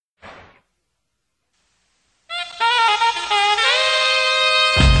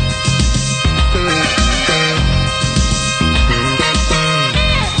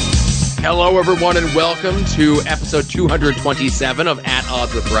Hello, everyone, and welcome to episode 227 of At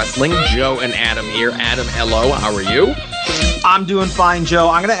Odds with Wrestling. Joe and Adam here. Adam, hello. How are you? I'm doing fine, Joe.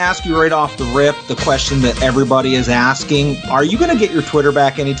 I'm going to ask you right off the rip the question that everybody is asking. Are you going to get your Twitter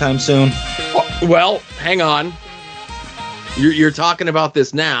back anytime soon? Well, hang on. You're talking about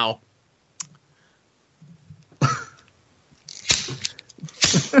this now.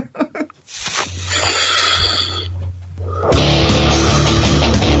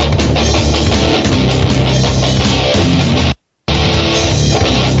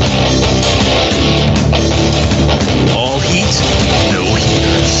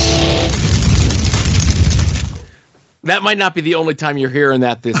 That might not be the only time you're hearing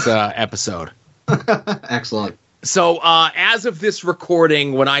that this episode. Excellent. So as of this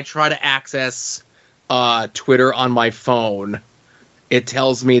recording, when I try to access Twitter on my phone, it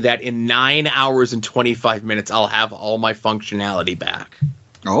tells me that in 9 hours and 25 minutes, I'll have all my functionality back.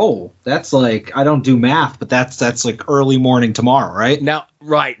 Oh, that's like, I don't do math, but that's like early morning tomorrow, right? Now,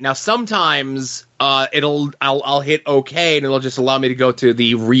 sometimes I'll hit OK and it'll just allow me to go to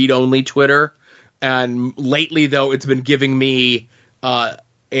the read-only Twitter. And lately, though, it's been giving me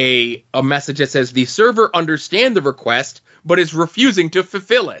a message that says the server understands the request, but is refusing to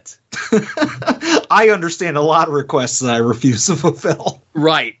fulfill it. I understand a lot of requests that I refuse to fulfill.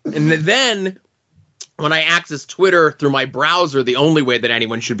 Right. And then when I access Twitter through my browser, the only way that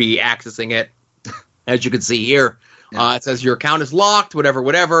anyone should be accessing it, as you can see here, it says your account is locked,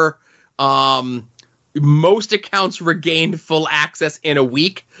 whatever. Most accounts regained full access in a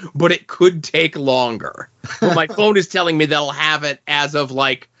week, but it could take longer. But my phone is telling me that I'll have it as of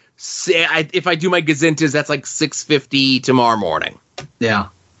like, if I do my gazintas, that's like 6:50 tomorrow morning. Yeah.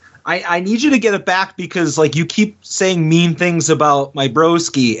 I need you to get it back because like you keep saying mean things about my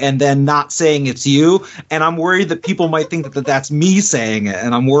broski and then not saying it's you. And I'm worried that people might think that that's me saying it.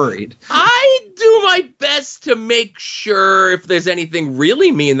 And I'm worried. I do my best to make sure if there's anything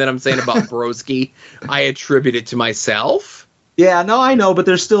really mean that I'm saying about broski, I attribute it to myself. Yeah, no, I know, but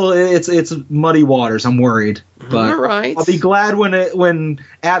there's still it's muddy waters. I'm worried, but all right. I'll be glad when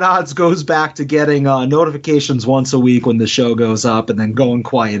At Odds goes back to getting notifications once a week when the show goes up, and then going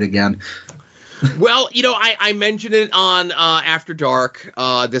quiet again. Well, I mentioned it on After Dark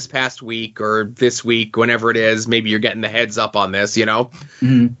this past week or this week, whenever it is. Maybe you're getting the heads up on this,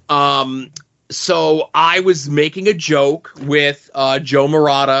 Mm-hmm. So I was making a joke with Joe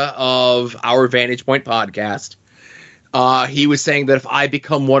Murata of our Vantage Point podcast. He was saying that if I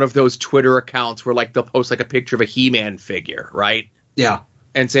become one of those Twitter accounts where like they'll post like a picture of a He-Man figure, right? Yeah.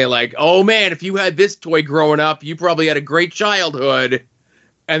 And say like, oh man, if you had this toy growing up, you probably had a great childhood.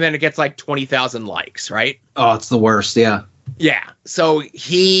 And then it gets like 20,000 likes, right? Oh, it's the worst. Yeah. Yeah. So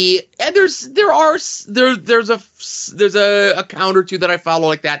there's a account or two that I follow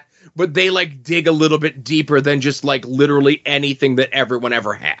like that, but they like dig a little bit deeper than just like literally anything that everyone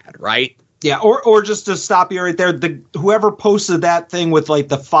ever had, right? Yeah, or just to stop you right there, whoever posted that thing with like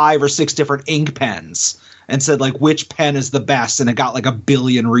the 5 or 6 different ink pens and said like which pen is the best, and it got like 1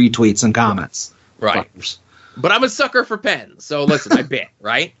 billion retweets and comments. Right. Fuckers. But I'm a sucker for pens, so listen, I bit,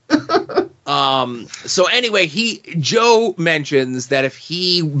 right? So anyway, Joe mentions that if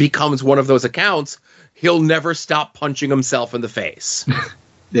he becomes one of those accounts, he'll never stop punching himself in the face.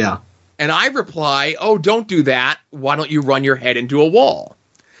 Yeah. And I reply, oh, don't do that. Why don't you run your head into a wall?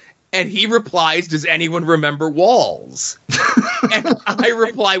 And he replies, does anyone remember walls? And I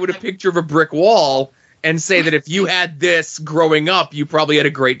reply with a picture of a brick wall and say that if you had this growing up, you probably had a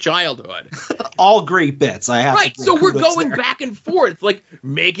great childhood. All great bits. I have right. So we're going back and forth, like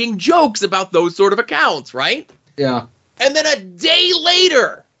making jokes about those sort of accounts, right? Yeah. And then a day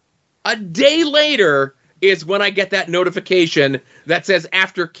later is when I get that notification that says,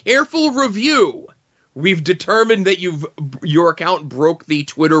 after careful review, we've determined that your account broke the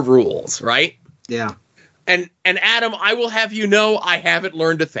Twitter rules, right? Yeah. And Adam, I will have you know I haven't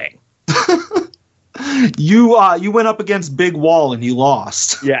learned a thing. You went up against Big Wall and you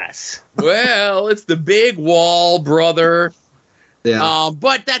lost. Yes. Well, it's the Big Wall, brother. Yeah.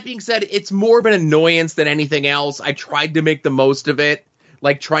 But that being said, it's more of an annoyance than anything else. I tried to make the most of it,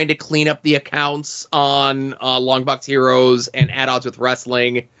 like trying to clean up the accounts on Longbox Heroes and At Odds with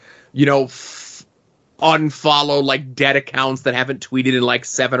Wrestling. Unfollow like dead accounts that haven't tweeted in like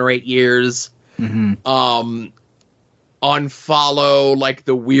 7 or 8 years. Mm-hmm. Unfollow like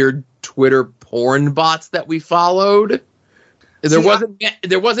the weird Twitter porn bots that we followed. There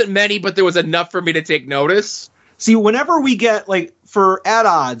wasn't many, but there was enough for me to take notice. See, whenever we get like for At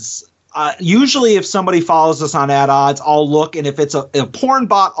Odds, usually if somebody follows us on At Odds, I'll look, and if it's a porn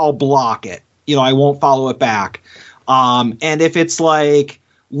bot, I'll block it. I won't follow it back. And if it's like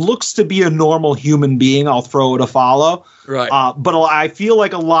looks to be a normal human being, I'll throw it a follow. Right. But I feel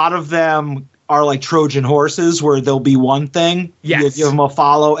like a lot of them are like Trojan horses, where there'll be one thing, yes, you'll give them a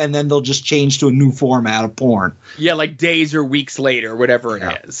follow, and then they'll just change to a new format of porn. Yeah, like days or weeks later, whatever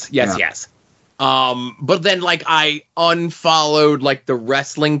it is. Yes, yes. But then, like, I unfollowed, like, the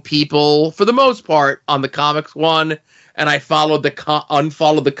wrestling people, for the most part, on the comics one, and I followed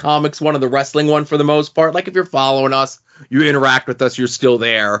unfollowed the comics one and the wrestling one for the most part. Like, if you're following us, you interact with us, you're still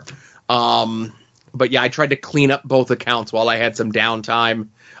there. But yeah, I tried to clean up both accounts while I had some downtime.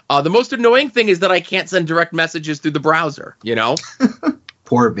 The most annoying thing is that I can't send direct messages through the browser, you know?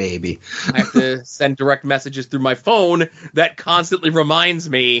 Poor baby. I have to send direct messages through my phone. That constantly reminds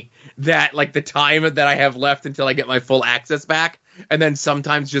me that, like, the time that I have left until I get my full access back, and then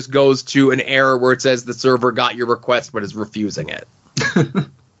sometimes just goes to an error where it says the server got your request but is refusing it.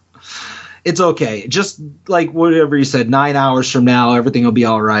 It's okay. Just like whatever you said, 9 hours from now, everything will be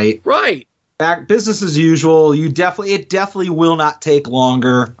all right. Right. Back business as usual. It definitely will not take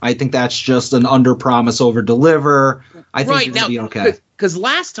longer. I think that's just an under promise, over deliver. I think it'll be okay. Because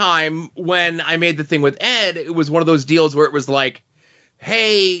last time when I made the thing with Ed, it was one of those deals where it was like,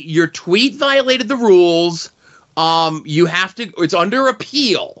 hey, your tweet violated the rules. It's under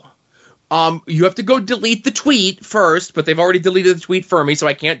appeal. You have to go delete the tweet first, but they've already deleted the tweet for me, so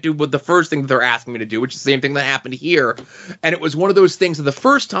I can't do the first thing that they're asking me to do, which is the same thing that happened here. And it was one of those things the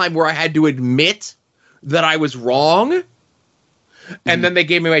first time where I had to admit that I was wrong, and then they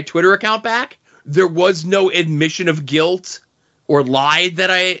gave me my Twitter account back. There was no admission of guilt or lied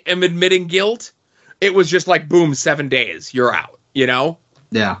that I am admitting guilt. It was just like, boom, 7 days, you're out, you know?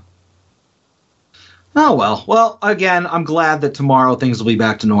 Yeah. Oh, well. Well, again, I'm glad that tomorrow things will be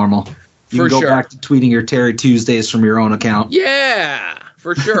back to normal. You can go back to tweeting your Terry Tuesdays from your own account. Yeah,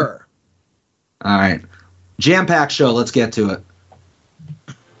 for sure. All right. Jam-packed show. Let's get to it.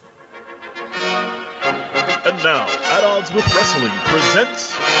 And now, At Odds with Wrestling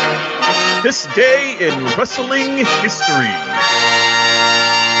presents This Day in Wrestling History.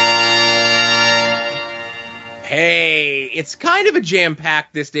 Hey, it's kind of a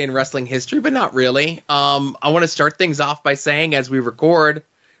jam-packed This Day in Wrestling History, but not really. I want to start things off by saying, as we record,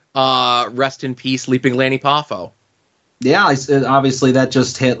 rest in peace, Leaping Lanny Poffo. Yeah, obviously that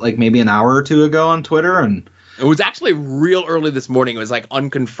just hit like maybe an hour or two ago on Twitter, and it was actually real early this morning. It was like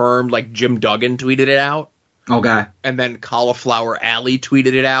unconfirmed, like Jim Duggan tweeted it out. Okay. And then Cauliflower Alley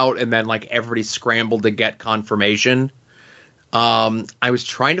tweeted it out, and then like everybody scrambled to get confirmation. I was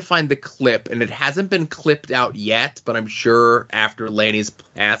trying to find the clip, and it hasn't been clipped out yet, but I'm sure after Lanny's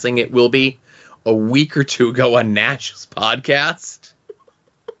passing it will be. A week or two ago on Nash's podcast,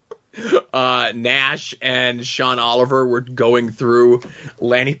 Nash and Sean Oliver were going through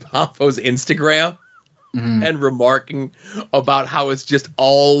Lanny Poffo's Instagram and remarking about how it's just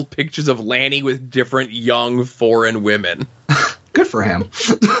all pictures of Lanny with different young foreign women. Good for him.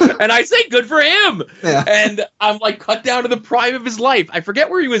 And I say good for him. Yeah. And I'm like cut down to the prime of his life. I forget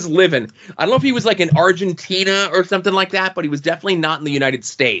where he was living. I don't know if he was like in Argentina or something like that, but he was definitely not in the United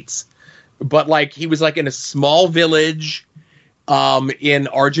States. But like he was like in a small village in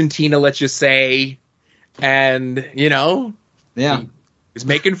Argentina, let's just say, and you know, yeah, he's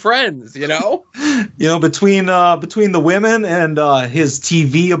making friends, you know. You know, between the women and his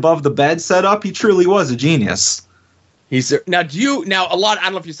TV above the bed setup, he truly was a genius. Now a lot. I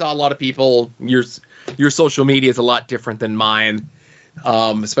don't know if you saw a lot of people. Your social media is a lot different than mine,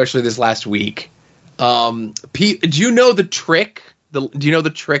 especially this last week. Do you know the trick? Do you know the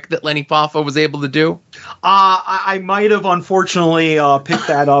trick that Lenny Poffo was able to do? I might have unfortunately picked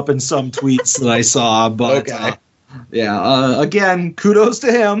that up in some tweets that I saw, but okay. Again, kudos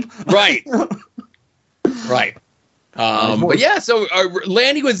to him. Right. Right. But yeah, so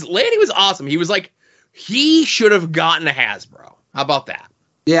Lanny was awesome. He was like, he should have gotten a Hasbro. How about that?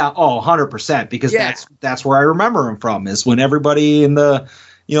 Yeah. Oh, 100%. Because that's where I remember him from, is when everybody in the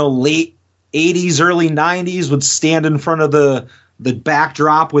late 80s, early 90s would stand in front of the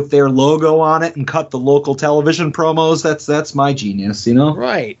backdrop with their logo on it and cut the local television promos. That's my genius, you know?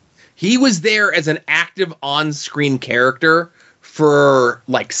 Right. He was there as an active on-screen character for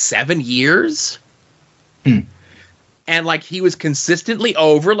like 7 years. And like he was consistently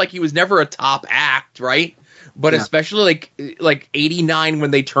over, like he was never a top act, right? But especially like 89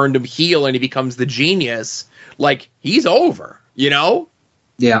 when they turned him heel and he becomes the genius, like he's over, you know?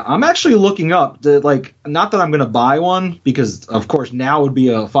 Yeah, I'm actually looking up not that I'm going to buy one, because of course now would be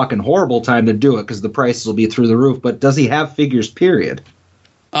a fucking horrible time to do it because the prices will be through the roof, but does he have figures, period?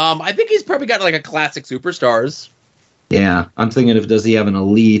 I think he's probably got like a classic superstars. Yeah, I'm thinking does he have an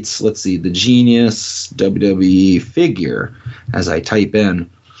Elite? Let's see, the Genius WWE figure as I type in.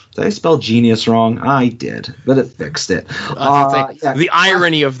 Did I spell genius wrong? I did, but it fixed it. The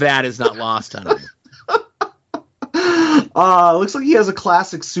irony of that is not lost on him. Looks like he has a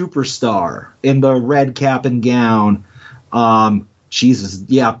classic superstar in the red cap and gown. Jesus,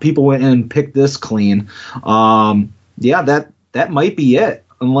 yeah, people went and picked this clean. That might be it,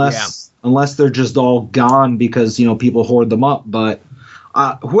 unless they're just all gone because people hoard them up. But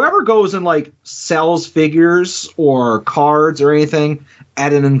whoever goes and like sells figures or cards or anything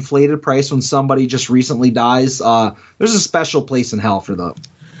at an inflated price when somebody just recently dies, there's a special place in hell for them.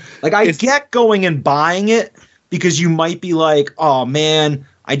 Like I get going and buying it because you might be like, oh man,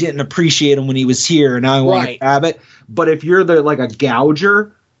 I didn't appreciate him when he was here, and now I want to grab it. But if you're like a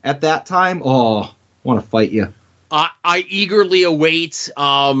gouger at that time, I want to fight you. I eagerly await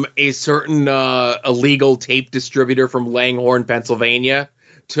a certain illegal tape distributor from Langhorne, Pennsylvania,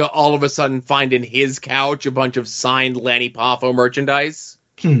 to all of a sudden find in his couch a bunch of signed Lanny Poffo merchandise.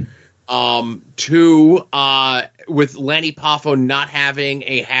 Two, with Lanny Poffo not having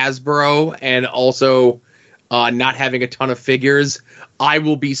a Hasbro and also not having a ton of figures, I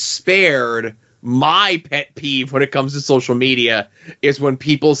will be spared. My pet peeve when it comes to social media is when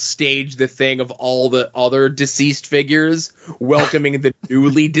people stage the thing of all the other deceased figures welcoming the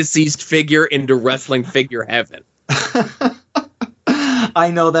newly deceased figure into wrestling figure heaven.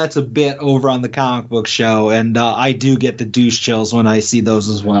 I know that's a bit over on the comic book show, and I do get the douche chills when I see those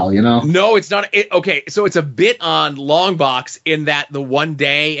as well, No, it's not. Okay, so it's a bit on Longbox in that the one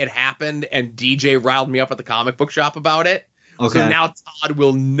day it happened and DJ riled me up at the comic book shop about it. Okay. So now Todd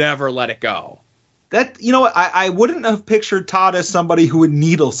will never let it go. That I wouldn't have pictured Todd as somebody who would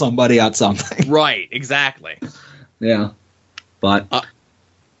needle somebody at something. Right, exactly. Yeah, but all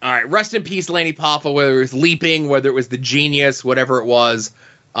right. Rest in peace, Lanny Poffo. Whether it was Leaping, whether it was the Genius, whatever it was.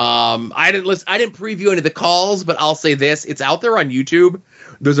 I didn't preview any of the calls, but I'll say this: it's out there on YouTube.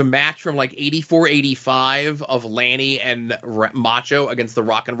 There's a match from like 84, 85 of Lanny and Macho against the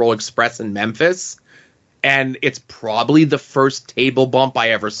Rock and Roll Express in Memphis, and it's probably the first table bump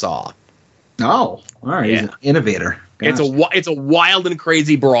I ever saw. Oh, all right. Yeah. He's an innovator. Gosh. It's a wild and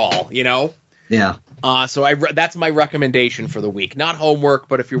crazy brawl, Yeah. So that's my recommendation for the week. Not homework,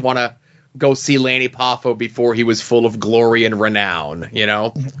 but if you want to go see Lanny Poffo before he was full of glory and renown,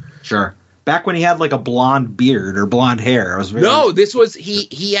 Sure. Back when he had like a blonde beard or blonde hair, this was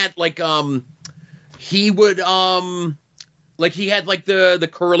he had like he would like he had like the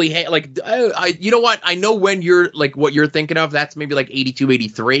curly hair, like you know what? I know when you're like what you're thinking of. That's maybe like 82,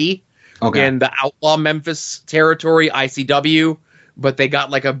 83. Okay. In the Outlaw Memphis territory, ICW, but they got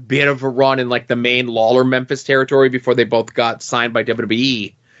like a bit of a run in like the main Lawler Memphis territory before they both got signed by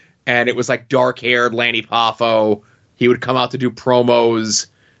WWE. And it was like dark-haired Lanny Poffo. He would come out to do promos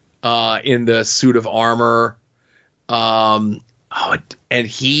in the suit of armor. And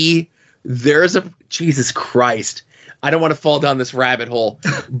there's a Jesus Christ. I don't want to fall down this rabbit hole,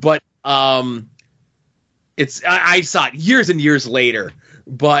 but I saw it years and years later.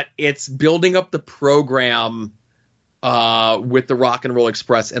 But it's building up the program with the Rock and Roll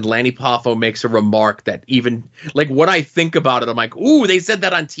Express, and Lanny Poffo makes a remark that even like what I think about it, I'm like, ooh, they said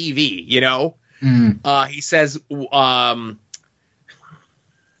that on TV, He says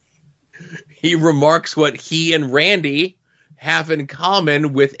he remarks what he and Randy have in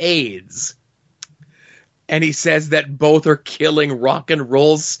common with AIDS. And he says that both are killing rock and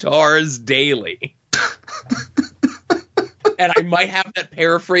roll stars daily. And I might have that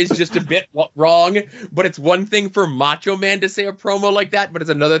paraphrased just a bit wrong, but it's one thing for Macho Man to say a promo like that, but it's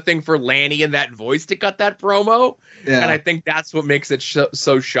another thing for Lanny and that voice to cut that promo. Yeah. And I think that's what makes it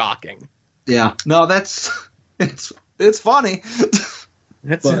so shocking. Yeah. No, it's funny.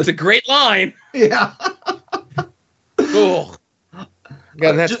 It's a great line. Yeah. Cool.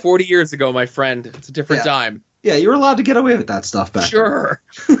 Yeah, that's 40 years ago, my friend. It's a different time. Yeah, you were allowed to get away with that stuff back then. Sure.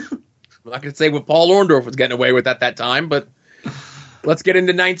 I'm not going to say what Paul Orndorff was getting away with at that time, but let's get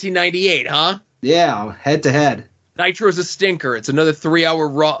into 1998, huh? Yeah, head to head. Nitro's a stinker. It's another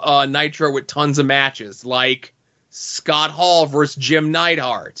 3-hour Nitro with tons of matches, like Scott Hall versus Jim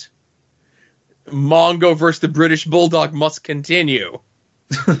Neidhart. Mongo versus the British Bulldog must continue.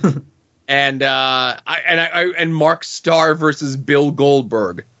 and Mark Starr versus Bill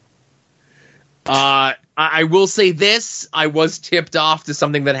Goldberg. I will say this. I was tipped off to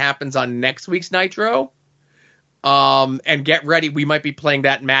something that happens on next week's Nitro. And get ready. We might be playing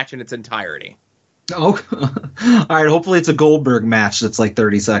that match in its entirety. Oh, all right. Hopefully it's a Goldberg match that's like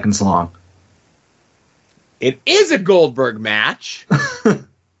 30 seconds long. It is a Goldberg match.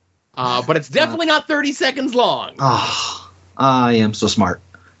 But it's definitely not 30 seconds long. Oh, I am so smart.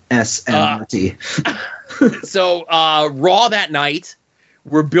 SMRT. So Raw that night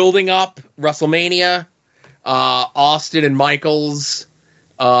we're building up WrestleMania. Austin and Michaels.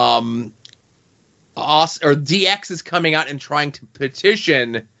 DX is coming out and trying to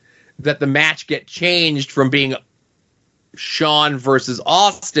petition that the match get changed from being Shawn versus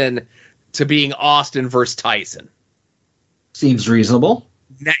Austin to being Austin versus Tyson. Seems reasonable.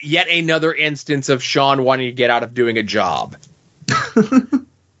 Yet another instance of Shawn wanting to get out of doing a job.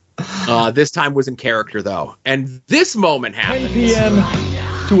 This time was in character, though. And this moment happens. 10 p.m.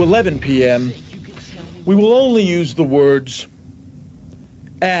 to 11 p.m., we will only use the words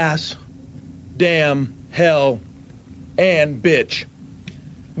ass, damn, hell, and bitch.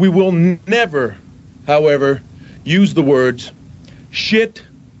 We will never, however, use the words shit,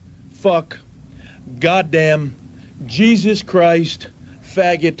 fuck, goddamn, Jesus Christ,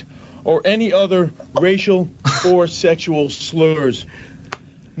 faggot, or any other racial or sexual slurs.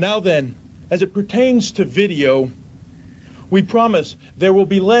 Now then, as it pertains to video, we promise there will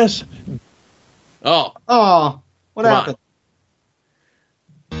be less. Oh, what happened?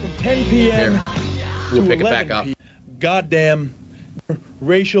 From 10 p.m. We'll to pick it 11 back up. Goddamn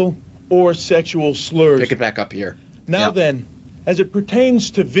racial or sexual slurs. Pick it back up here. Now then, as it pertains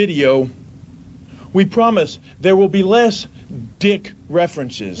to video, we promise there will be less dick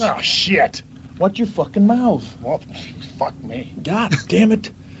references. Oh, shit. Watch your fucking mouth. Well, fuck me. God damn it.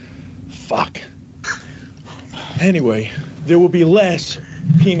 Fuck. Anyway, there will be less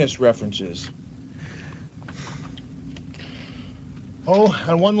penis references. Oh,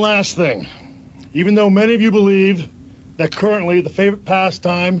 and one last thing. Even though many of you believe that currently the favorite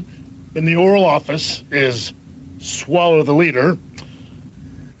pastime in the Oral Office is swallow the leader,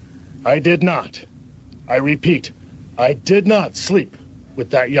 I did not. I repeat, I did not sleep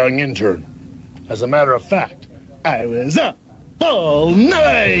with that young intern. As a matter of fact, I was up all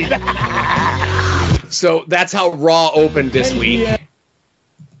night. So that's how Raw opened this week.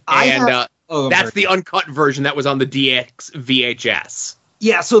 That's the uncut version that was on the DX VHS.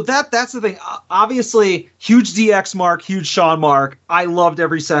 Yeah, so that's the thing. Obviously, huge DX mark, huge Shawn mark. I loved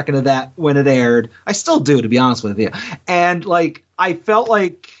every second of that when it aired. I still do, to be honest with you. And I felt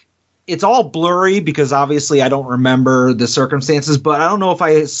like it's all blurry because obviously I don't remember the circumstances, but I don't know if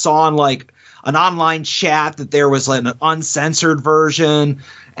I saw in an online chat that there was an uncensored version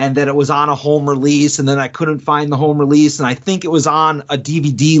and that it was on a home release, and then I couldn't find the home release, and I think it was on a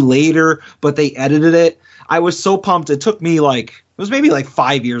DVD later, but they edited it. I was so pumped. It took me it was maybe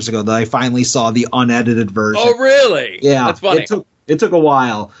 5 years ago that I finally saw the unedited version. Oh, really? Yeah. That's funny. It took a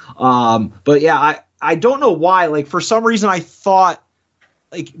while. But yeah, I don't know why. For some reason I thought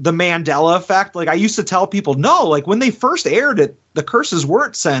the Mandela effect. I used to tell people, no, when they first aired it, the curses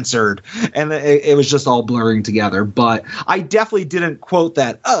weren't censored, and it was just all blurring together. But I definitely didn't quote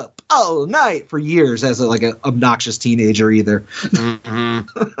that up all night for years as an obnoxious teenager either.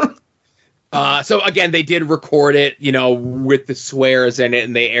 Mm-hmm. So again, they did record it, with the swears in it,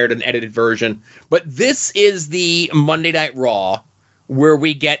 and they aired an edited version. But this is the Monday Night Raw where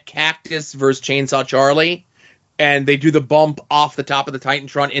we get Cactus versus Chainsaw Charlie. And they do the bump off the top of the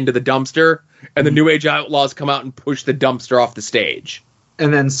Titantron into the dumpster, and the New Age Outlaws come out and push the dumpster off the stage.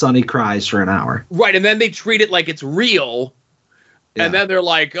 And then Sonny cries for an hour. Right, and then they treat it like it's real, and then they're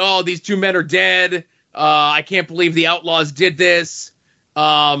like, oh, these two men are dead, I can't believe the Outlaws did this,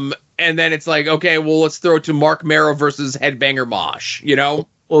 and then it's like, okay, well, let's throw it to Mark Merrow versus Headbanger Mosh,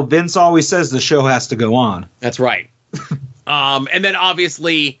 Well, Vince always says the show has to go on. That's right. And then,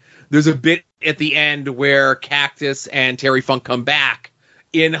 obviously, there's a bit at the end where Cactus and Terry Funk come back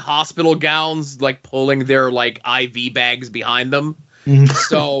in hospital gowns, pulling their IV bags behind them.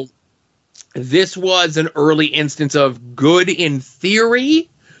 So this was an early instance of good in theory,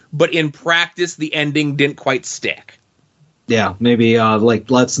 but in practice, the ending didn't quite stick. Yeah, maybe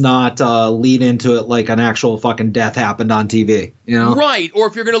let's not lead into it like an actual fucking death happened on TV, Right, or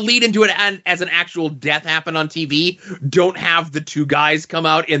if you're going to lead into it as an actual death happened on TV, don't have the two guys come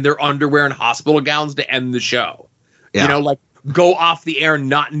out in their underwear and hospital gowns to end the show. Yeah. Go off the air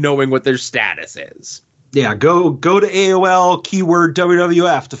not knowing what their status is. Yeah, go to AOL keyword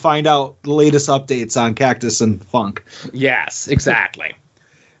WWF to find out the latest updates on Cactus and Funk. Yes, exactly.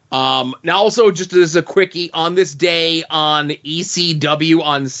 Now, also, just as a quickie, on this day on ECW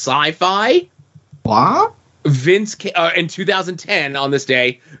on Sci-Fi, what? Vince in 2010 on this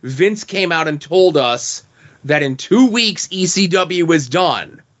day, Vince came out and told us that in 2 weeks ECW is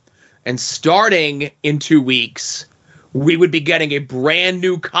done, and starting in 2 weeks, we would be getting a brand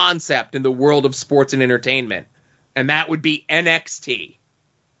new concept in the world of sports and entertainment, and that would be NXT.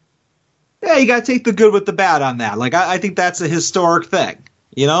 Yeah, you got to take the good with the bad on that. I think that's a historic thing.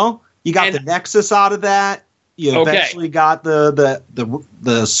 You got the Nexus out of that. You eventually got the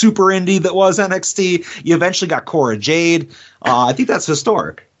super indie that was NXT. You eventually got Cora Jade. I think that's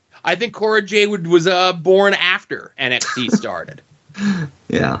historic. I think Cora Jade was born after NXT started.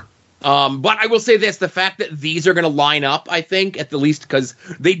 Yeah. But I will say this, the fact that these are going to line up, I think, at the least, because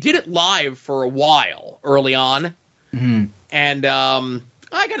they did it live for a while early on. Mm-hmm. And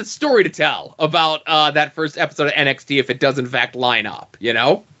I got a story to tell about that first episode of NXT if it does, in fact, line up, you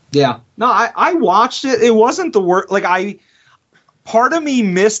know? Yeah. No, I watched it. It wasn't the worst. Part of me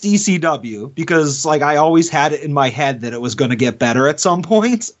missed ECW because, I always had it in my head that it was going to get better at some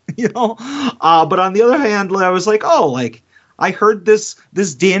point, you know? But on the other hand, I was like, I heard this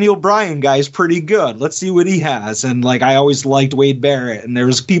Daniel Bryan guy's pretty good. Let's see what he has. And I always liked Wade Barrett, and there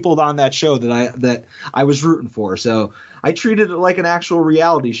was people on that show that I was rooting for. So I treated it like an actual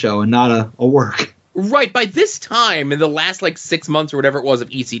reality show and not a work. Right. By this time, in the last 6 months or whatever it was of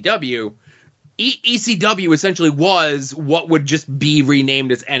ECW, ECW essentially was what would just be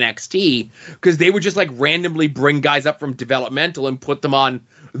renamed as NXT, because they would just randomly bring guys up from developmental and put them on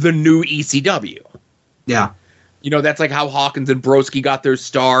the new ECW. Yeah. That's how Hawkins and Broski got their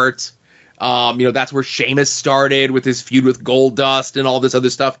start. That's where Sheamus started with his feud with Goldust and all this other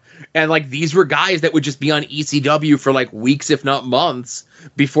stuff. And these were guys that would just be on ECW for weeks, if not months,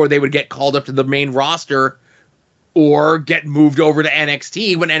 before they would get called up to the main roster or get moved over to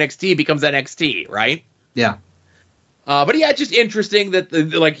NXT when NXT becomes NXT, right? Yeah. But yeah, it's just interesting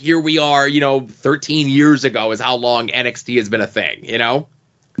that here we are, 13 years ago is how long NXT has been a thing, you know?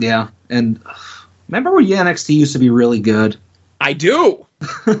 Yeah. And remember when NXT used to be really good? I do.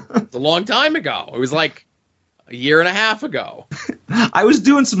 It's a long time ago. It was a year and a half ago. I was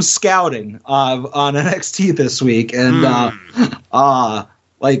doing some scouting on NXT this week, and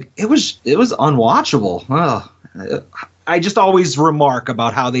it was unwatchable. I just always remark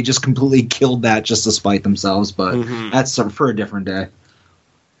about how they just completely killed that just to spite themselves, but that's for a different day.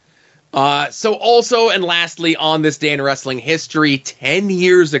 So also, and lastly, on this day in wrestling history, 10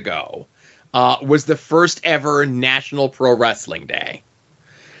 years ago, was the first ever National Pro Wrestling Day.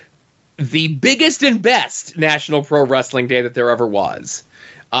 The biggest and best National Pro Wrestling Day that there ever was.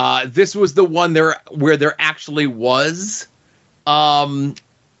 This was the one where there actually was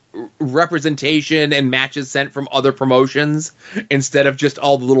representation and matches sent from other promotions instead of just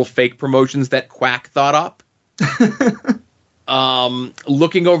all the little fake promotions that Quack thought up.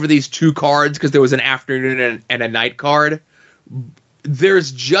 Looking over these two cards, because there was an afternoon and a night card,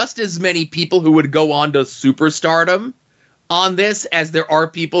 there's just as many people who would go on to superstardom on this as there are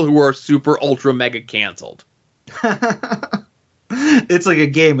people who are super ultra mega canceled. It's like a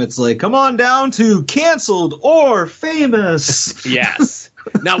game. It's come on down to canceled or famous. Yes.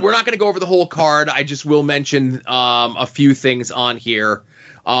 Now, we're not going to go over the whole card. I just will mention a few things on here.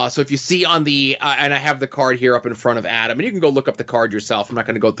 So if you see on the and I have the card here up in front of Adam, and you can go look up the card yourself. I'm not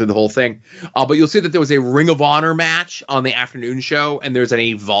going to go through the whole thing. But you'll see that there was a Ring of Honor match on the afternoon show, and there's an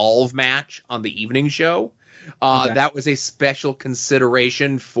Evolve match on the evening show. Okay. That was a special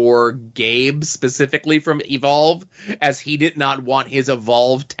consideration for Gabe, specifically from Evolve, as he did not want his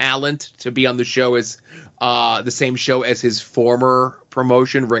Evolve talent to be on the show as the same show as his former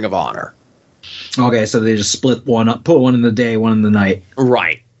promotion, Ring of Honor. Okay, so they just split one up, put one in the day, one in the night.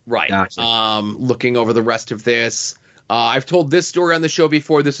 Right. Gotcha. Looking over the rest of this, I've told this story on the show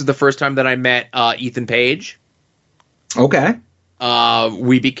before. This is the first time that I met Ethan Page. Okay.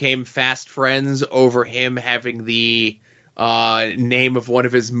 We became fast friends over him having the name of one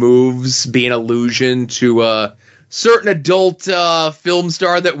of his moves be an allusion to a certain adult film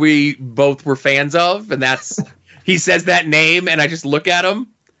star that we both were fans of, and that's he says that name, and I just look at him,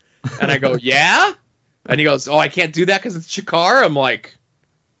 and I go, yeah? And he goes, oh, I can't do that because it's Chikara? I'm like,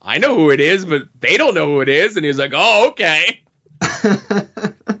 I know who it is, but they don't know who it is. And he's like, oh, okay.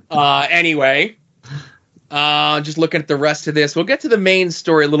 Anyway, just looking at the rest of this. We'll get to the main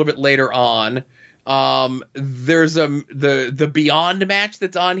story a little bit later on. There's the Beyond match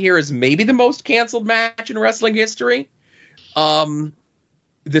that's on here is maybe the most canceled match in wrestling history.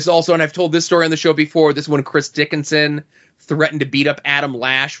 This also, and I've told this story on the show before, this one Chris Dickinson threatened to beat up Adam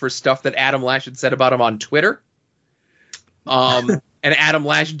Lash for stuff that Adam Lash had said about him on Twitter. And Adam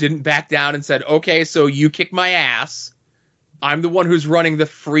Lash didn't back down and said, okay, so you kick my ass. I'm the one who's running the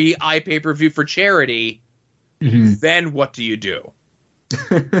free iPay-per-view for charity. Mm-hmm. Then what do you do?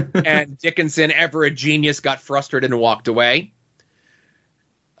 And Dickinson, ever a genius, got frustrated and walked away.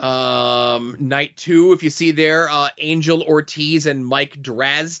 Night 2, if you see there, Angel Ortiz and Mike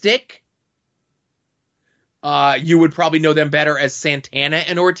Drastic. You would probably know them better as Santana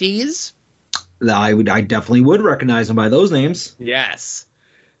and Ortiz. I definitely would recognize them by those names. Yes.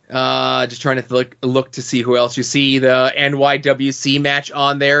 Just trying to look to see who else you see. The NYWC match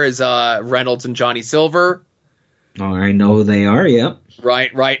on there is Reynolds and Johnny Silver. Oh, I know who they are. Yep.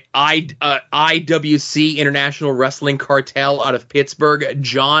 Right. IWC, International Wrestling Cartel, out of Pittsburgh.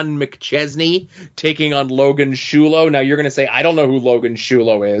 John McChesney taking on Logan Shulo. Now you're going to say, I don't know who Logan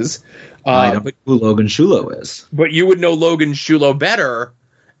Shulo is. I don't know who Logan Shulo is. But you would know Logan Shulo better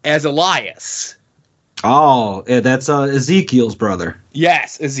as Elias. Oh, that's Ezekiel's brother.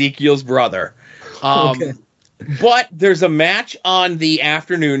 Yes, Ezekiel's brother. Okay. But there's a match on the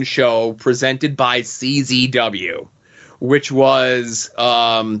afternoon show presented by CZW, which was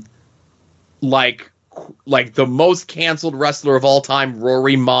like the most canceled wrestler of all time,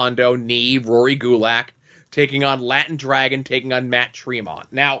 Rory Rory Gulak, taking on Latin Dragon, taking on Matt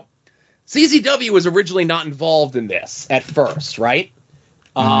Tremont. Now, CZW was originally not involved in this at first, right?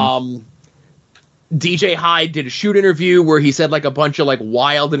 Mm-hmm. DJ Hyde did a shoot interview where he said like a bunch of like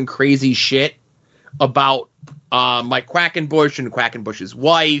wild and crazy shit about Mike Quackenbush and Quackenbush's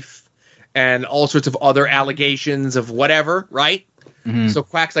wife and all sorts of other allegations of whatever, right? Mm-hmm. So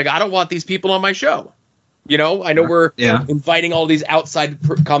Quack's like, I don't want these people on my show. You know, I know we're inviting all these outside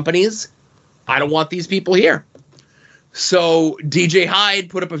companies. I don't want these people here. So DJ Hyde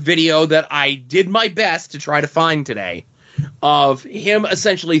put up a video that I did my best to try to find today of him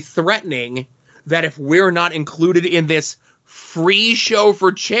essentially threatening that if we're not included in this free show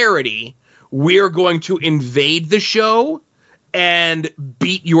for charity, we're going to invade the show and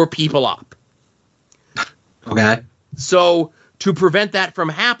beat your people up. Okay. So to prevent that from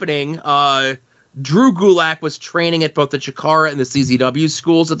happening, Drew Gulak was training at both the Chikara and the CZW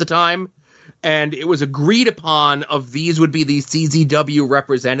schools at the time, and it was agreed upon of these would be the CZW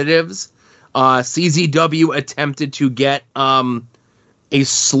representatives. CZW attempted to get a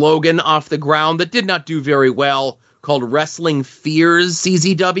slogan off the ground that did not do very well called Wrestling Fears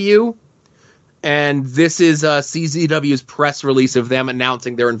CZW. And this is CZW's press release of them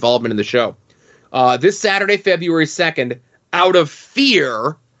announcing their involvement in the show. This Saturday, February 2nd, out of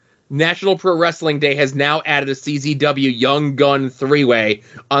fear, National Pro Wrestling Day has now added a CZW Young Gun 3-way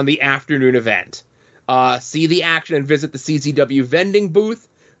on the afternoon event. See the action and visit the CZW vending booth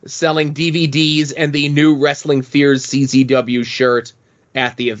selling DVDs and the new Wrestling Fears CZW shirt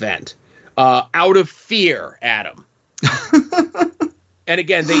at the event. Out of fear, Adam. And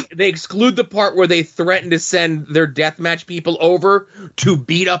again, they exclude the part where they threaten to send their deathmatch people over to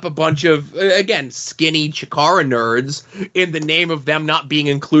beat up a bunch of, again, skinny Chikara nerds in the name of them not being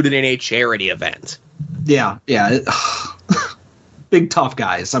included in a charity event. Yeah. Big tough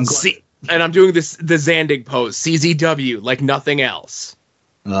guys. And I'm doing the Zandig pose, CZW, like nothing else.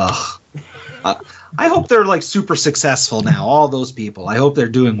 Ugh. I hope they're like super successful now. All those people. I hope they're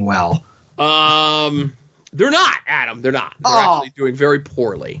doing well. They're not, Adam. They're not. They're actually doing very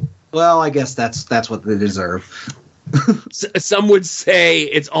poorly. Well, I guess that's what they deserve. Some would say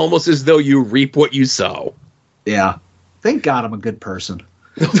it's almost as though you reap what you sow. Yeah. Thank God I'm a good person.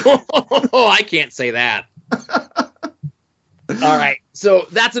 Oh, I can't say that. All right. So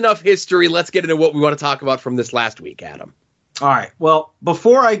that's enough history. Let's get into what we want to talk about from this last week, Adam. All right. Well,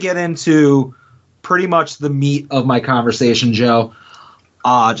 before I get into pretty much the meat of my conversation, Joe,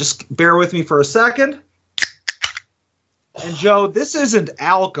 just bear with me for a second. And Joe, this isn't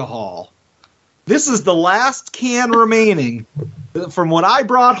alcohol. This is the last can remaining from what I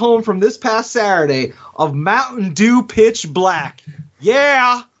brought home from this past Saturday of Mountain Dew Pitch Black.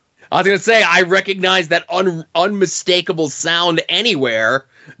 Yeah. I was going to say, I recognize that unmistakable sound anywhere.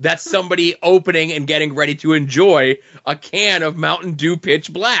 That's somebody opening and getting ready to enjoy a can of Mountain Dew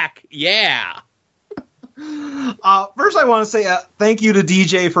Pitch Black. Yeah. First, I want to say thank you to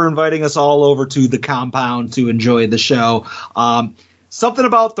DJ for inviting us all over to the compound to enjoy the show. Something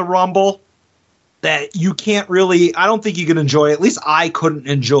about the Rumble that you can't really, I don't think you can enjoy it. At least I couldn't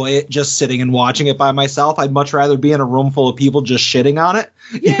enjoy it just sitting and watching it by myself. I'd much rather be in a room full of people just shitting on it,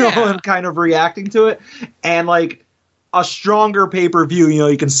 and kind of reacting to it. And like a stronger pay-per-view,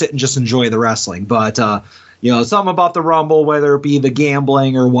 you can sit and just enjoy the wrestling. But, something about the Rumble, whether it be the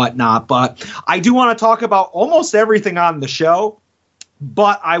gambling or whatnot. But I do want to talk about almost everything on the show.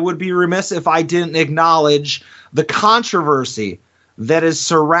 But I would be remiss if I didn't acknowledge the controversy that is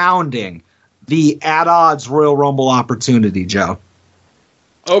surrounding the At Odds Royal Rumble opportunity, Joe.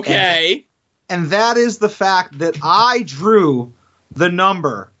 Okay. And that is the fact that I drew the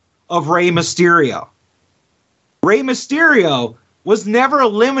number of Rey Mysterio. Rey Mysterio was never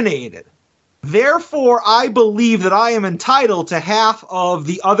eliminated. Therefore, I believe that I am entitled to half of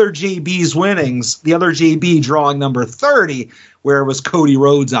the other JB's winnings, the other JB drawing number 30, where it was Cody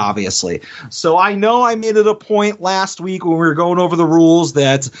Rhodes, obviously. So I know I made it a point last week when we were going over the rules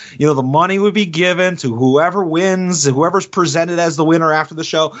that, the money would be given to whoever wins, whoever's presented as the winner after the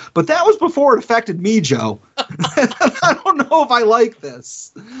show. But that was before it affected me, Joe. I don't know if I like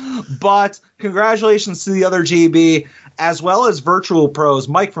this. But congratulations to the other GB, as well as Virtual Pros,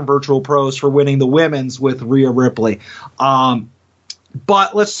 Mike from Virtual Pros, for winning the women's with Rhea Ripley.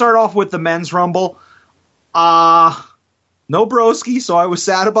 But let's start off with the men's Rumble. No Broski, so I was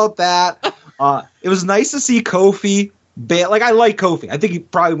sad about that. It was nice to see Kofi. I like Kofi. I think he's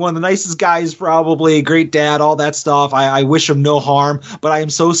probably one of the nicest guys, probably. Great dad, all that stuff. I wish him no harm, but I am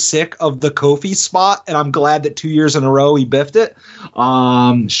so sick of the Kofi spot, and I'm glad that 2 years in a row he biffed it.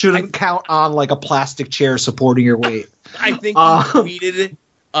 Shouldn't count on a plastic chair supporting your weight. I think he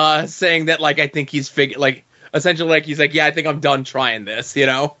tweeted saying that, I think he's essentially, he's like, yeah, I think I'm done trying this,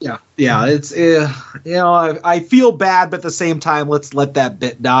 Yeah, it's, I feel bad, but at the same time, let's let that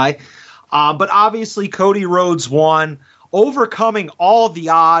bit die. But obviously, Cody Rhodes won, overcoming all the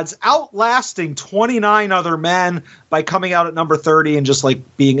odds, outlasting 29 other men by coming out at number 30 and just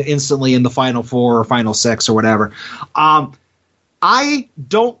being instantly in the final 4 or final 6 or whatever. I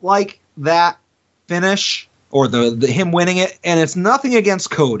don't like that finish or the him winning it, and it's nothing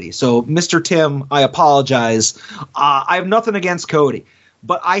against Cody. So, Mr. Tim, I apologize. I have nothing against Cody.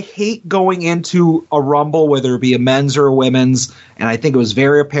 But I hate going into a Rumble, whether it be a men's or a women's, and I think it was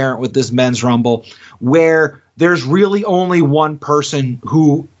very apparent with this men's Rumble, where there's really only one person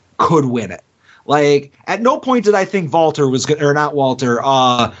who could win it. At no point did I think Walter was going to, or not Walter,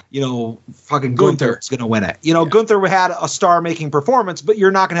 fucking Gunther was going to win it. Gunther had a star-making performance, but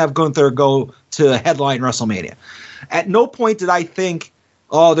you're not going to have Gunther go to headline WrestleMania. At no point did I think,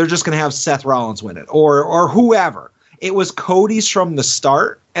 they're just going to have Seth Rollins win it, or whoever. It was Cody's from the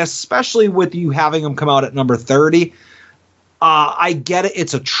start, especially with you having him come out at number 30. I get it.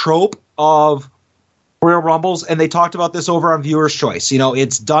 It's a trope of Royal Rumbles, and they talked about this over on Viewer's Choice.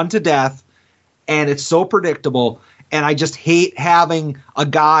 It's done to death, and it's so predictable, and I just hate having a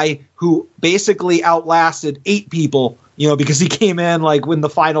guy who basically outlasted 8 people, because he came in, win the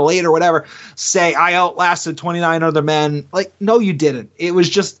final 8 or whatever, say, I outlasted 29 other men. No, you didn't. It was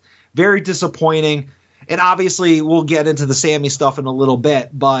just very disappointing. And obviously, we'll get into the Sammy stuff in a little bit,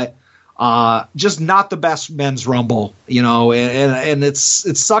 but just not the best men's Rumble, and it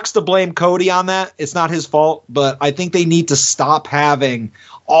sucks to blame Cody on that. It's not his fault, but I think they need to stop having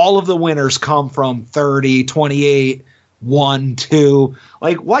all of the winners come from 30, 28, 1, 2.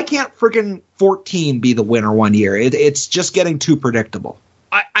 Why can't freaking 14 be the winner one year? It's just getting too predictable.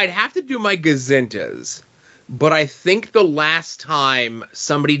 I'd have to do my gazintas, but I think the last time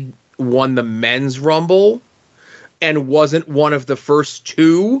somebody won the men's Rumble and wasn't one of the first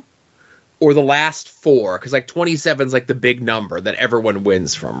 2 or the last 4, because 27 is the big number that everyone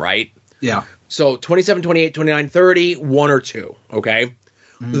wins from, right? Yeah. So 27, 28, 29, 30, 1 or 2, okay?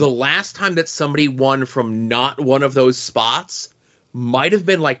 Mm-hmm. The last time that somebody won from not one of those spots might have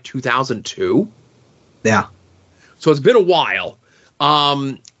been 2002. Yeah. So it's been a while.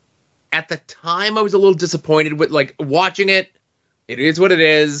 At the time, I was a little disappointed with watching it. It is what it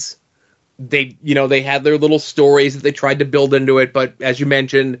is. They had their little stories that they tried to build into it, but as you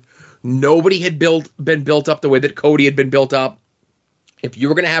mentioned, nobody had been built up the way that Cody had been built up. If you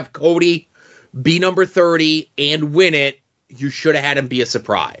were going to have Cody be number 30 and win it, you should have had him be a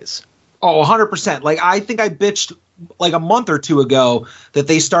surprise. Oh, 100%. I think I bitched a month or 2 ago that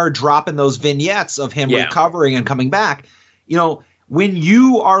they started dropping those vignettes of him recovering and coming back. When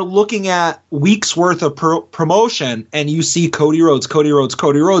you are looking at weeks worth of promotion and you see Cody Rhodes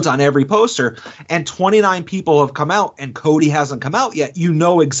on every poster, and 29 people have come out and Cody hasn't come out yet, you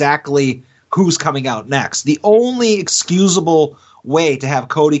know exactly who's coming out next. The only excusable way to have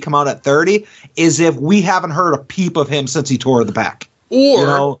Cody come out at 30 is if we haven't heard a peep of him since he tore the back.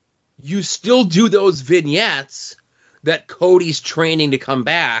 Or you still do those vignettes that Cody's training to come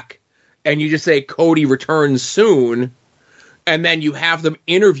back, and you just say Cody returns soon. And then you have them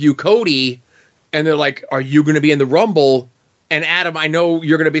interview Cody, and they're like, are you going to be in the Rumble? And Adam, I know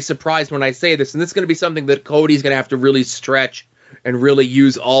you're going to be surprised when I say this, and this is going to be something that Cody's going to have to really stretch and really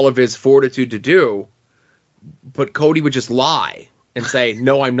use all of his fortitude to do. But Cody would just lie and say,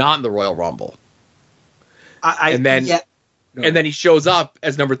 no, I'm not in the Royal Rumble. And then he shows up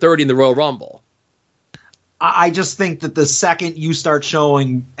as number 30 in the Royal Rumble. I just think that the second you start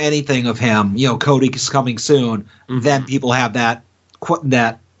showing anything of him, Cody's coming soon, then people have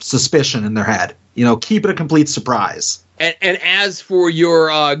that suspicion in their head. Keep it a complete surprise. And as for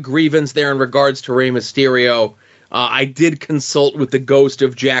your grievance there in regards to Rey Mysterio, I did consult with the ghost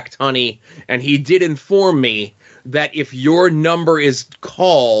of Jack Tunney, and he did inform me that if your number is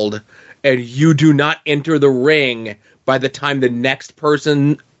called and you do not enter the ring by the time the next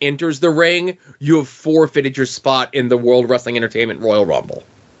person enters the ring, you have forfeited your spot in the World Wrestling Entertainment Royal Rumble.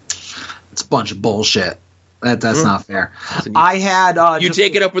 It's a bunch of bullshit. That's not fair. Listen, I had you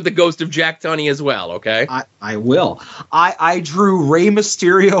take it up with the ghost of Jack Tunney as well, okay? I will. I drew Rey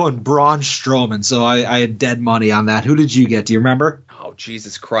Mysterio and Braun Strowman, so I had dead money on that. Who did you get? Do you remember? Oh,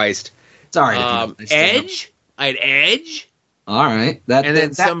 Jesus Christ. It's all right. Edge? I had Edge. All right. And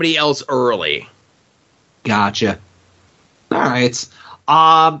then somebody else early. Gotcha. All right.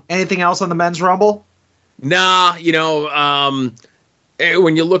 Anything else on the men's Rumble? Nah,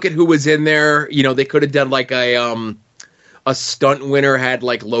 when you look at who was in there, they could have done like a stunt winner had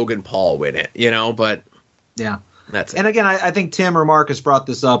like Logan Paul win it, but yeah, that's it. And again, I think Tim or Marcus brought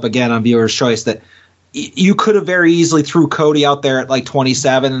this up again on Viewer's Choice that you could have very easily threw Cody out there at like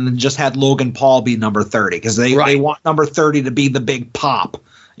 27 and then just had Logan Paul be number 30 because they want number 30 to be the big pop.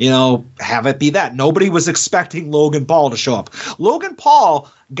 Have it be that. Nobody was expecting Logan Paul to show up. Logan Paul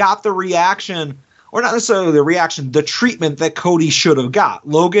got the reaction. Or not necessarily the reaction, the treatment that Cody should have got.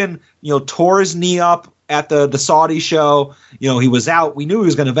 Logan, tore his knee up at the Saudi show. He was out. We knew he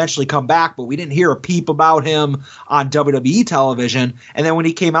was going to eventually come back, but we didn't hear a peep about him on WWE television. And then when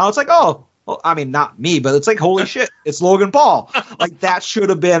he came out, it's like, oh, well, I mean, not me, but it's like, holy shit, it's Logan Paul. Like, that should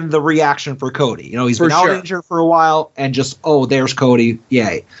have been the reaction for Cody. He's been out injured for a while, and just, oh, there's Cody.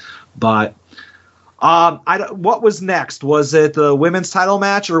 Yay. But what was next? Was it the women's title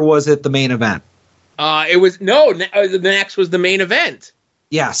match, or was it the main event? The next was the main event.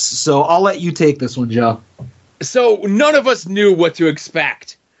 Yes, so I'll let you take this one, Joe. So none of us knew what to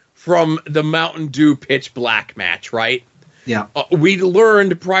expect from the Mountain Dew Pitch Black match, right? Yeah. We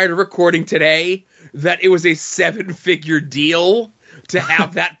learned prior to recording today that it was a 7-figure deal to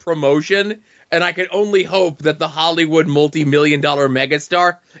have that promotion, and I can only hope that the Hollywood multi-million-dollar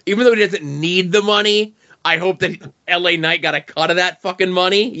megastar, even though he doesn't need the money, I hope that LA Knight got a cut of that fucking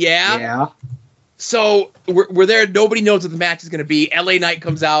money. Yeah? Yeah. So we're there. Nobody knows what the match is going to be. LA Knight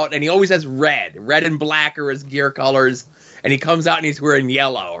comes out, and he always has red and black are his gear colors. And he comes out, and he's wearing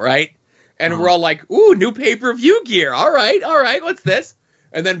yellow, right? And we're all like, ooh, new pay-per-view gear. All right, what's this?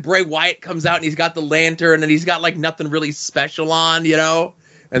 And then Bray Wyatt comes out, and he's got the lantern, and he's got, like, nothing really special on, And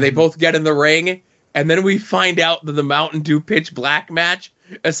they both get in the ring. And then we find out that the Mountain Dew Pitch Black match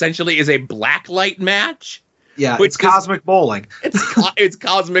essentially is a blacklight match. Yeah, it's Cosmic Bowling. It's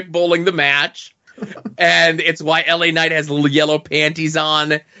Cosmic Bowling, the match. And it's why LA Knight has little yellow panties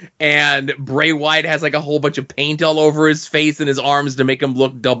on, and Bray Wyatt has like a whole bunch of paint all over his face and his arms to make him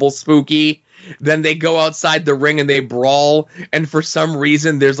look double spooky. Then they go outside the ring and they brawl, and for some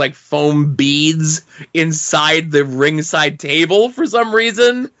reason there's like foam beads inside the ringside table for some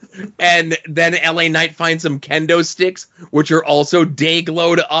reason. And then LA Knight finds some kendo sticks, which are also day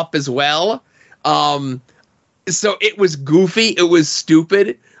glowed up as well. So it was goofy, it was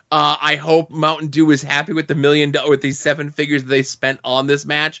stupid. I hope Mountain Dew is happy with with these 7 figures that they spent on this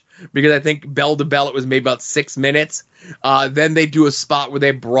match, because I think bell to bell it was maybe about 6 minutes. Then they do a spot where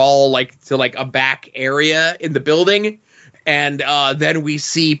they brawl like to like a back area in the building, and then we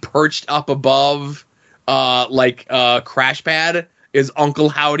see perched up above Crash Pad is Uncle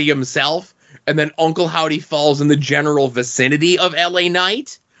Howdy himself, and then Uncle Howdy falls in the general vicinity of LA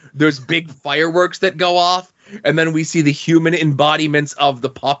Knight. There's big fireworks that go off. And then we see the human embodiments of the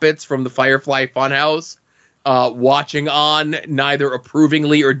puppets from the Firefly Funhouse watching on, neither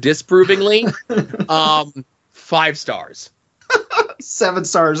approvingly or disprovingly. 5 stars. 7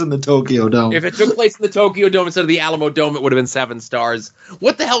 stars in the Tokyo Dome. If it took place in the Tokyo Dome instead of the Alamo Dome, it would have been 7 stars.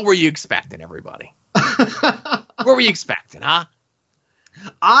 What the hell were you expecting, everybody? What were you expecting, huh?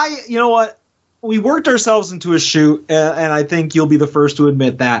 You know what? We worked ourselves into a shoot, and I think you'll be the first to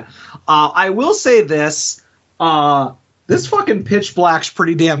admit that. I will say this. This fucking Pitch Black's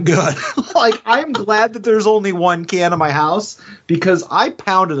pretty damn good. Like, I'm glad that there's only 1 can in my house, because I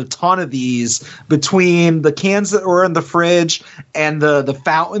pounded a ton of these between the cans that were in the fridge and the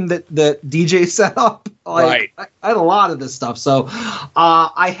fountain that DJ set up. Like, right. I had a lot of this stuff. So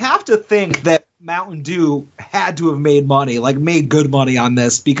I have to think that Mountain Dew had to have made good money on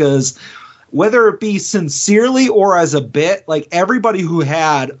this, because whether it be sincerely or as a bit, like, everybody who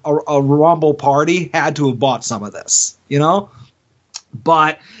had a Rumble party had to have bought some of this,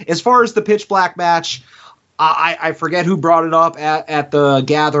 But as far as the Pitch Black match, I forget who brought it up at the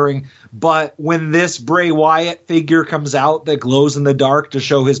gathering, but when this Bray Wyatt figure comes out that glows in the dark to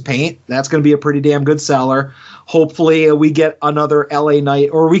show his paint, that's going to be a pretty damn good seller. Hopefully we get another LA Knight,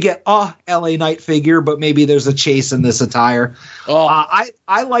 or we get a LA Knight figure, but maybe there's a chase in this attire.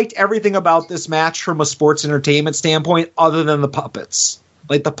 I liked everything about this match from a sports entertainment standpoint other than the puppets.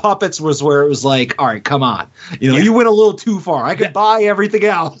 Like, the puppets was where it was like, all right, come on. You went a little too far. I could buy everything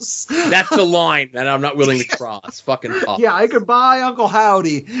else. That's the line that I'm not willing to cross. Fucking puppets. Yeah, I could buy Uncle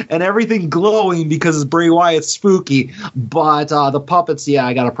Howdy and everything glowing because Bray Wyatt's spooky. But the puppets, yeah,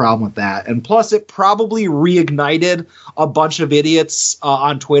 I got a problem with that. And plus, it probably reignited a bunch of idiots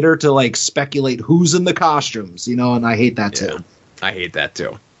on Twitter to, like, speculate who's in the costumes, and I hate that too. I hate that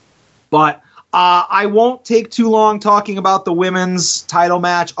too. But I won't take too long talking about the women's title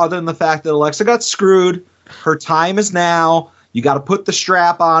match other than the fact that Alexa got screwed. Her time is now. You got to put the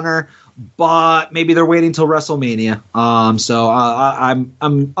strap on her, but maybe they're waiting till WrestleMania. So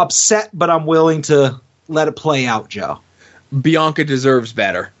I'm upset, but I'm willing to let it play out, Joe. Bianca deserves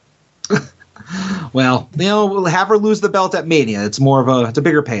better. Well, we'll have her lose the belt at Mania. It's a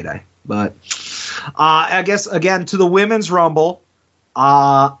bigger payday. But I guess, again, to the Women's Rumble,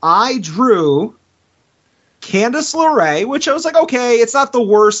 I drew Candice LeRae, which I was like, okay, it's not the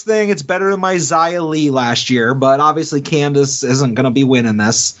worst thing. It's better than my Xia Li last year, but obviously Candice isn't going to be winning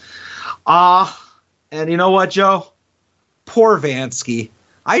this. And you know what, Joe? Poor Vansky.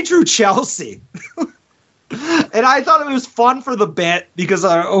 I drew Chelsea. And I thought it was fun for the bit because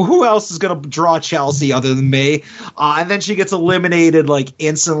who else is going to draw Chelsea other than me? And then she gets eliminated like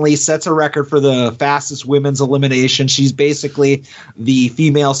instantly, sets a record for the fastest women's elimination. She's basically the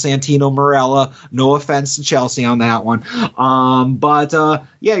female Santino Marella. No offense to Chelsea on that one. But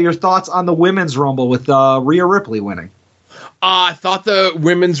your thoughts on the Women's Rumble with Rhea Ripley winning? I thought the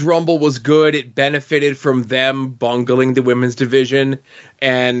Women's Rumble was good. It benefited from them bungling the women's division.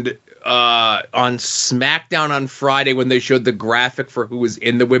 And on SmackDown on Friday, when they showed the graphic for who was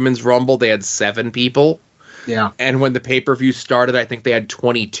in the Women's Rumble, they had 7 people. Yeah. And when the pay-per-view started, I think they had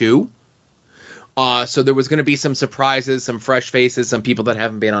 22. So there was going to be some surprises, some fresh faces, some people that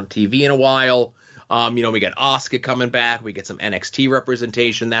haven't been on TV in a while. We get Asuka coming back. We get some NXT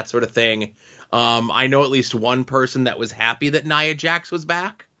representation, that sort of thing. I know at least one person that was happy that Nia Jax was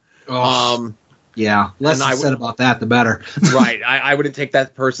back. Yeah, less said about that, the better. Right. I wouldn't take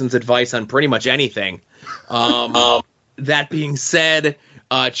that person's advice on pretty much anything. That being said,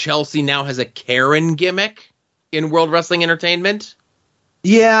 Chelsea now has a Karen gimmick in World Wrestling Entertainment.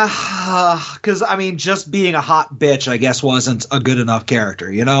 Yeah, because, just being a hot bitch, I guess, wasn't a good enough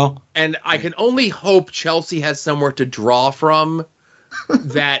character, And I can only hope Chelsea has somewhere to draw from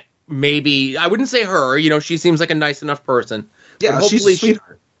that maybe, I wouldn't say her, she seems like a nice enough person. Yeah, she's a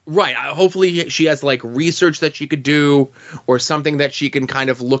sweetheart. Right. Hopefully she has like research that she could do or something that she can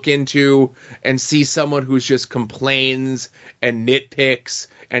kind of look into and see someone who's just complains and nitpicks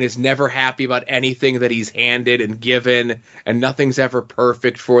and is never happy about anything that he's handed and given and nothing's ever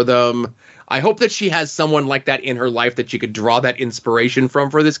perfect for them. I hope that she has someone like that in her life that she could draw that inspiration from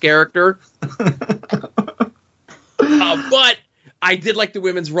for this character. But I did like the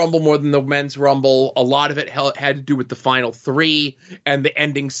Women's Rumble more than the Men's Rumble. A lot of it had to do with the final 3 and the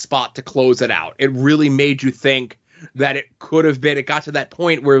ending spot to close it out. It really made you think that it could have been, it got to that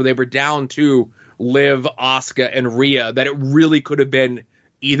point where they were down to Liv, Asuka, and Rhea, that it really could have been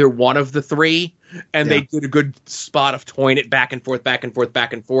either one of the 3. And they did a good spot of toying it back and forth, back and forth,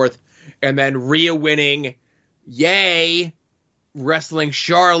 back and forth. And then Rhea winning, yay, wrestling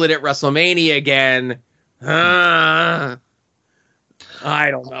Charlotte at WrestleMania again.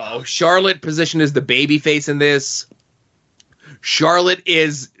 I don't know. Charlotte positioned as the babyface in this. Charlotte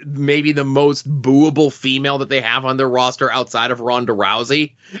is maybe the most booable female that they have on their roster outside of Ronda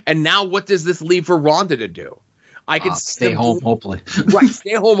Rousey. And now what does this leave for Ronda to do? I could stay home, hopefully. Right,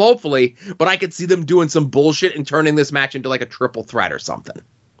 stay home, hopefully. But I could see them doing some bullshit and turning this match into like a triple threat or something.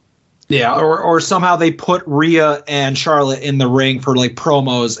 Yeah, or somehow they put Rhea and Charlotte in the ring for like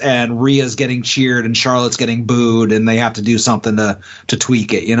promos, and Rhea's getting cheered and Charlotte's getting booed, and they have to do something to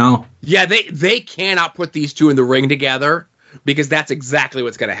tweak it, Yeah, they cannot put these two in the ring together because that's exactly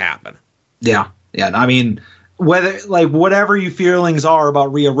what's going to happen. Yeah. Whatever your feelings are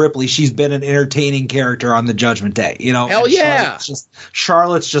about Rhea Ripley, she's been an entertaining character on the Judgment Day. Hell yeah,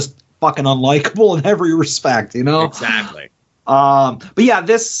 Charlotte's just fucking unlikable in every respect. Exactly. But yeah,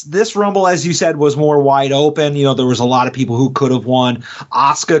 this Rumble, as you said, was more wide open. There was a lot of people who could have won.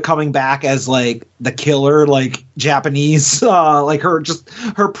 Asuka coming back as like the killer, like Japanese, like her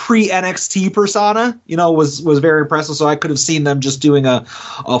pre NXT persona, was very impressive. So I could have seen them just doing a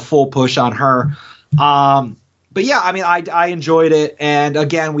full push on her. But yeah, I mean, I enjoyed it. And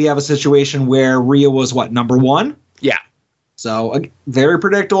again, we have a situation where Rhea was number 1? Yeah. So very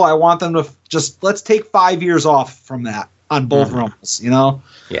predictable. I want them to let's take 5 years off from that on both Rumbles,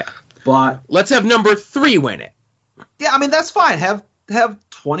 Yeah. But let's have number 3 win it. Yeah, I mean, that's fine. Have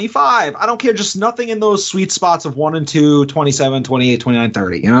 25. I don't care. Just nothing in those sweet spots of 1 and 2, 27, 28, 29,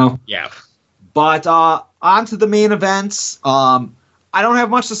 30, Yeah. But on to the main events. I don't have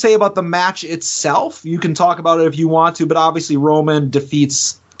much to say about the match itself. You can talk about it if you want to, but obviously Roman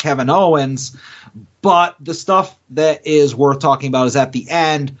defeats Kevin Owens. But the stuff that is worth talking about is at the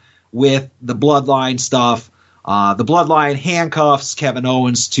end with the Bloodline stuff. The Bloodline handcuffs Kevin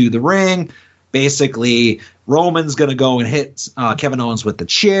Owens to the ring. Basically, Roman's going to go and hit Kevin Owens with the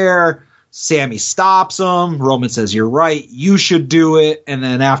chair. Sammy stops him. Roman says, "You're right. You should do it." And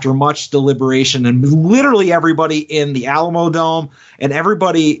then after much deliberation and literally everybody in the Alamo Dome and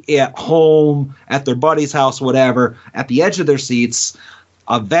everybody at home, at their buddy's house, whatever, at the edge of their seats,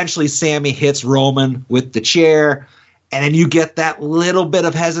 eventually Sammy hits Roman with the chair. And then you get that little bit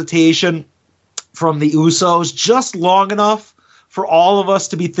of hesitation from the Usos, just long enough for all of us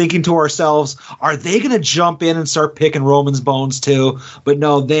to be thinking to ourselves, are they going to jump in and start picking Roman's bones too? But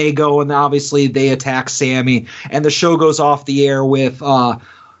no, they go and obviously they attack Sammy. And the show goes off the air with Sami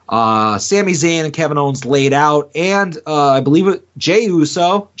Zayn and Kevin Owens laid out. And I believe Jey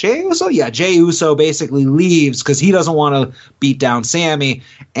Uso. Yeah, Jey Uso basically leaves because he doesn't want to beat down Sammy.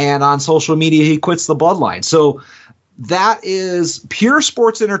 And on social media, he quits the Bloodline. So that is pure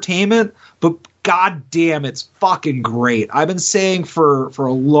sports entertainment, but God damn, it's fucking great. I've been saying for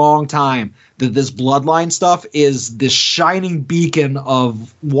a long time that this Bloodline stuff is this shining beacon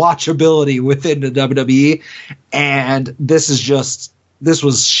of watchability within the WWE, and this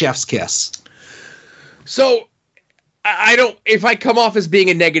was chef's kiss. So I don't. If I come off as being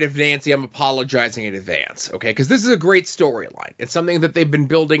a negative Nancy, I'm apologizing in advance, okay? Because this is a great storyline. It's something that they've been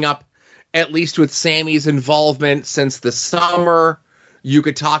building up, at least with Sammy's involvement since the summer. You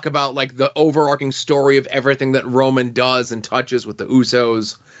could talk about like the overarching story of everything that Roman does and touches with the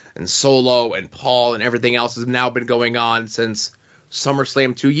Usos and Solo and Paul and everything else has now been going on since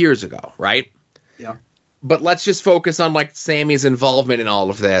SummerSlam 2 years ago, right? Yeah. But let's just focus on like Sammy's involvement in all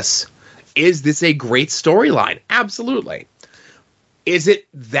of this. Is this a great storyline? Absolutely. Is it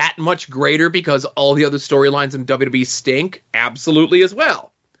that much greater because all the other storylines in WWE stink? Absolutely as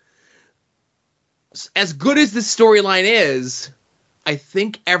well. As good as this storyline is, I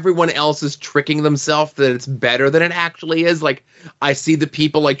think everyone else is tricking themselves that it's better than it actually is. Like, I see the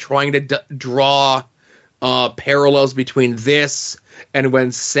people like trying to draw parallels between this and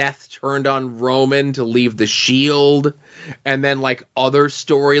when Seth turned on Roman to leave the Shield, and then like other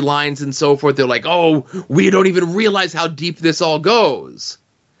storylines and so forth. They're like, oh, we don't even realize how deep this all goes.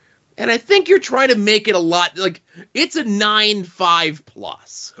 And I think you're trying to make it a lot like it's a 9.5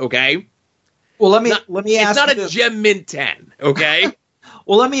 plus, okay? Well, let me ask it's not you a this. Gem Mint 10, okay?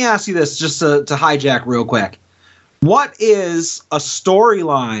 Well, let me ask you this, just to hijack real quick. What is a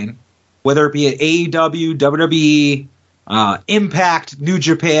storyline, whether it be at AEW, WWE, Impact, New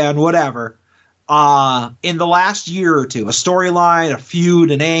Japan, whatever, in the last year or two, a storyline, a feud,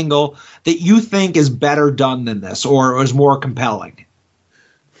 an angle, that you think is better done than this or is more compelling?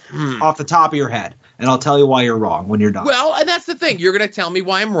 Off the top of your head. And I'll tell you why you're wrong when you're done. Well, and that's the thing. You're going to tell me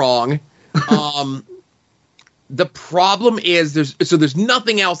why I'm wrong. The problem is there's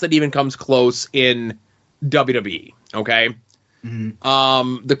nothing else that even comes close in WWE. Okay.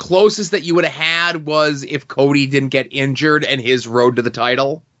 Mm-hmm. The closest that you would have had was if Cody didn't get injured and his road to the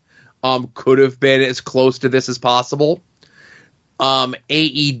title could have been as close to this as possible.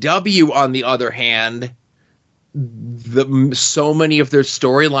 AEW, on the other hand, so many of their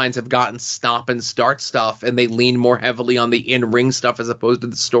storylines have gotten stop and start stuff, and they lean more heavily on the in-ring stuff as opposed to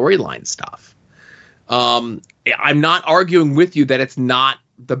the storyline stuff. I'm not arguing with you that it's not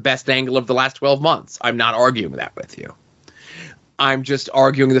the best angle of the last 12 months. I'm not arguing that with you. I'm just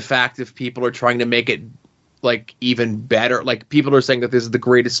arguing the fact if people are trying to make it like even better, like people are saying that this is the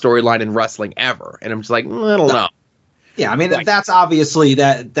greatest storyline in wrestling ever, and I'm just like, I don't know. Yeah, I mean, that's obviously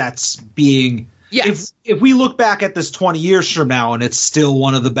that's being... Yes. If we look back at this 20 years from now and it's still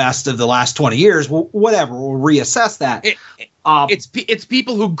one of the best of the last 20 years, well, whatever, we'll reassess that. It's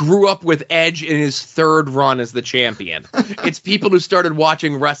people who grew up with Edge in his third run as the champion. It's people who started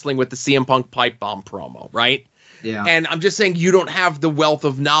watching wrestling with the CM Punk pipe bomb promo, right? Yeah. And I'm just saying you don't have the wealth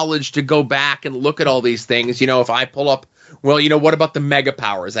of knowledge to go back and look at all these things. You know, if I pull up, well, you know, what about the Mega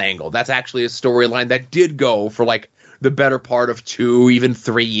Powers angle? That's actually a storyline that did go for like the better part of 2, even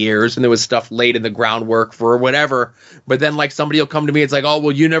 3 years, and there was stuff laid in the groundwork for whatever. But then, like, somebody will come to me, it's like, oh,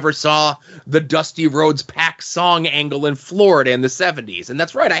 well, you never saw the Dusty Rhodes Pac song angle in Florida in the 70s. And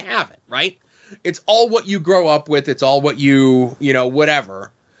that's right, I haven't, right? It's all what you grow up with. It's all what you know,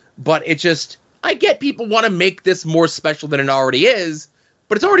 whatever. But it just, I get people want to make this more special than it already is,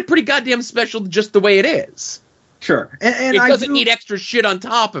 but it's already pretty goddamn special just the way it is. Sure. And it doesn't need extra shit on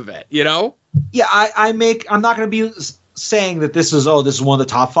top of it, you know? Yeah, I'm not going to be saying that this is one of the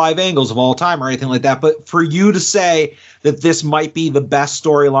top 5 angles of all time or anything like that. But for you to say that this might be the best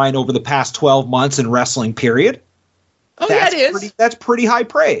storyline over the past 12 months in wrestling, period. Oh, yeah, it is. That's pretty high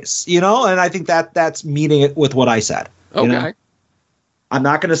praise, you know? And I think that's meeting it with what I said. Okay. You know? I'm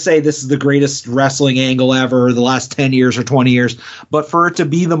not going to say this is the greatest wrestling angle ever, the last 10 years or 20 years, but for it to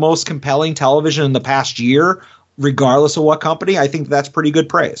be the most compelling television in the past year, regardless of what company, I think that's pretty good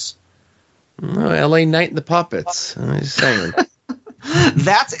praise. LA Knight and the Puppets. I'm just saying.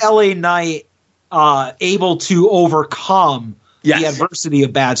 That's LA Knight able to overcome the adversity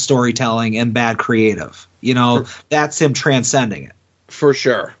of bad storytelling and bad creative. You know, that's him transcending it. For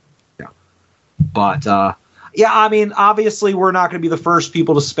sure. Yeah. But, I mean, obviously we're not going to be the first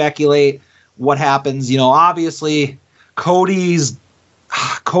people to speculate what happens. You know, obviously Cody's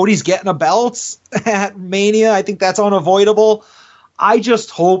getting a belt at Mania. I think that's unavoidable. I just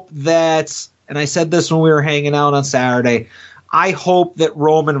hope that, and I said this when we were hanging out on Saturday, I hope that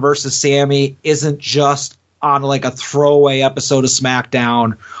Roman versus Sammy isn't just on like a throwaway episode of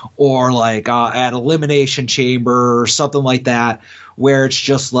SmackDown or like at Elimination Chamber or something like that, where it's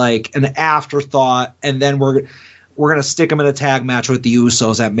just like an afterthought, and then we're gonna stick them in a tag match with the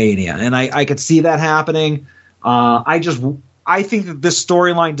Usos at Mania, and I could see that happening. I think that this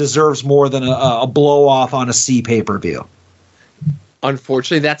storyline deserves more than a blow off on a C pay-per-view.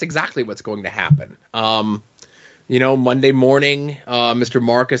 Unfortunately, that's exactly what's going to happen. You know, Monday morning, Mr.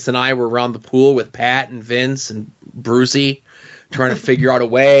 Marcus and I were around the pool with Pat and Vince and Brucey trying to figure out a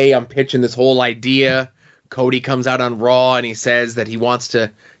way. I'm pitching this whole idea. Cody comes out on Raw and he says that he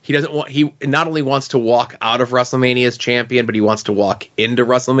not only wants to walk out of WrestleMania as champion, but he wants to walk into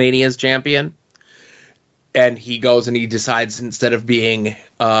WrestleMania as champion. And he goes and he decides, instead of being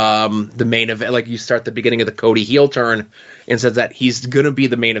the main event, like you start the beginning of the Cody heel turn, and says that he's going to be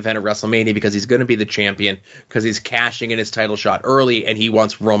the main event of WrestleMania because he's going to be the champion because he's cashing in his title shot early, and he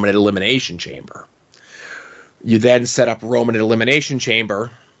wants Roman at Elimination Chamber. You then set up Roman at Elimination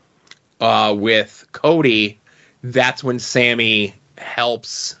Chamber with Cody. That's when Sammy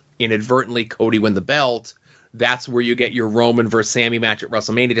helps inadvertently Cody win the belt. That's where you get your Roman versus Sammy match at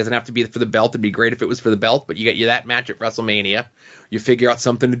WrestleMania. It doesn't have to be for the belt. It'd be great if it was for the belt, but you get that match at WrestleMania. You figure out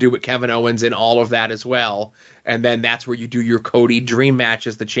something to do with Kevin Owens in all of that as well. And then that's where you do your Cody dream match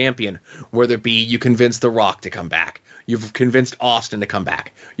as the champion, whether it be you convince The Rock to come back. You've convinced Austin to come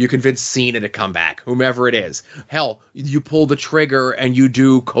back. You convince Cena to come back, whomever it is. Hell, you pull the trigger and you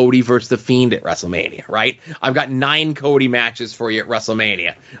do Cody versus The Fiend at WrestleMania, right? I've got 9 Cody matches for you at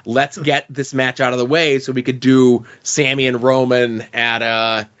WrestleMania. Let's get this match out of the way so we could do Sammy and Roman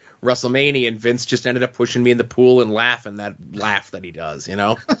at WrestleMania, and Vince just ended up pushing me in the pool and laughing that laugh that he does, you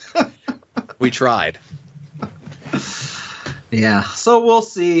know? We tried. Yeah, so we'll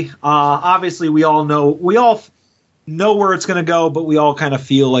see. Obviously, we all know where it's going to go, but we all kind of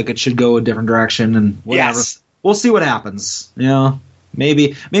feel like it should go a different direction and whatever. Yes. We'll see what happens. You know,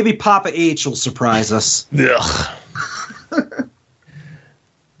 maybe Papa H will surprise us.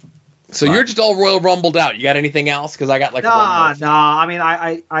 So you're just all Royal Rumbled out. You got anything else? Because I got like Nah. I mean,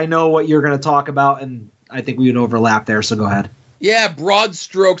 I know what you're going to talk about, and I think we would overlap there. So go ahead. Yeah, broad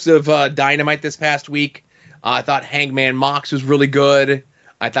strokes of Dynamite this past week. I thought Hangman Mox was really good.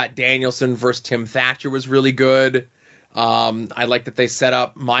 I thought Danielson versus Tim Thatcher was really good. I like that they set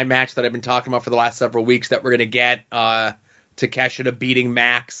up my match that I've been talking about for the last several weeks that we're going to get Takeshita beating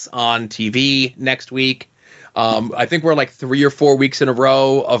Max on TV next week. I think we're like 3 or 4 weeks in a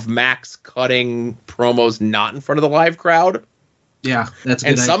row of Max cutting promos not in front of the live crowd. Yeah, that's a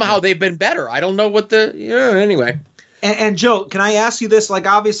good. And somehow they've been better. I don't know what anyway. And Joe, can I ask you this? Like,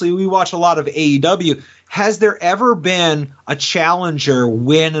 obviously, we watch a lot of AEW. Has there ever been a challenger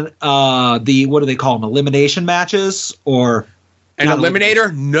win what do they call them? Elimination matches or an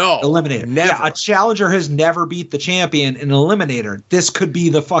eliminator? No, eliminator. Never. Yeah, a challenger has never beat the champion in an eliminator. This could be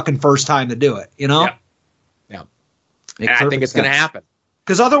the fucking first time to do it. You know? Yeah. And I think it's going to happen.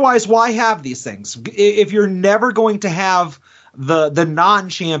 Because otherwise, why have these things? If you're never going to have the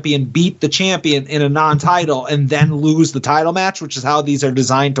non-champion beat the champion in a non-title and then lose the title match, which is how these are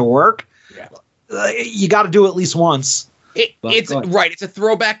designed to work, you got to do it at least once. It's right. It's a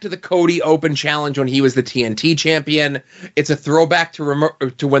throwback to the Cody Open Challenge when he was the TNT champion. It's a throwback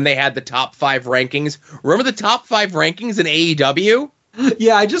to when they had the top 5 rankings. Remember the top 5 rankings in AEW?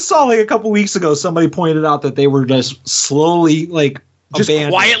 Yeah, I just saw like a couple weeks ago somebody pointed out that they were just slowly just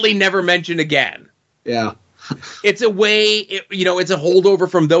abandoned. Quietly never mentioned again. Yeah. It's a way, it's a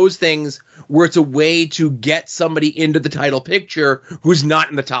holdover from those things where it's a way to get somebody into the title picture who's not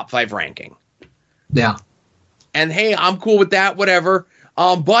in the top 5 ranking. Yeah. And hey, I'm cool with that, whatever.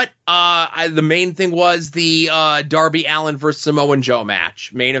 But the main thing was the Darby Allin versus Samoa Joe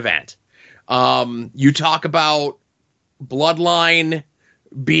match, main event. You talk about Bloodline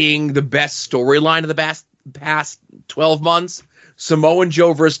being the best storyline of the past 12 months. Samoa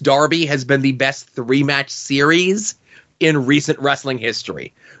Joe versus Darby has been the best 3-match series in recent wrestling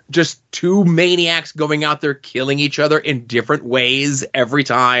history. Just 2 maniacs going out there killing each other in different ways every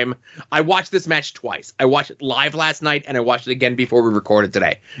time. I watched this match twice. I watched it live last night, and I watched it again before we recorded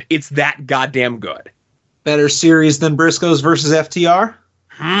today. It's that goddamn good. Better series than Briscoes versus FTR?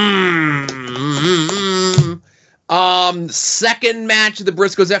 Second match of the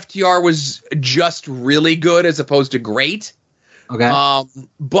Briscoes FTR was just really good as opposed to great. Okay.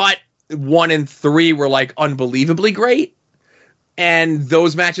 But 1 and 3 were like unbelievably great. And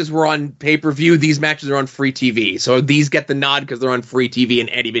those matches were on pay-per-view. These matches are on free TV. So these get the nod because they're on free TV and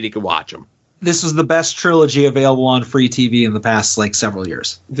anybody can watch them. This was the best trilogy available on free TV in the past several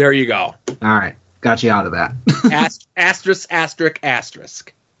years. There you go. All right. Got you out of that.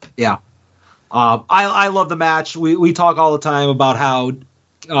 Asterisk. Yeah. I love the match. We talk all the time about how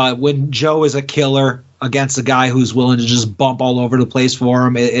when Joe is a killer against a guy who's willing to just bump all over the place for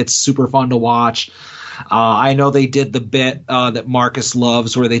him, it's super fun to watch. I know they did the bit that Marcus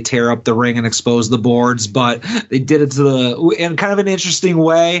loves where they tear up the ring and expose the boards, but they did it in kind of an interesting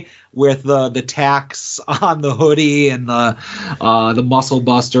way with the tacks on the hoodie and the muscle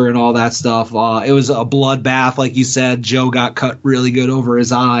buster and all that stuff. It was a bloodbath, like you said. Joe got cut really good over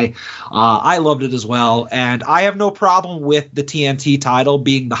his eye. I loved it as well, and I have no problem with the TNT title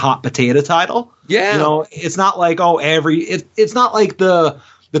being the hot potato title. Yeah, it's not like it's not like the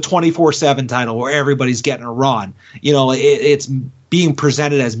 24/7 title where everybody's getting a run. It's being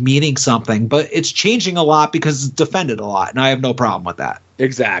presented as meaning something, but it's changing a lot because it's defended a lot, and I have no problem with that.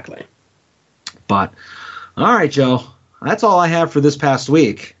 Exactly. But all right, Joe, that's all I have for this past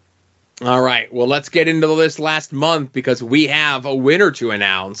week. All right, well, let's get into this last month because we have a winner to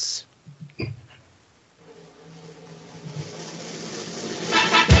announce.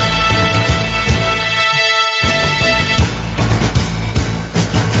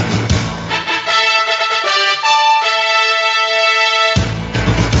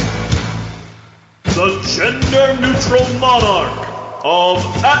 The gender-neutral monarch of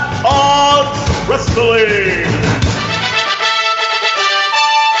At Odds Wrestling.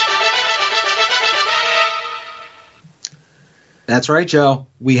 That's right, Joe.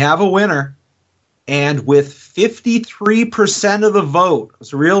 We have a winner, and with 53% of the vote,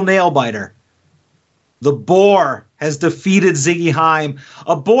 it's a real nail-biter. The Boar has defeated Ziggy Haim.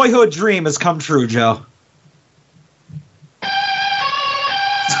 A boyhood dream has come true, Joe.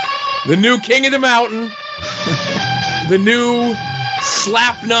 The new King of the Mountain, the new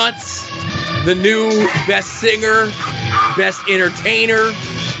Slapnuts, the new best singer, best entertainer,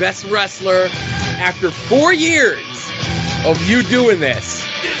 best wrestler. After 4 years of you doing this,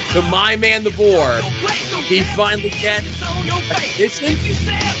 to my man the Boar, he finally gets a petition to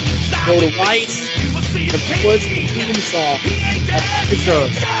go to Rice and push the theme song. It's a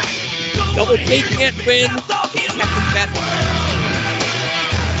double K can't win.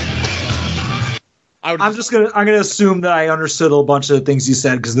 I'm gonna assume that I understood a bunch of the things you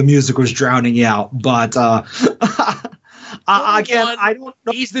said because the music was drowning you out. But again, I don't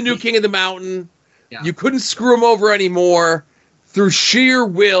know. He's the new King of the Mountain. Yeah. You couldn't screw him over anymore. Through sheer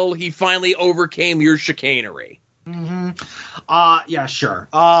will, he finally overcame your chicanery. Mm-hmm. Yeah, sure.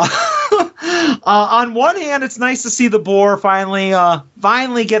 On one hand, it's nice to see the Boar finally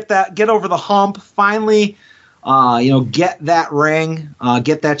get over the hump. Finally. Get that ring,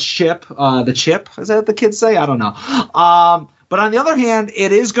 get that chip, the chip. Is that what the kids say? I don't know. But on the other hand,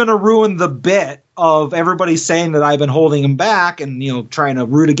 it is going to ruin the bit of everybody saying that I've been holding him back and, trying to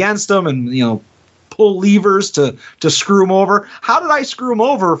root against him and, pull levers to screw him over. How did I screw him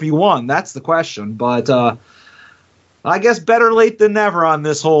over if he won? That's the question. But, I guess better late than never on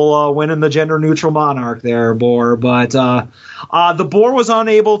this whole winning the gender-neutral monarch there, Boar. But the Boar was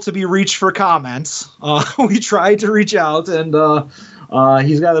unable to be reached for comments. We tried to reach out, and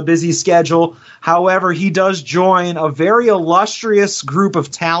he's got a busy schedule. However, he does join a very illustrious group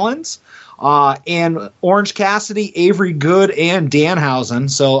of talents. and Orange Cassidy, Avery Good, and Danhausen.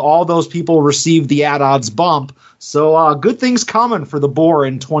 So all those people received the ad odds bump. So good things coming for the Boar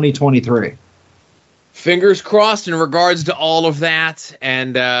in 2023. Fingers crossed in regards to all of that.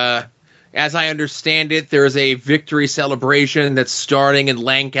 And as I understand it, there's a victory celebration that's starting in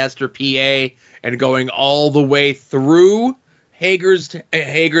Lancaster, PA, and going all the way through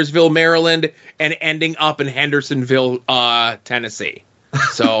Hagersville, Maryland, and ending up in Hendersonville, Tennessee.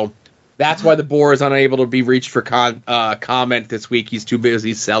 So that's why the Boar is unable to be reached for comment this week. He's too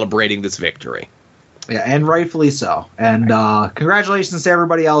busy celebrating this victory. Yeah, and rightfully so. And congratulations to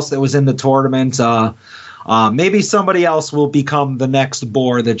everybody else that was in the tournament. Maybe somebody else will become the next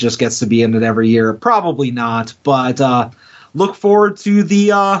Boar that just gets to be in it every year. Probably not, but look forward to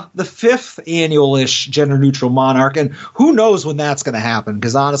the fifth annual-ish gender-neutral Monarch, and who knows when that's going to happen,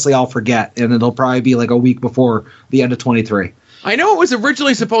 because honestly I'll forget, and it'll probably be like a week before the end of 23. I know it was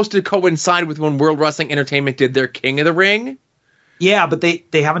originally supposed to coincide with when World Wrestling Entertainment did their King of the Ring. Yeah, but they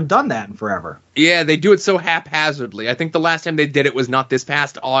haven't done that in forever. Yeah, they do it so haphazardly. I think the last time they did it was not this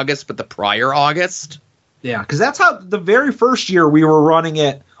past August, but the prior August. Yeah, because that's how the very first year we were running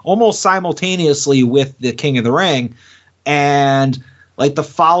it almost simultaneously with the King of the Ring, and like the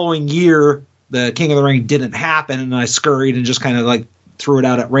following year, the King of the Ring didn't happen, and I scurried and just kind of like threw it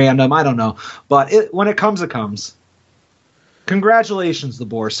out at random. I don't know, but when it comes, it comes. Congratulations, the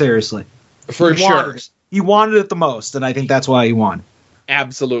Boar. Seriously, for sure. He wanted it the most, and I think that's why he won.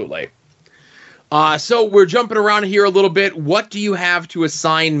 Absolutely. So we're jumping around here a little bit. What do you have to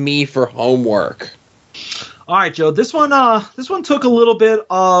assign me for homework? All right, Joe. This one took a little bit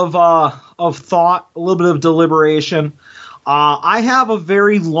of thought, a little bit of deliberation. I have a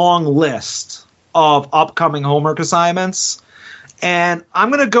very long list of upcoming homework assignments, and I'm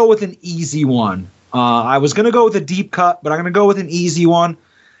going to go with an easy one. I was going to go with a deep cut, but I'm going to go with an easy one,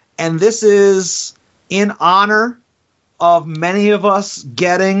 and this is in honor of many of us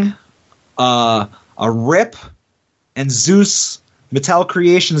getting a Rip and Zeus Mattel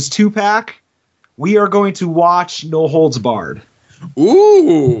Creations 2-pack. We are going to watch No Holds Barred.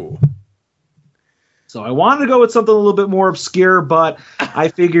 Ooh. So I wanted to go with something a little bit more obscure, but I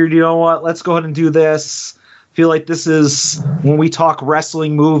figured, you know what, let's go ahead and do this. I feel like this is, when we talk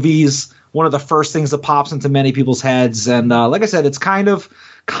wrestling movies, one of the first things that pops into many people's heads. And like I said, it's kind of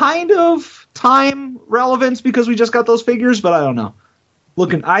time relevance because we just got those figures, but I don't know.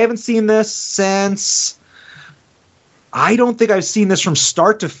 I haven't seen this since... I don't think I've seen this from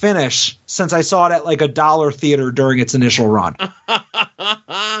start to finish since I saw it at like a dollar theater during its initial run.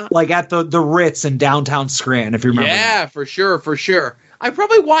 Like at the Ritz in downtown Scranton, if you remember. Yeah, for sure. I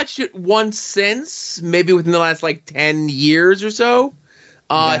probably watched it once since, maybe within the last like 10 years or so.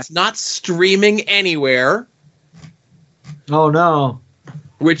 It's not streaming anywhere. Oh, no.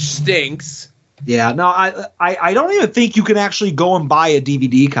 Which stinks. Yeah, no, I don't even think you can actually go and buy a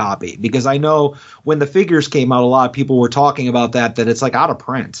DVD copy, because I know when the figures came out, a lot of people were talking about that it's like out of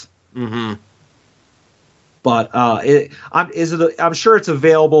print. Mm-hmm. But I'm sure it's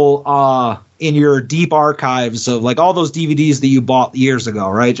available in your deep archives of like all those DVDs that you bought years ago,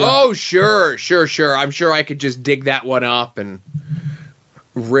 right, Jeff? Oh, sure. I'm sure I could just dig that one up and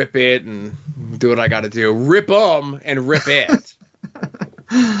rip it and do what I got to do. Rip them and rip it.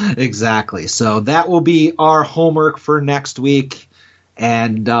 Exactly. So that will be our homework for next week.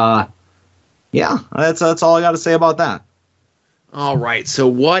 And yeah, that's all I got to say about that. All right. So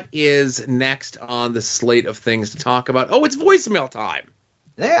what is next on the slate of things to talk about? Oh, it's voicemail time.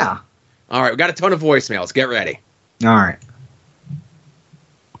 Yeah. All right. We got a ton of voicemails. Get ready. All right.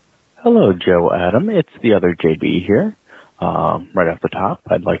 Hello, Joe Adam. It's the other JB here. Right off the top,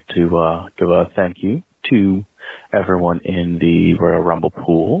 I'd like to give a thank you to everyone in the Royal Rumble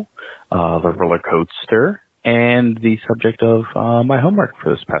pool, the roller coaster, and the subject of my homework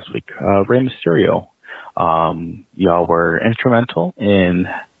for this past week, Rey Mysterio. Y'all were instrumental in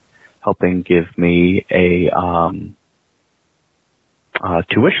helping give me a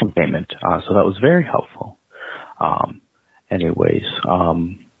tuition payment, so that was very helpful.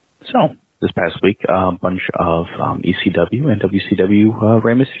 So this past week, a bunch of ECW and WCW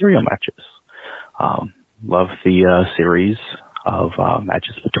Rey Mysterio matches. Love the series of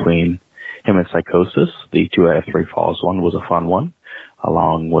matches between him and Psychosis. The 2 out of 3 falls one was a fun one,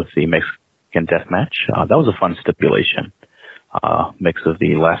 along with the Mexican death match. That was a fun stipulation. Mix of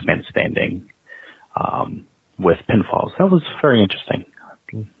the last man standing with pinfalls. That was very interesting.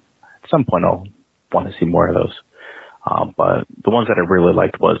 At some point I'll want to see more of those. But the ones that I really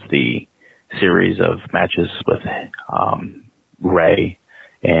liked was the series of matches with Ray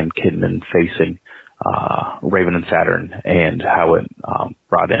and Kidman facing Raven and Saturn, and how it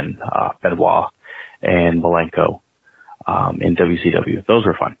brought in Benoit and Malenko in WCW. Those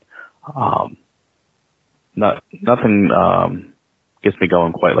were fun. Nothing gets me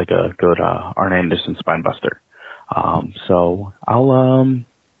going quite like a good Arn Anderson Spinebuster. So I'll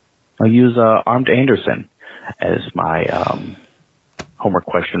use Armed Anderson as my homework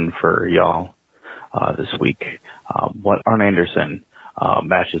question for y'all this week. What Arn Anderson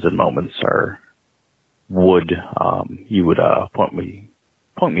matches and moments would point me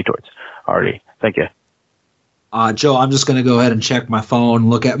towards? Alrighty, thank you. Joe, I'm just going to go ahead and check my phone,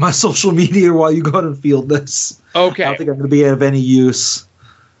 look at my social media while you go ahead and field this. Okay. I don't think I'm going to be of any use.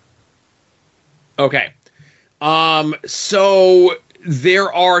 Okay. So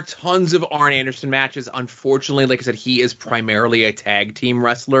there are tons of Arn Anderson matches. Unfortunately, like I said, he is primarily a tag team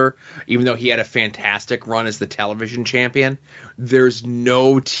wrestler, even though he had a fantastic run as the television champion. There's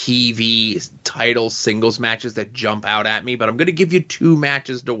no TV title singles matches that jump out at me, but I'm going to give you 2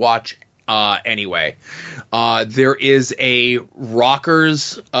 matches to watch anyway. There is a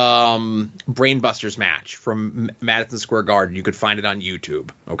Rockers Brainbusters match from Madison Square Garden. You could find it on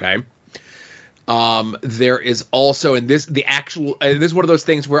YouTube, okay? There is also, and this is one of those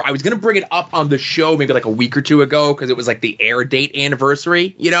things where I was going to bring it up on the show maybe like a week or 2 ago because it was like the air date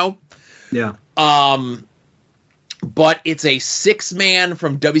anniversary, you know? Yeah. But it's a 6-man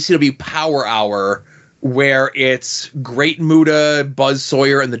from WCW Power Hour where it's Great Muta, Buzz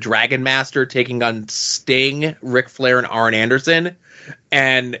Sawyer, and the Dragon Master taking on Sting, Ric Flair, and Arn Anderson.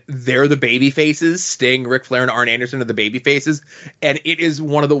 And they're the baby faces. Sting, Ric Flair, and Arn Anderson are the baby faces. And it is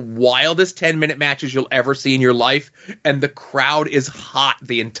one of the wildest 10-minute matches you'll ever see in your life. And the crowd is hot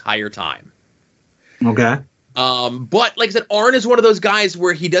the entire time. Okay. But like I said, Arn is one of those guys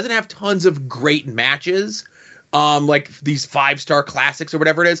where he doesn't have tons of great matches, like these 5-star classics or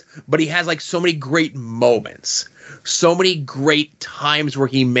whatever it is, but he has like so many great moments, so many great times where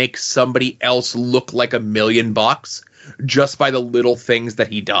he makes somebody else look like $1 million just by the little things that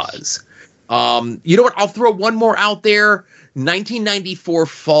he does. You know what? I'll throw one more out there. 1994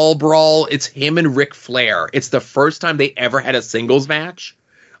 Fall Brawl. It's him and Ric Flair. It's the first time they ever had a singles match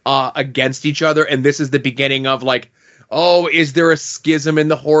against each other, and this is the beginning of like, oh, is there a schism in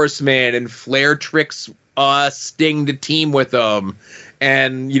the Horsemen? And Flair tricks Sting to team with them,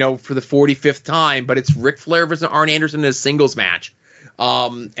 and you know, for the 45th time. But it's Ric Flair versus Arn Anderson in a singles match.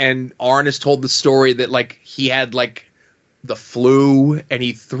 And Arn has told the story that like he had like the flu and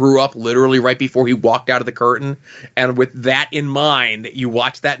he threw up literally right before he walked out of the curtain. And with that in mind, you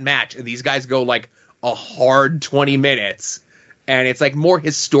watch that match and these guys go like a hard 20 minutes. And it's like more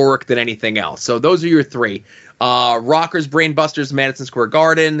historic than anything else. So those are your 3. Rockers, Brainbusters, Madison Square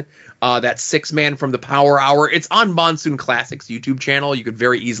Garden. That 6-man from the Power Hour. It's on Monsoon Classics YouTube channel. You could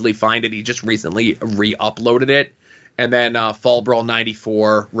very easily find it. He just recently re-uploaded it. And then Fall Brawl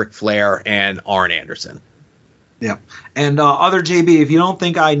 94, Ric Flair, and Arn Anderson. Yeah. And other JB, if you don't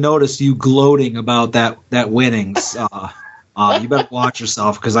think I noticed you gloating about that winnings, you better watch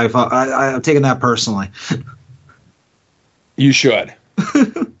yourself because I've taken that personally. You should.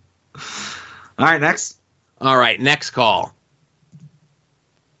 All right, next. All right, next call.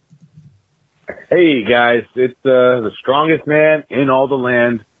 Hey, guys. It's the strongest man in all the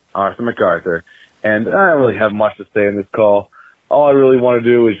land, Arthur MacArthur. And I don't really have much to say in this call. All I really want to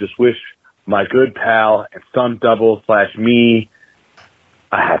do is just wish my good pal and stunt double / me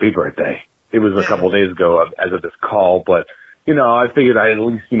a happy birthday. It was a couple of days ago as of this call, but, you know, I figured I'd at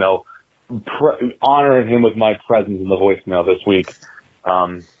least, you know, honor him with my presence in the voicemail this week.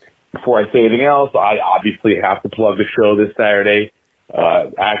 Before I say anything else, I obviously have to plug the show this Saturday.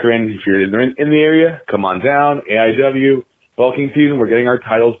 Akron, if you're in the area, come on down. AIW, bulking season, we're getting our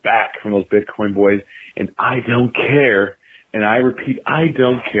titles back from those Bitcoin boys, and I don't care. And I repeat, I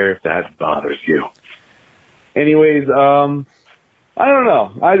don't care if that bothers you. Anyways, I don't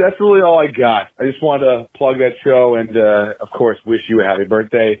know. That's really all I got. I just wanted to plug that show and, of course, wish you a happy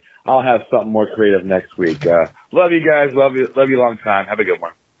birthday. I'll have something more creative next week. Love you guys. Love you a long time. Have a good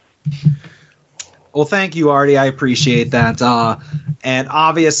one. Well, thank you, Artie. I appreciate that. And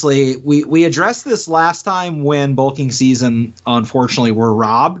obviously, we addressed this last time when bulking season, unfortunately, were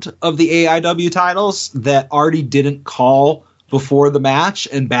robbed of the AIW titles, that Artie didn't call before the match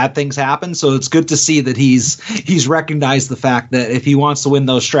and bad things happened. So it's good to see that he's recognized the fact that if he wants to win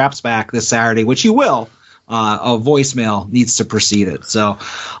those straps back this Saturday, which he will, a voicemail needs to precede it. So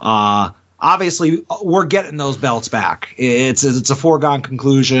obviously, we're getting those belts back. It's a foregone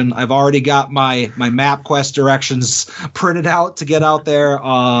conclusion. I've already got my MapQuest directions printed out to get out there.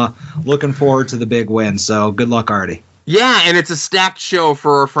 Looking forward to the big win. So good luck, Artie. Yeah, and it's a stacked show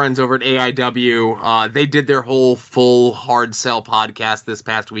for our friends over at AIW. They did their whole full hard sell podcast this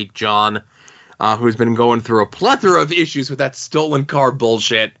past week, John, who's been going through a plethora of issues with that stolen car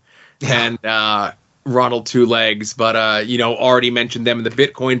bullshit. And Ronald Two Legs, but already mentioned them in the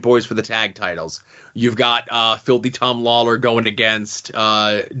Bitcoin Boys for the tag titles. You've got Filthy Tom Lawler going against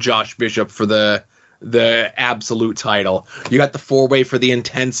Josh Bishop for the Absolute title. You got the 4-way for the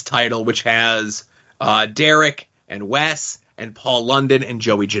Intense title, which has Derek and Wes and Paul London and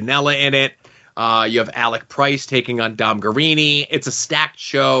Joey Janela in it. You have Alec Price taking on Dom Garini. It's a stacked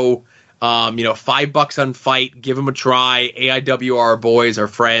show. $5 on Fight. Give them a try. AIW are our boys, our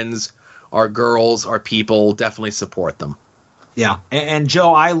friends, our girls, our people. Definitely support them. Yeah. And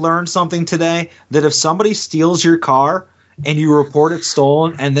Joe, I learned something today that if somebody steals your car and you report it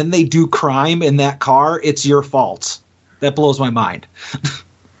stolen and then they do crime in that car, it's your fault. That blows my mind.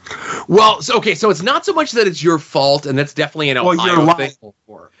 Well, so it's not so much that it's your fault, and that's definitely an Ohio thing.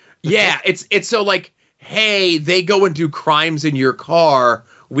 Yeah, it's so like, hey, they go and do crimes in your car.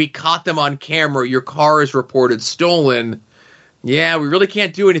 We caught them on camera. Your car is reported stolen. Yeah, we really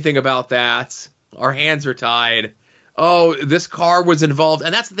can't do anything about that. Our hands are tied. Oh, this car was involved.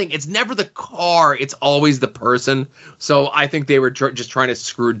 And that's the thing. It's never the car. It's always the person. So I think they were just trying to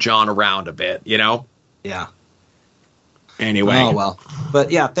screw John around a bit, Yeah. Anyway. Oh, well. But,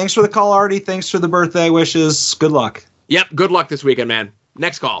 yeah, thanks for the call, Artie. Thanks for the birthday wishes. Good luck. Yep, good luck this weekend, man.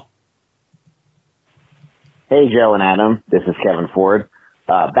 Next call. Hey, Joe and Adam. This is Kevin Ford.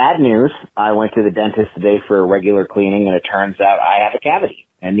 Bad news. I went to the dentist today for a regular cleaning, and it turns out I have a cavity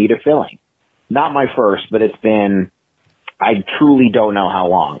and need a filling. Not my first, but it's been, I truly don't know how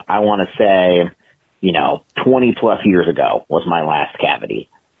long. I want to say, 20-plus years ago was my last cavity.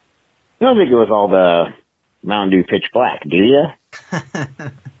 I don't think it was all the Mountain Dew Pitch Black, do you?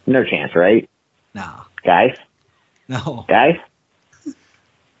 No chance, right? No. Guys? No. Guys?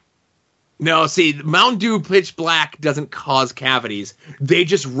 No, see, Mountain Dew Pitch Black doesn't cause cavities. They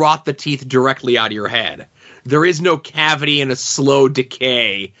just rot the teeth directly out of your head. There is no cavity and a slow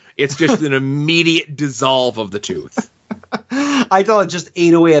decay. It's just an immediate dissolve of the tooth. I thought it just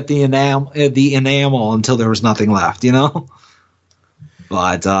ate away at the enamel until there was nothing left,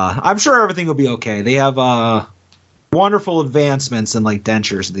 But I'm sure everything will be okay. They have wonderful advancements in like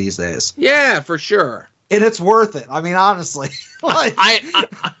dentures these days. Yeah, for sure. And it's worth it. I mean, honestly. Like,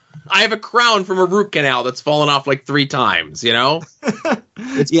 I have a crown from a root canal that's fallen off like 3 times,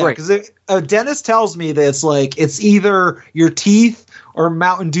 It's yeah, great. because a dentist tells me that it's either your teeth or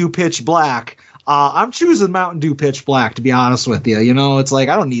Mountain Dew Pitch Black. I'm choosing Mountain Dew Pitch Black, to be honest with you. It's like,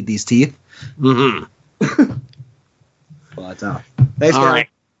 I don't need these teeth. Mm-hmm. But, thanks, All guys. right.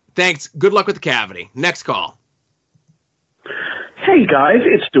 Thanks. Good luck with the cavity. Next call. Hey, guys,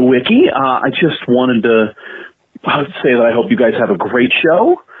 it's DeWicki. I just wanted to say that I hope you guys have a great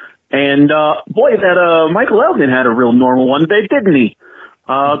show. And, boy, that Michael Elgin had a real normal one today, didn't he?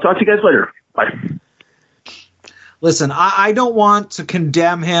 Talk to you guys later. Bye. Listen, I don't want to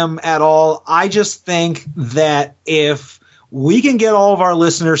condemn him at all. I just think that if we can get all of our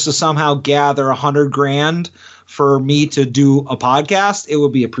listeners to somehow gather $100,000 for me to do a podcast, it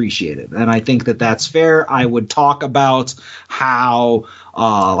would be appreciated. And I think that that's fair. I would talk about how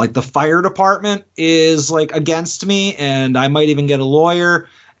like the fire department is like against me, and I might even get a lawyer.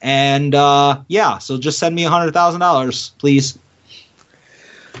 And so just send me $100,000, please.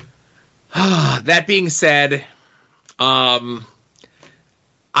 That being said, I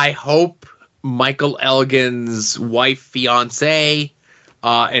hope Michael Elgin's wife, fiance,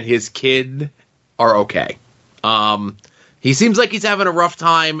 and his kid are okay. He seems like he's having a rough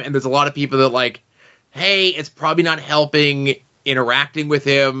time, and there's a lot of people that like, hey, it's probably not helping interacting with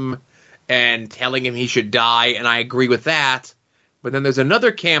him and telling him he should die, and I agree with that. But then there's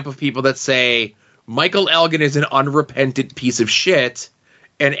another camp of people that say Michael Elgin is an unrepentant piece of shit,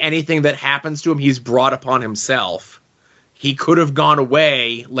 and anything that happens to him, he's brought upon himself. He could have gone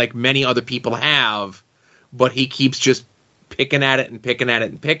away like many other people have, but he keeps just picking at it and picking at it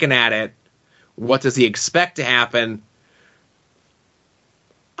and picking at it. What does he expect to happen?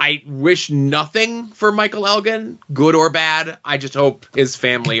 I wish nothing for Michael Elgin, good or bad. I just hope his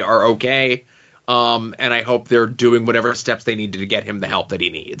family are okay. And I hope they're doing whatever steps they need to get him the help that he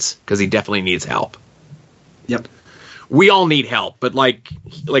needs, because he definitely needs help. Yep. We all need help, but like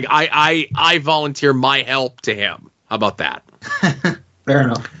I volunteer my help to him. How about that? Fair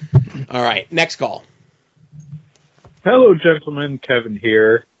enough. All right, next call. Hello, gentlemen. Kevin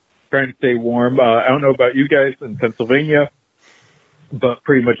here. Trying to stay warm. I don't know about you guys in Pennsylvania, but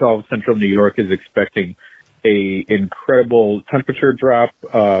pretty much all of central New York is expecting a incredible temperature drop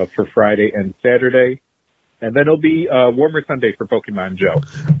for Friday and Saturday. And then it'll be warmer Sunday for Pokemon Joe.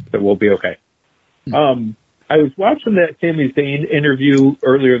 So we'll be okay. I was watching that Sami Zayn interview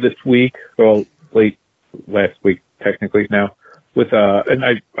earlier this week, well, late last week, technically now, with,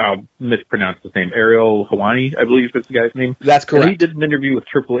 and I'll mispronounce his name, Ariel Helwani, I believe is the guy's name. That's correct. And he did an interview with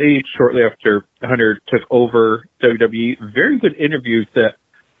Triple H shortly after Hunter took over WWE. Very good interviews that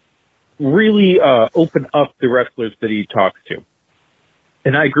really open up the wrestlers that he talks to.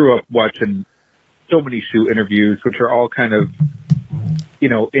 And I grew up watching so many shoot interviews, which are all kind of,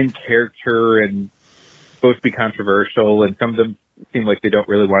 in character and supposed to be controversial, and some of them seem like they don't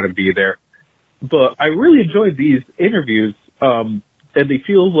really want to be there. But I really enjoyed these interviews, and they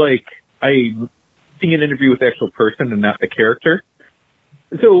feel like I'm seeing an interview with the actual person and not the character.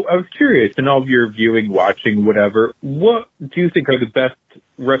 So I was curious, in all of your viewing, watching, whatever, what do you think are the best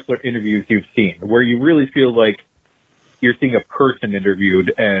wrestler interviews you've seen, where you really feel like you're seeing a person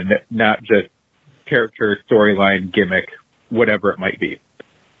interviewed and not just character, storyline, gimmick, whatever it might be?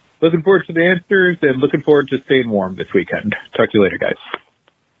 Looking forward to the answers and looking forward to staying warm this weekend. Talk to you later, guys.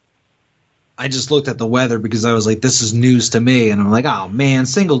 I just looked at the weather because I was like, this is news to me. And I'm like, oh, man,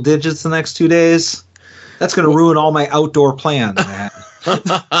 single digits the next 2 days? That's going to ruin all my outdoor plans I had.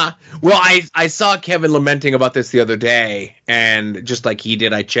 Well, I saw Kevin lamenting about this the other day, and just like he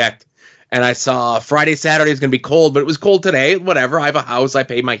did, I checked. And I saw Friday, Saturday is going to be cold, but it was cold today. Whatever. I have a house. I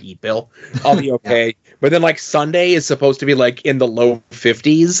pay my heat bill. I'll be okay. Yeah. But then, like, Sunday is supposed to be, like, in the low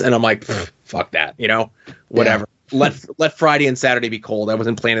 50s. And I'm like, fuck that, whatever. Yeah. Let Friday and Saturday be cold. I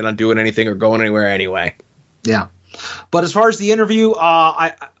wasn't planning on doing anything or going anywhere anyway. Yeah. But as far as the interview,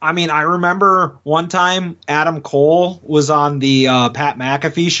 I remember one time Adam Cole was on the Pat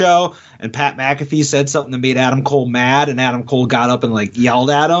McAfee show, and Pat McAfee said something that made Adam Cole mad, and Adam Cole got up and like yelled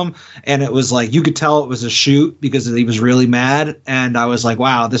at him, and it was like you could tell it was a shoot because he was really mad, and I was like,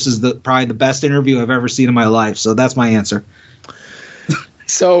 wow, this is probably the best interview I've ever seen in my life. So that's my answer.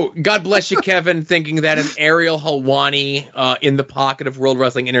 So, God bless you, Kevin, thinking that an Ariel Helwani in the pocket of World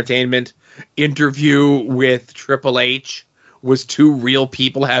Wrestling Entertainment interview with Triple H was two real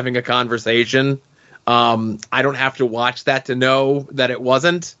people having a conversation. I don't have to watch that to know that it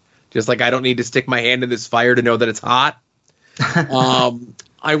wasn't. Just like I don't need to stick my hand in this fire to know that it's hot.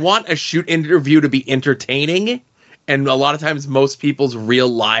 I want a shoot interview to be entertaining, and a lot of times most people's real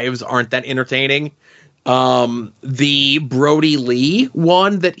lives aren't that entertaining. The Brody Lee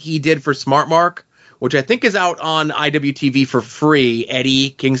one that he did for Smart Mark, which I think is out on IWTV for free.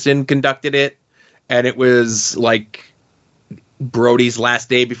 Eddie Kingston conducted it, and it was like Brody's last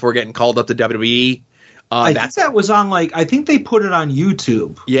day before getting called up to WWE. I think that was on I think they put it on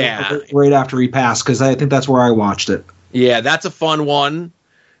YouTube. Yeah, right after he passed, because I think that's where I watched it. Yeah, that's a fun one.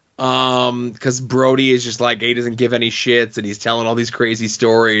 Because Brody is just like, he doesn't give any shits, and he's telling all these crazy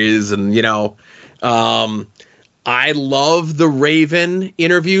stories, and I love the Raven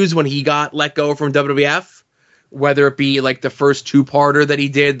interviews when he got let go from WWF, whether it be like the first two-parter that he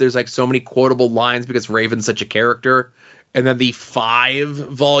did. There's like so many quotable lines because Raven's such a character. And then the 5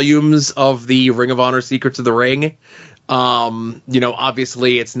 volumes of the Ring of Honor Secrets of the Ring.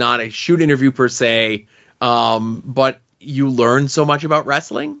 Obviously it's not a shoot interview per se, but you learn so much about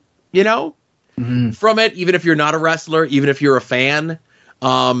wrestling, from it, even if you're not a wrestler, even if you're a fan.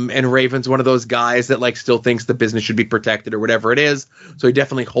 And Raven's one of those guys that like still thinks the business should be protected or whatever it is. So he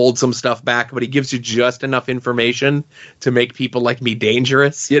definitely holds some stuff back, but he gives you just enough information to make people like me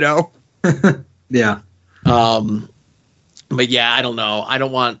dangerous, Yeah. But yeah, I don't know. I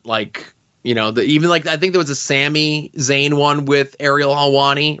don't want I think there was a Sami Zayn one with Ariel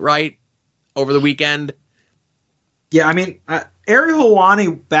Helwani, right? Over the weekend. Yeah, I mean, Ariel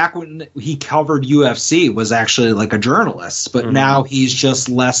Helwani, back when he covered UFC, was actually like a journalist, but now he's just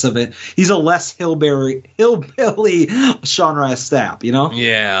less of it. He's a less hillbilly Sean Rice Stapp,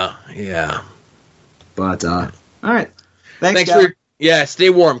 Yeah. But all right, thanks stay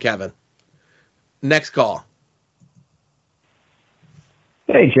warm, Kevin. Next call.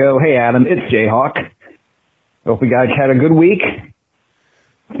 Hey Joe, hey Adam, it's Jayhawk. Hope you guys had a good week.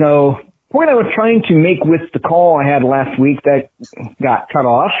 So, point I was trying to make with the call I had last week that got cut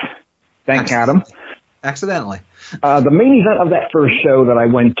off. Thanks, Adam. Accidentally. The main event of that first show that I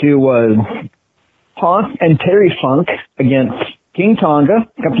went to was Haas and Terry Funk against King Tonga,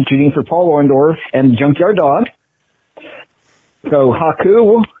 substituting for Paul Orndorff and Junkyard Dog. So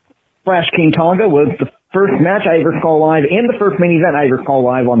Haku / King Tonga was the first match I ever saw live and the first main event I ever saw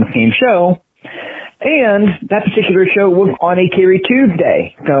live on the same show. And that particular show was on a Terry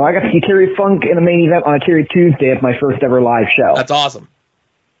Tuesday. So I got to see Terry Funk in the main event on a Terry Tuesday at my first ever live show. That's awesome.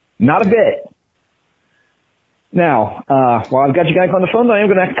 Not a bit. Now, while I've got you guys on the phone, I am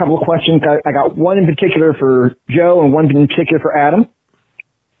going to ask a couple of questions. I got one in particular for Joe and one in particular for Adam.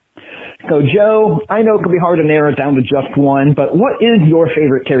 So, Joe, I know it can be hard to narrow it down to just one, but what is your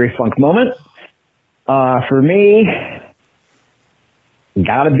favorite Terry Funk moment? For me,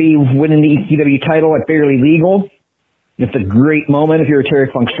 gotta be winning the ECW title at Barely Legal. It's a great moment if you're a Terry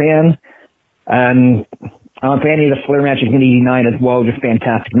Funk fan. And I'm a fan of the Flair matches in '89 as well, just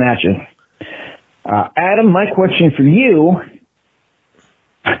fantastic matches. Adam, my question for you,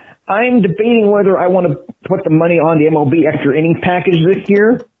 I'm debating whether I want to put the money on the MLB extra innings package this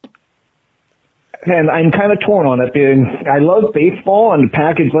year. And I'm kind of torn on it. Because I love baseball, and the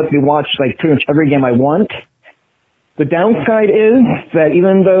package lets me watch like pretty much every game I want. The downside is that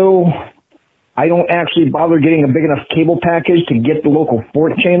even though I don't actually bother getting a big enough cable package to get the local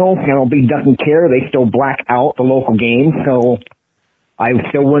sports channels, MLB doesn't care. They still black out the local games. So I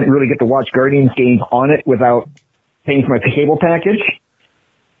still wouldn't really get to watch Guardians games on it without paying for my cable package.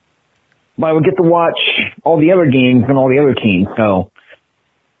 But I would get to watch all the other games and all the other teams. So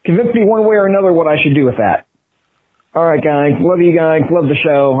convince me one way or another what I should do with that. All right, guys. Love you guys. Love the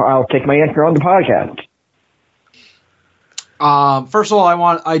show. I'll take my answer on the podcast. First of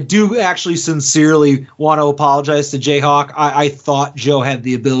all, I do actually sincerely want to apologize to Jayhawk. I thought Joe had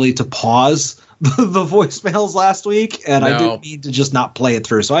the ability to pause the voicemails last week, and I didn't mean to just not play it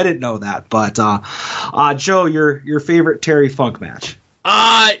through, so I didn't know that. But Joe, your favorite Terry Funk match?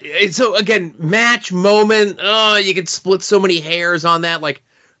 So again, match moment. You could split so many hairs on that. Like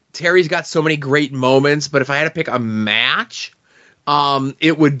Terry's got so many great moments, but if I had to pick a match,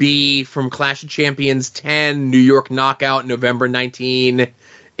 it would be from Clash of Champions 10, New York Knockout, November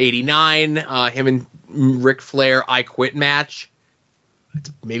 1989. Him and Ric Flair I Quit match. It's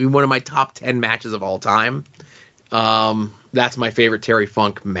maybe one of my top 10 matches of all time. That's my favorite Terry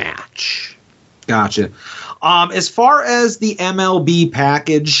Funk match. Gotcha. As far as the MLB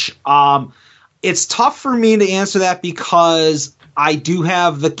package, it's tough for me to answer that because I do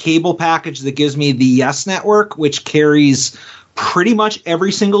have the cable package that gives me the Yes Network, which carries pretty much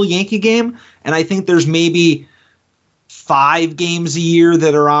every single Yankee game. And I think there's maybe 5 games a year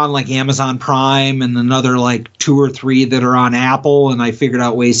that are on like Amazon Prime and another like 2 or 3 that are on Apple. And I figured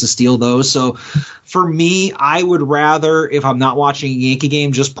out ways to steal those. So for me, I would rather, if I'm not watching a Yankee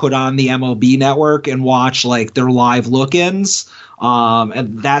game, just put on the MLB Network and watch like their live look-ins.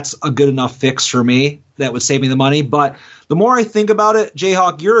 And that's a good enough fix for me. That would save me the money. But the more I think about it,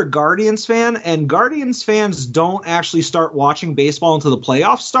 Jayhawk, you're a Guardians fan, and Guardians fans don't actually start watching baseball until the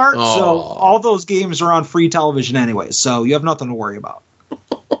playoffs start. Oh. So all those games are on free television anyway, so you have nothing to worry about.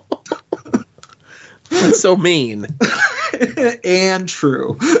 That's so mean. And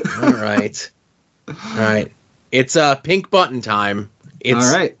true. All right. It's pink button time. It's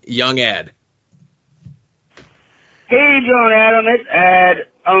all right. Young Ed. Hey, Joe and Adam, it's Ed.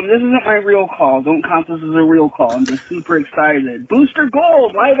 This isn't my real call. Don't count this as a real call. I'm just super excited. Booster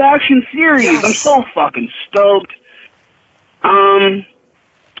Gold live action series. Yes. I'm so fucking stoked.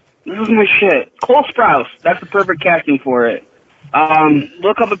 This is my shit. Cole Sprouse. That's the perfect casting for it.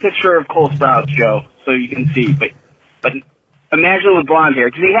 Look up a picture of Cole Sprouse, Joe, so you can see. But imagine with blonde hair,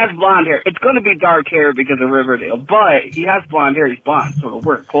 because he has blonde hair. It's going to be dark hair because of Riverdale, but he has blonde hair. He's blonde, so it'll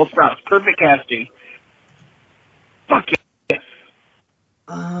work. Cole Sprouse. Perfect casting. Fuck yeah.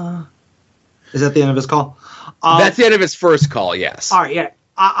 Is that the end of his call? That's the end of his first call, yes. All right, yeah.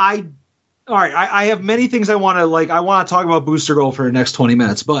 All right, I have many things I want to like. I want to talk about Booster Gold for the next 20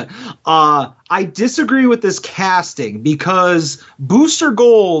 minutes, but I disagree with this casting because Booster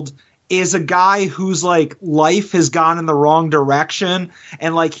Gold is a guy whose like life has gone in the wrong direction,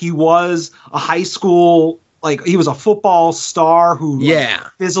 and like he was a high school. Like, he was a football star who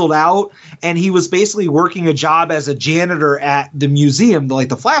fizzled out, and he was basically working a job as a janitor at the museum, like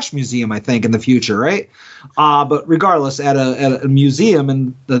the Flash Museum, I think, in the future, right? But regardless, at a museum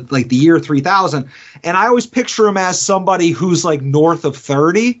in the year 3000. And I always picture him as somebody who's like north of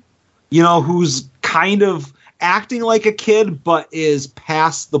 30, who's kind of acting like a kid, but is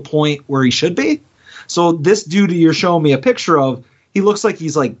past the point where he should be. So this dude you're showing me a picture of, he looks like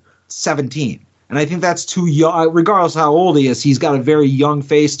he's like 17. And I think that's too young. Regardless of how old he is, he's got a very young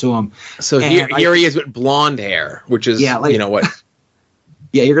face to him. So here he is with blonde hair, which is, you know what?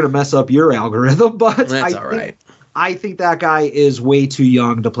 Yeah, you're going to mess up your algorithm, but that's all right. I think that guy is way too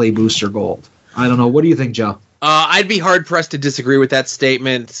young to play Booster Gold. I don't know. What do you think, Joe? I'd be hard-pressed to disagree with that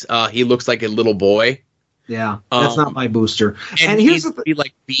statement. He looks like a little boy. Yeah, that's not my Booster. And he needs to be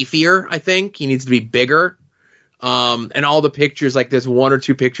like beefier, I think. He needs to be bigger. And all the pictures, like there's one or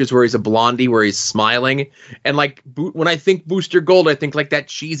two pictures where he's a blondie, where he's smiling. And like when I think Booster Gold, I think like that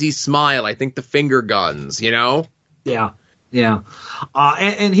cheesy smile. I think the finger guns, you know? Yeah. Yeah.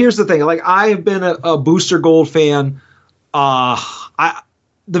 And here's the thing. Like, I have been a Booster Gold fan.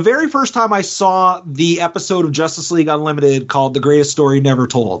 The very first time I saw the episode of Justice League Unlimited called The Greatest Story Never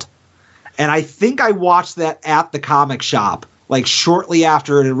Told. And I think I watched that at the comic shop, like shortly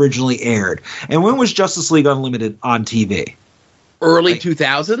after it originally aired. And when was Justice League Unlimited on TV? Early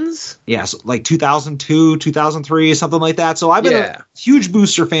 2000s? Yes, like 2002, 2003, something like that. So I've been a huge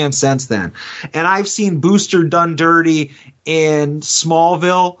Booster fan since then. And I've seen Booster done dirty in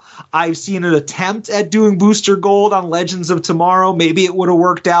Smallville. I've seen an attempt at doing Booster Gold on Legends of Tomorrow. Maybe it would have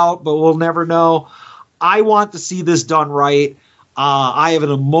worked out, but we'll never know. I want to see this done right. I have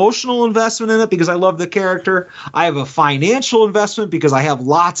an emotional investment in it because I love the character. I have a financial investment because I have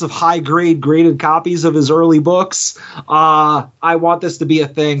lots of high-grade graded copies of his early books. I want this to be a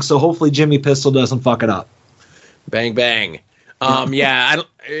thing, so hopefully Jimmy Pistol doesn't fuck it up. Bang, bang. Yeah,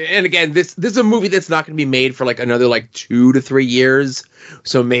 and again, this is a movie that's not going to be made for like another like 2 to 3 years.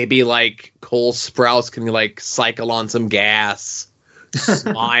 So maybe like Cole Sprouse can like cycle on some gas,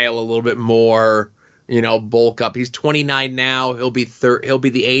 smile a little bit more. You know, bulk up. He's 29 now. He'll be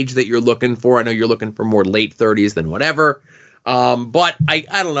the age that you're looking for. I know you're looking for more late 30s than whatever. But I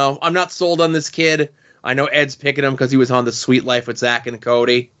don't know. I'm not sold on this kid. I know Ed's picking him because he was on The Sweet Life with Zach and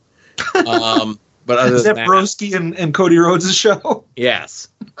Cody. But other Is than that Broski and Cody Rhodes' show? Yes.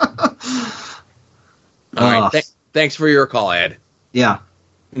 All right. Thanks for your call, Ed. Yeah.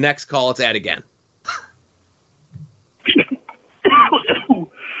 Next call, it's Ed again.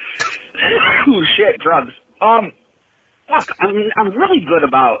 Oh shit, drugs. Fuck, I'm really good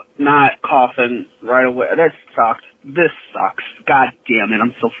about not coughing right away. That sucks. This sucks. God damn it,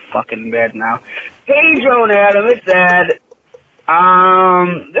 I'm so fucking bad now. Hey, Joe and Adam, it's Ed.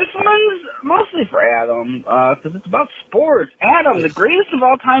 This one's mostly for Adam, because it's about sports. Adam, the greatest of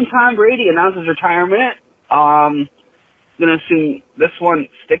all time, Tom Brady, announces retirement. I'm gonna assume this one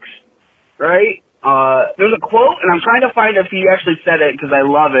sticks, right? There's a quote, and I'm trying to find if he actually said it because I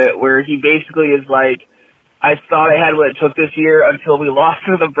love it, where he basically is like, I thought I had what it took this year until we lost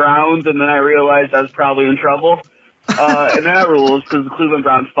to the Browns, and then I realized I was probably in trouble. And that rules because the Cleveland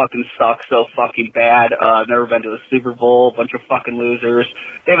Browns fucking suck so fucking bad. Never been to a Super Bowl, bunch of fucking losers.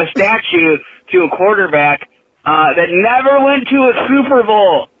 They have a statue to a quarterback that never went to a Super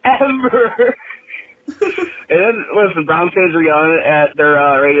Bowl, ever. And then, listen, Browns fans are yelling at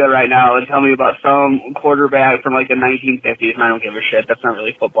their radio right now and tell me about some quarterback from like the 1950s, and I don't give a shit. That's not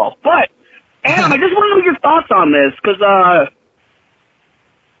really football. But, Adam, I just want to know your thoughts on this, because,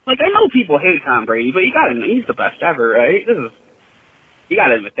 like, I know people hate Tom Brady, but you gotta admit, he's the best ever, right? You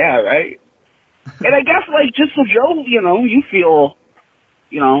gotta admit that, right? And I guess, like, just so Joe, you feel,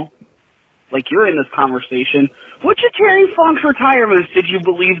 like you're in this conversation, which of Terry Funk's retirements did you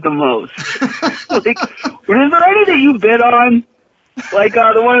believe the most? Like, is there any that you bid on? Like,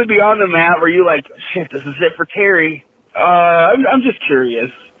 the one to be on the mat where you like, shit, this is it for Terry. I'm just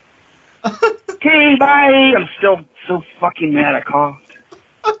curious. Okay, bye. I'm still so fucking mad I coughed.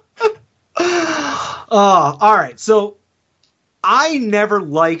 All right. So I never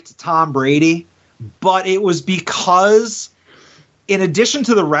liked Tom Brady, but it was because in addition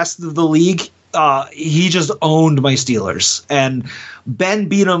to the rest of the league, he just owned my Steelers. And Ben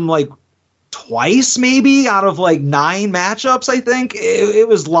beat him like twice maybe out of like 9 matchups, I think. It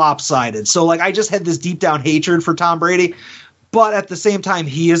was lopsided. So like I just had this deep down hatred for Tom Brady. But at the same time,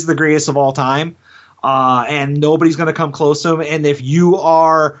 he is the greatest of all time. And nobody's going to come close to him. And if you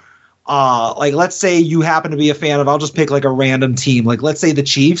are like, let's say you happen to be a fan of, I'll just pick like a random team, like let's say the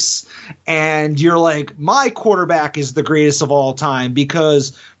Chiefs, and you're like, my quarterback is the greatest of all time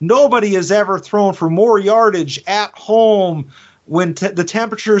because nobody has ever thrown for more yardage at home when the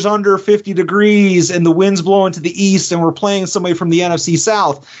temperature is under 50 degrees and the wind's blowing to the east and we're playing somebody from the NFC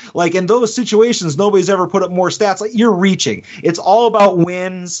South. Like in those situations, nobody's ever put up more stats. Like you're reaching. It's all about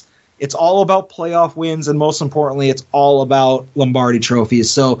wins. It's all about playoff wins, and most importantly, it's all about Lombardi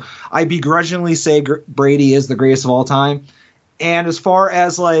trophies. So I begrudgingly say Brady is the greatest of all time. And as far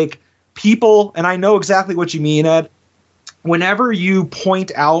as like people, and I know exactly what you mean, Ed, whenever you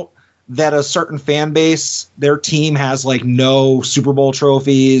point out that a certain fan base, their team has like no Super Bowl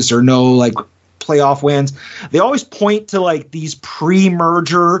trophies or no like playoff wins. They always point to like these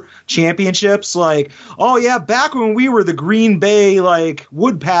pre-merger championships, like, oh yeah, back when we were the Green Bay like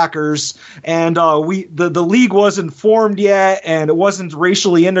Woodpackers, and the league wasn't formed yet, and it wasn't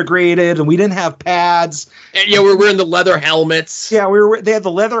racially integrated, and we didn't have pads. And yeah, we're wearing the leather helmets. Yeah, they had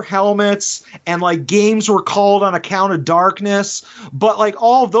the leather helmets, and like games were called on account of darkness. But like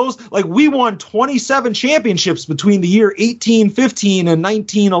all of those, like we won 27 championships between the year 1815 and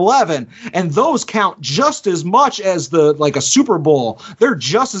 1911, and those count just as much as the like a Super Bowl. They're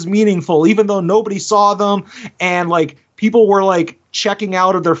just as meaningful, even though nobody saw them, and like people were like checking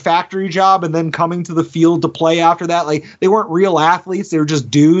out of their factory job and then coming to the field to play after that. Like they weren't real athletes; they were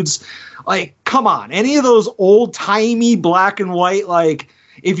just dudes. Like, come on, any of those old-timey black and white, like,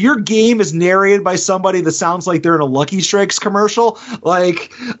 if your game is narrated by somebody that sounds like they're in a Lucky Strikes commercial,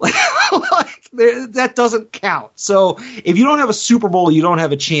 that doesn't count. So if you don't have a Super Bowl, you don't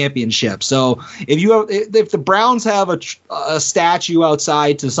have a championship. So if the Browns have a statue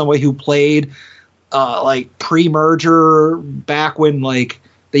outside to somebody who played like pre-merger back when like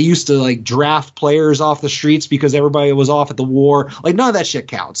they used to like draft players off the streets because everybody was off at the war. Like none of that shit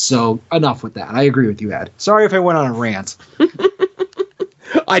counts. So enough with that. I agree with you, Ed. Sorry if I went on a rant.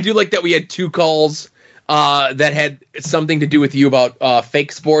 I do like that we had two calls that had something to do with you about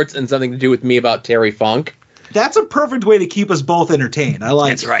fake sports and something to do with me about Terry Funk. That's a perfect way to keep us both entertained. I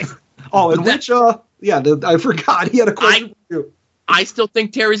like. That's right. Oh, and I forgot he had a question for you. I still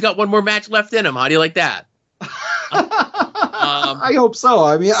think Terry's got one more match left in him. How do you like that? I hope so.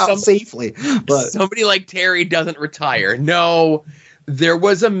 I mean, safely. But somebody like Terry doesn't retire. No, there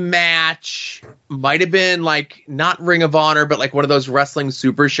was a match, might have been like not Ring of Honor, but like one of those wrestling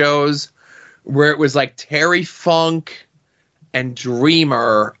super shows where it was like Terry Funk and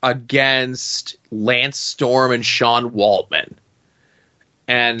Dreamer against Lance Storm and Sean Waltman.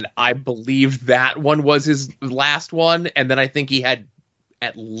 And I believe that one was his last one. And then I think he had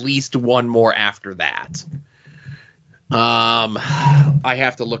at least one more after that. I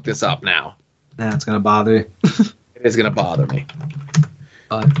have to look this up now. That's going to bother you. It is going to bother me.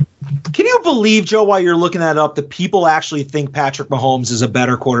 Can you believe, Joe, while you're looking that up, that people actually think Patrick Mahomes is a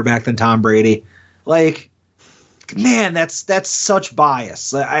better quarterback than Tom Brady? Like, man, that's such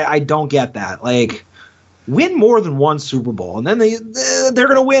bias. I don't get that. Like, win more than one Super Bowl, and then they're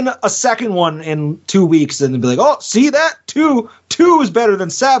going to win a second one in 2 weeks, and they'll be like, oh, see that? Two is better than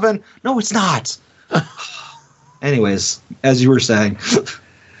 7. No, it's not. Anyways, as you were saying.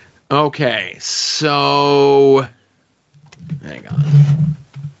 Okay, so hang on.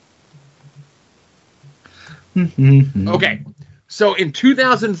 Okay, so in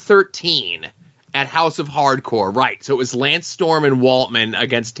 2013 at House of Hardcore, right, so it was Lance Storm and Waltman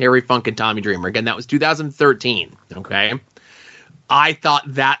against Terry Funk and Tommy Dreamer. Again, that was 2013, okay? I thought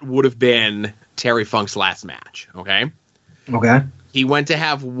that would have been Terry Funk's last match, okay? Okay. He went to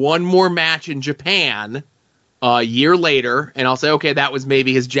have one more match in Japan a year later, and I'll say, okay, that was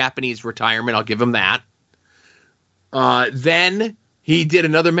maybe his Japanese retirement. I'll give him that. Then he did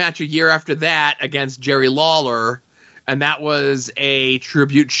another match a year after that against Jerry Lawler, and that was a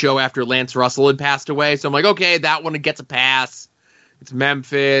tribute show after Lance Russell had passed away. So I'm like, okay, that one gets a pass. It's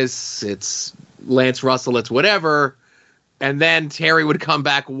Memphis, it's Lance Russell, it's whatever. And then Terry would come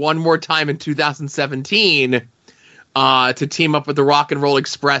back one more time in 2017 to team up with the Rock and Roll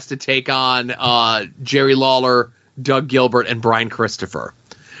Express to take on Jerry Lawler, Doug Gilbert, and Brian Christopher.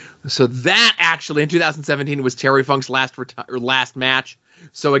 So that actually in 2017 was Terry Funk's last match.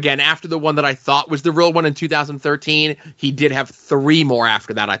 So again, after the one that I thought was the real one in 2013, he did have 3 more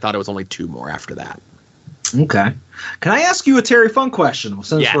after that. I thought it was only 2 more after that. Okay. Can I ask you a Terry Funk question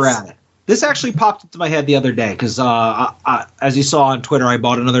since we're at it? This actually popped into my head the other day because as you saw on Twitter, I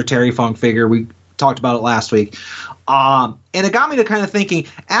bought another Terry Funk figure. We talked about it last week. And it got me to kind of thinking,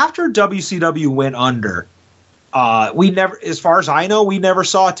 after WCW went under, we never, as far as I know, we never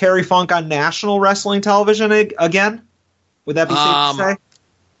saw Terry Funk on national wrestling television again. Would that be safe to say?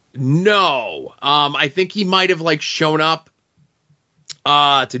 No. I think he might have like shown up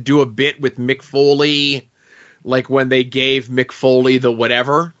to do a bit with Mick Foley, like when they gave Mick Foley the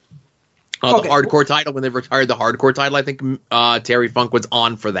whatever, the hardcore title, when they retired the hardcore title. I think Terry Funk was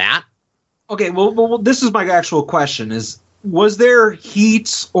on for that. Okay, well, this is my actual question: was there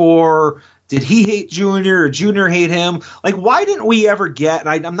heat, or did he hate Junior, or Junior hate him? Like, why didn't we ever get?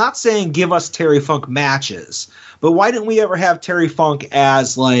 And I'm not saying give us Terry Funk matches, but why didn't we ever have Terry Funk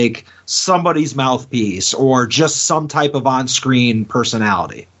as like somebody's mouthpiece or just some type of on-screen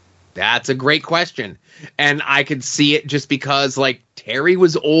personality? That's a great question, and I could see it just because like Terry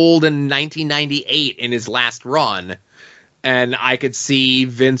was old in 1998 in his last run. And I could see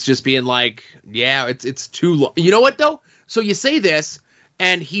Vince just being like, yeah, it's too long. You know what, though? So you say this,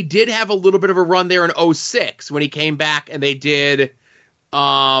 and he did have a little bit of a run there in 2006 when he came back and they did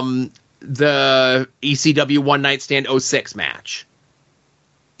the ECW One Night Stand 2006 match.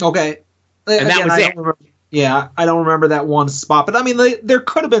 Okay. And that was it. I don't remember that one spot. But, I mean, there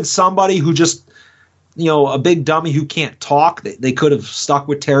could have been somebody who just, a big dummy who can't talk. They could have stuck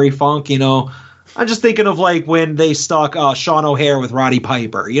with Terry Funk, I'm just thinking of, like, when they stuck Sean O'Hare with Roddy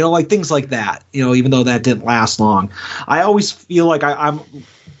Piper. Like, things like that, even though that didn't last long. I always feel like I'm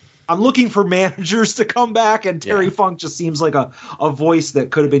looking for managers to come back, and Terry Funk just seems like a voice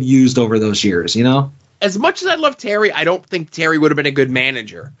that could have been used over those years, As much as I love Terry, I don't think Terry would have been a good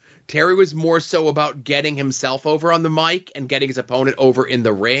manager. Terry was more so about getting himself over on the mic and getting his opponent over in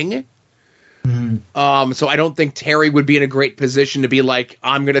the ring. Mm-hmm. So I don't think Terry would be in a great position to be like,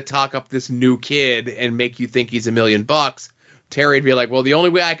 I'm going to talk up this new kid and make you think he's $1 million. Terry'd be like, well, the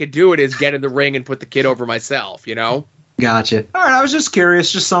only way I could do it is get in the ring and put the kid over myself, Gotcha. All right, I was just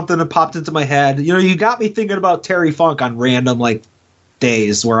curious, just something that popped into my head. You got me thinking about Terry Funk on random, like,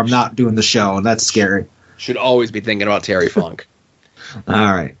 days where I'm not doing the show, and that's scary. Should always be thinking about Terry Funk.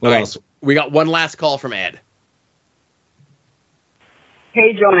 All right. What else? We got one last call from Ed.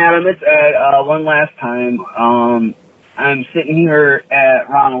 Hey, Joe and Adam, it's Ed. One last time. I'm sitting here at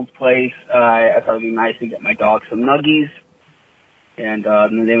Ronald's place. I thought it'd be nice to get my dog some nuggies. And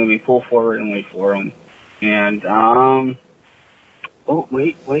then they made me pull forward and wait for them. And, oh,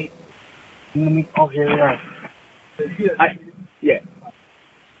 wait. Let me, oh, here they are. Yeah.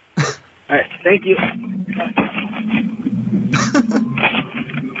 All right, thank you.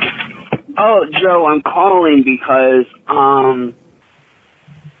 Oh, Joe, I'm calling because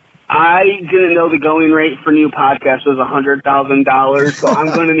I didn't know the going rate for new podcasts was $100,000, so I'm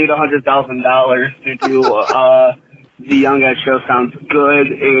going to need $100,000 to do the Young Guys Show. Sounds good,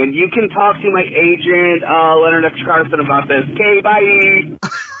 and you can talk to my agent, Leonard X. Carson, about this. Okay, bye.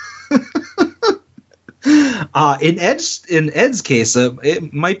 In Ed's case,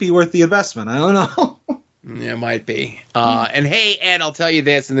 it might be worth the investment. I don't know. Yeah, it might be. And hey, Ed, I'll tell you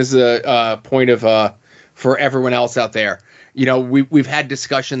this, and this is a point of for everyone else out there. We've had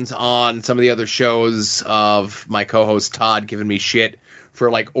discussions on some of the other shows of my co-host Todd giving me shit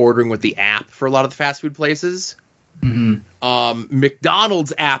for like ordering with the app for a lot of the fast food places. Mm-hmm.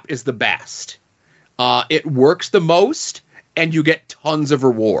 McDonald's app is the best. It works the most, and you get tons of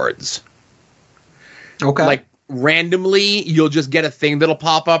rewards. Okay. Like randomly, you'll just get a thing that'll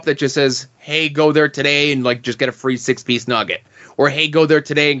pop up that just says, "Hey, go there today and like just get a free 6-piece nugget," or "Hey, go there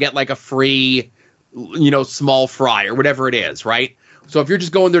today and get like a free, small fry," or whatever it is, right? So if you're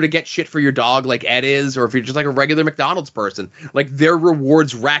just going there to get shit for your dog, like Ed is, or if you're just like a regular McDonald's person, like their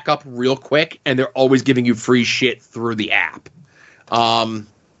rewards rack up real quick, and they're always giving you free shit through the app.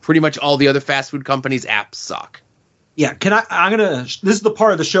 Pretty much all the other fast food companies' apps suck. Yeah, this is the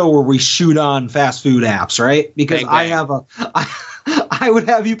part of the show where we shoot on fast food apps, right? Because bang, bang. I would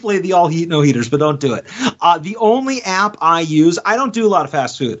have you play the all heat, no heaters, but don't do it. The only app I use, I don't do a lot of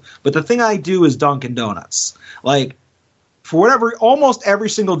fast food, but the thing I do is Dunkin' Donuts. Like, for whatever, almost every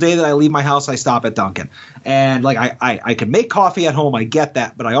single day that I leave my house, I stop at Dunkin'. And like, I can make coffee at home, I get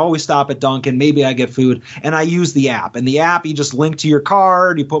that, but I always stop at Dunkin'. Maybe I get food, and I use the app. And the app, you just link to your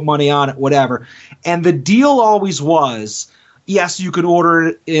card, you put money on it, whatever. And the deal always was, yes, you could order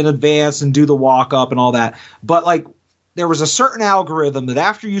it in advance and do the walk up and all that, but like, there was a certain algorithm that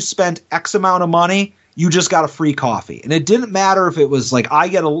after you spent X amount of money, you just got a free coffee. And it didn't matter if it was like, I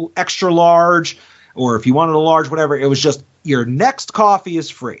get an extra large, or if you wanted a large, whatever, it was just your next coffee is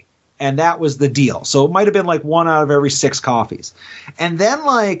free. And that was the deal. So it might have been like 1 out of every 6 coffees. And then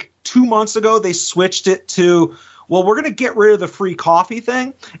like 2 months ago, they switched it to, well, we're going to get rid of the free coffee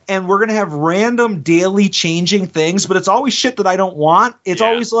thing, and we're going to have random daily changing things, but it's always shit that I don't want. It's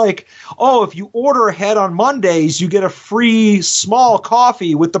always like, oh, if you order ahead on Mondays, you get a free small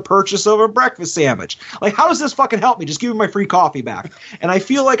coffee with the purchase of a breakfast sandwich. Like, how does this fucking help me? Just give me my free coffee back. And I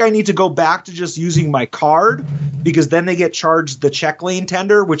feel like I need to go back to just using my card, because then they get charged the check lane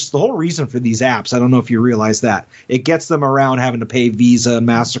tender, which is the whole reason for these apps. I don't know if you realize that. It gets them around having to pay Visa and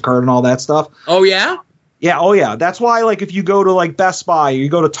MasterCard and all that stuff. Oh, yeah? Yeah, oh yeah. That's why, like, if you go to like Best Buy or you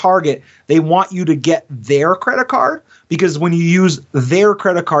go to Target, they want you to get their credit card, because when you use their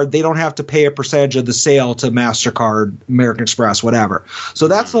credit card, they don't have to pay a percentage of the sale to MasterCard, American Express, whatever. So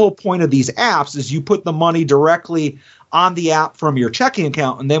that's the whole point of these apps, is you put the money directly on the app from your checking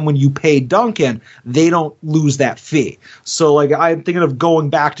account, and then when you pay Dunkin', they don't lose that fee. So like I'm thinking of going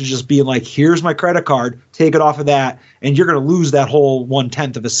back to just being like, here's my credit card, take it off of that, and you're going to lose that whole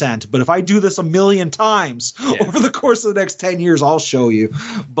 1/10 of a cent. But if I do this a million times over the course of the next 10 years, I'll show you.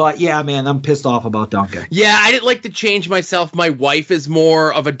 But yeah, man, I'm pissed off about Dunkin'. Yeah, I didn't like to change myself. My wife is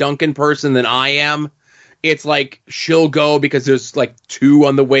more of a Dunkin' person than I am. It's like she'll go because there's like 2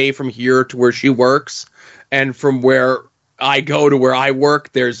 on the way from here to where she works. And from where I go to where I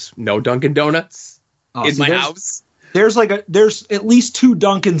work, there's no Dunkin' Donuts in my house. There's at least 2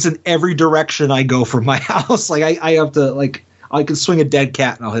 Dunkins in every direction I go from my house. Like I have to I can swing a dead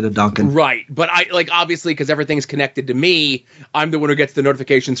cat and I'll hit a Dunkin'. Right, but I obviously because everything's connected to me, I'm the one who gets the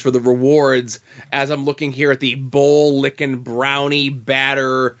notifications for the rewards as I'm looking here at the bowl licking brownie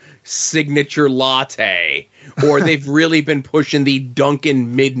batter signature latte, or they've really been pushing the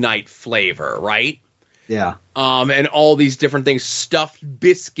Dunkin' midnight flavor, right? Yeah. And all these different things, stuffed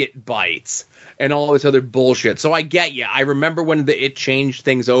biscuit bites, and all this other bullshit. So I get you. I remember when it changed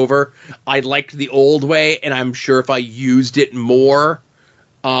things over. I liked the old way, and I'm sure if I used it more,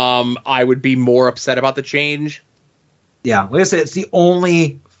 I would be more upset about the change. Yeah, like I said, it's the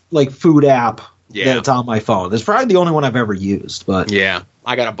only food app that's on my phone. It's probably the only one I've ever used. But yeah,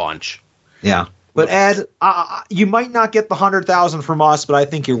 I got a bunch. Yeah, but Ed, you might not get the 100,000 from us, but I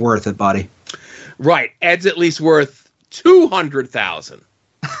think you're worth it, buddy. Right, Ed's at least worth 200,000.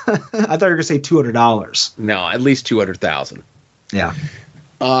 I thought you were gonna say $200. No, at least 200,000. Yeah.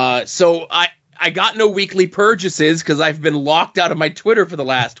 So I got no weekly purchases because I've been locked out of my Twitter for the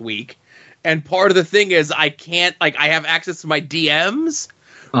last week, and part of the thing is I can't I have access to my DMs,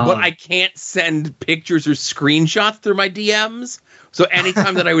 but I can't send pictures or screenshots through my DMs. So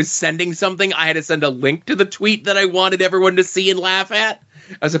anytime that I was sending something, I had to send a link to the tweet that I wanted everyone to see and laugh at,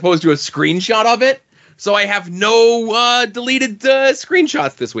 as opposed to a screenshot of it. So I have no deleted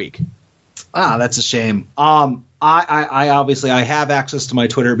screenshots this week. That's a shame. I obviously I have access to my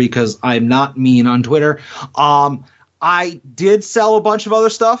Twitter because I'm not mean on Twitter. I did sell a bunch of other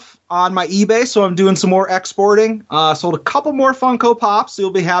stuff on my eBay, so I'm doing some more exporting. Sold a couple more Funko Pops, so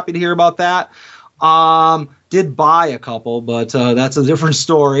you'll be happy to hear about that. Did buy a couple, but that's a different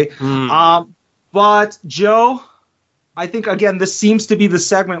story. But Joe, I think again this seems to be the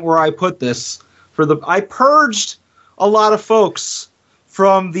segment where I put this I purged a lot of folks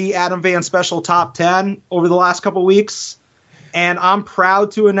from the Adam Van Special Top 10 over the last couple weeks, and I'm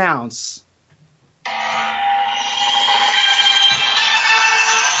proud to announce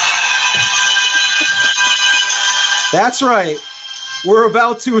that's right. We're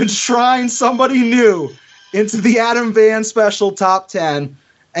about to enshrine somebody new into the Adam Van Special Top 10.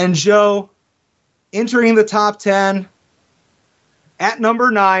 And Joe, entering the top 10 at number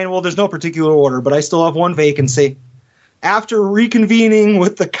 9, well, there's no particular order, but I still have one vacancy. After reconvening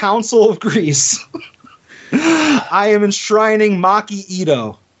with the Council of Greece, I am enshrining Maki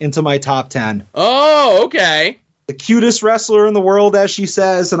Ito into my top 10. Oh, okay. The cutest wrestler in the world, as she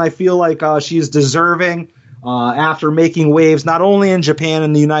says, and I feel like she's deserving after making waves not only in Japan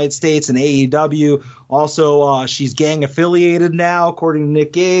and the United States and AEW, also she's gang affiliated now, according to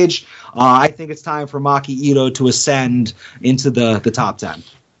Nick Gage. I think it's time for Maki Ito to ascend into the top 10.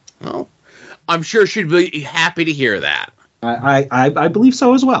 Well, I'm sure she'd be happy to hear that. I believe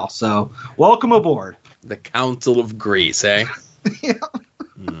so as well. So welcome aboard. The Council of Greece, eh? Yeah.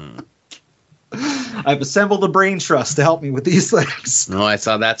 I've assembled a brain trust to help me with these things. No, I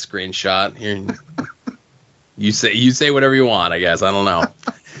saw that screenshot. Here, you say whatever you want, I guess. I don't know.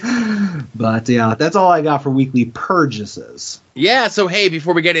 But yeah, that's all I got for weekly purchases. Yeah, so hey,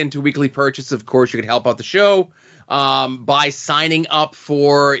 before we get into weekly purchase, of course, you can help out the show by signing up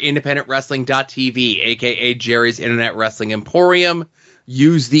for independentwrestling.tv, aka Jerry's Internet Wrestling Emporium.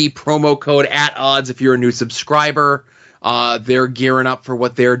 Use the promo code @odds if you're a new subscriber. They're gearing up for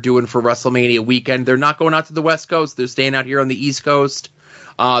what they're doing for WrestleMania weekend. They're not going out to the West Coast. They're staying out here on the East Coast.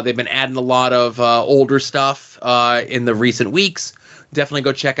 They've been adding a lot of older stuff in the recent weeks. Definitely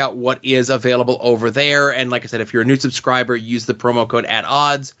go check out what is available over there. And like I said, if you're a new subscriber, use the promo code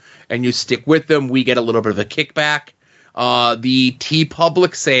 @odds and you stick with them. We get a little bit of a kickback. The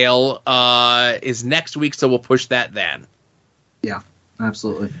TeePublic sale is next week, so we'll push that then. Yeah,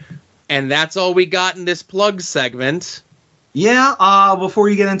 absolutely. And that's all we got in this plug segment. Yeah, before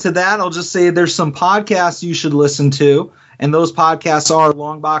you get into that, I'll just say there's some podcasts you should listen to. And those podcasts are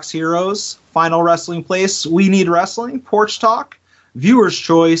Long Box Heroes, Final Wrestling Place, We Need Wrestling, Porch Talk, Viewer's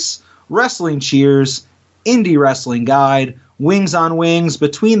Choice, Wrestling Cheers, Indie Wrestling Guide, Wings on Wings,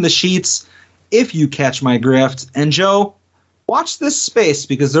 Between the Sheets, If You Catch My Grift. And Joe, watch this space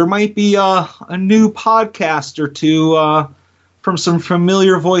because there might be a new podcast or two from some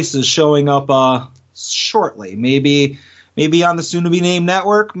familiar voices showing up shortly. Maybe on the soon-to-be-named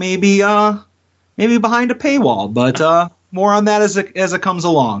network, maybe behind a paywall. But more on that as it comes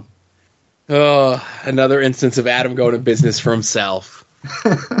along. Oh, another instance of Adam going to business for himself.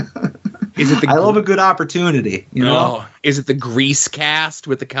 I love a good opportunity, you know? Oh, is it the Grease cast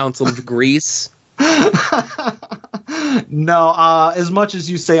with the Council of Grease? No, as much as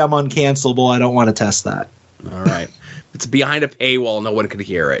you say I'm uncancelable, I don't want to test that. All right. It's behind a paywall. No one could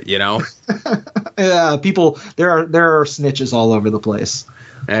hear it, you know? Yeah, people, there are snitches all over the place.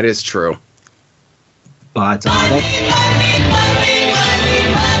 That is true. But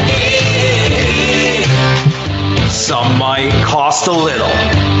some might cost a little.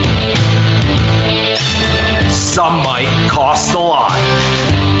 Some might cost a lot.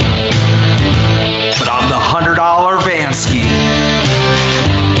 But I'm the $100 Vansky.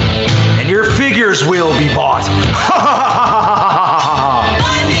 And your figures will be bought.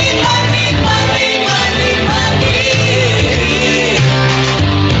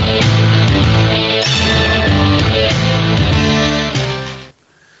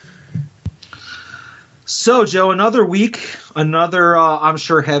 So, Joe, another week, I'm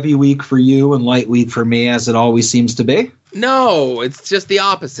sure, heavy week for you and light week for me, as it always seems to be. No, it's just the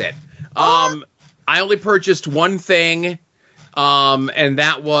opposite. I only purchased one thing, and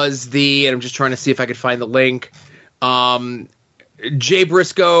that was and I'm just trying to see if I could find the link. Jay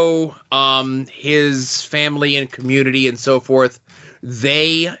Briscoe, his family and community and so forth,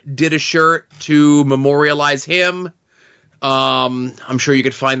 they did a shirt to memorialize him. I'm sure you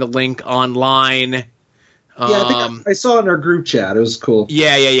could find the link online. Yeah, I think I saw it in our group chat. It was cool.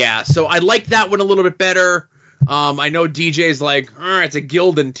 Yeah. So I like that one a little bit better. I know DJ's like, it's a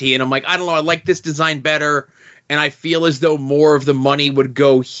Gildan tee, and I'm like, I don't know, I like this design better, and I feel as though more of the money would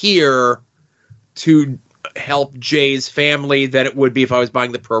go here to help Jay's family than it would be if I was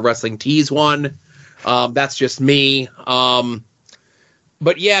buying the Pro Wrestling Tees one. That's just me.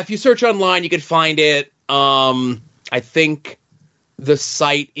 But yeah, if you search online, you could find it. I think the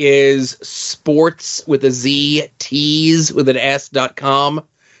site is sports with a Z, tees with an S.com.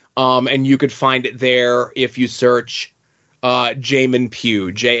 And you could find it there if you search Jamin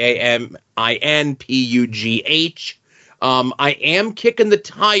Pugh, JAMINPUGH. I am kicking the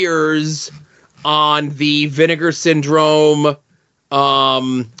tires on the Vinegar Syndrome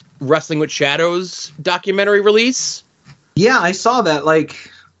Wrestling with Shadows documentary release. Yeah, I saw that.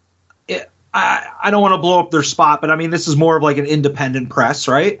 I don't want to blow up their spot, but I mean, this is more of like an independent press,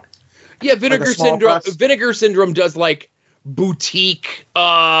 right? Yeah, Vinegar Syndrome does like boutique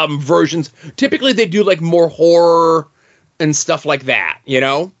versions. Typically they do like more horror and stuff like that, you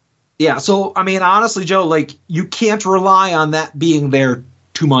know? Yeah, so I mean, honestly, Joe, like, you can't rely on that being there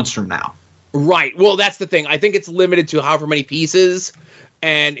 2 months from now. Right. Well, that's the thing. I think it's limited to however many pieces,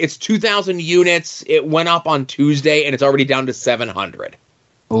 and it's 2,000 units. It went up on Tuesday, and it's already down to 700.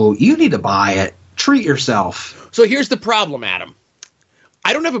 Oh, you need to buy it. Treat yourself. So here's the problem, Adam.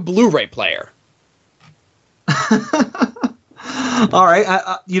 I don't have a Blu-ray player. All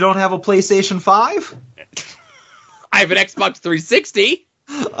right. You don't have a PlayStation 5? I have an Xbox 360.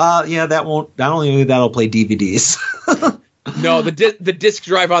 Yeah, that won't. Not only that'll play DVDs. No, the disc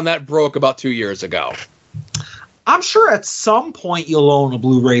drive on that broke about 2 years ago. I'm sure at some point you'll own a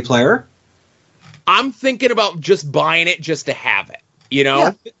Blu-ray player. I'm thinking about just buying it just to have it. You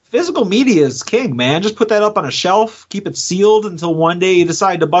know? Yeah, physical media is king, man. Just put that up on a shelf, keep it sealed until one day you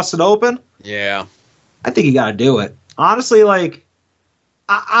decide to bust it open. Yeah. I think you got to do it. Honestly, like,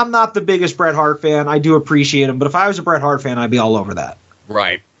 I'm not the biggest Bret Hart fan. I do appreciate him, but if I was a Bret Hart fan, I'd be all over that.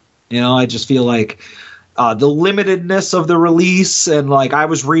 Right. You know, I just feel like the limitedness of the release, and like I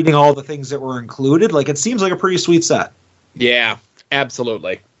was reading all the things that were included, like it seems like a pretty sweet set. Yeah,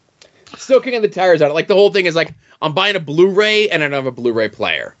 absolutely. Still kicking the tires on it. Like, the whole thing is like, I'm buying a Blu-ray and I don't have a Blu-ray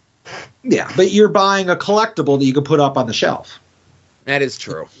player. Yeah, but you're buying a collectible that you can put up on the shelf. That is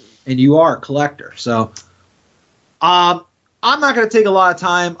true. And you are a collector. So I'm not going to take a lot of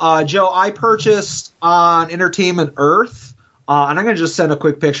time. Joe, I purchased on Entertainment Earth, and I'm going to just send a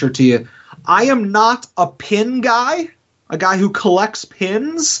quick picture to you. I am not a pin guy, a guy who collects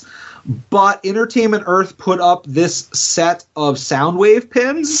pins, but Entertainment Earth put up this set of Soundwave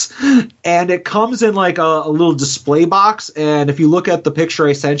pins, and it comes in like a little display box. And if you look at the picture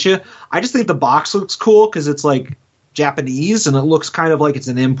I sent you, I just think the box looks cool because it's like Japanese and it looks kind of like it's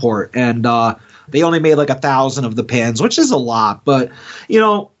an import. And they only made like 1,000 of the pins, which is a lot. But, you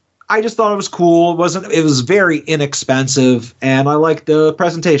know, I just thought it was cool. It was very inexpensive, and I liked the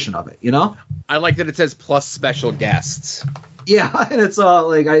presentation of it, you know? I like that it says plus special guests. Yeah, and it's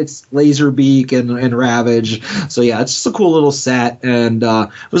it's Laserbeak and Ravage. So yeah, it's just a cool little set, and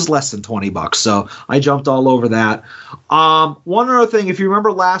it was less than $20. So I jumped all over that. One other thing, if you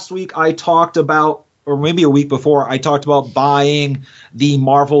remember last week, I talked about, or maybe a week before, I talked about buying the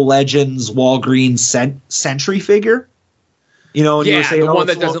Marvel Legends Walgreens Sentry figure. You know, and you were saying, the one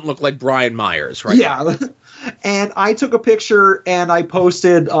that doesn't look like Brian Myers, right? Yeah. And I took a picture and I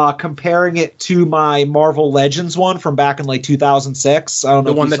posted comparing it to my Marvel Legends one from back in like 2006. I don't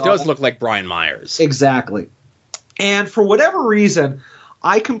know the one that does look like Brian Myers. Exactly. And for whatever reason,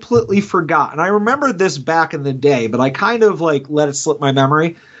 I completely forgot. And I remembered this back in the day, but I kind of like let it slip my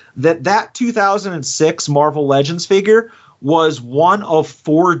memory that 2006 Marvel Legends figure was one of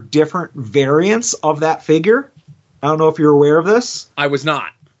 4 different variants of that figure. I don't know if you're aware of this. I was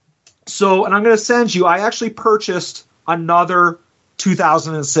not. So, and I'm going to send you, I actually purchased another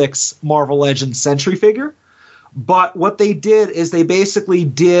 2006 Marvel Legends Sentry figure. But what they did is they basically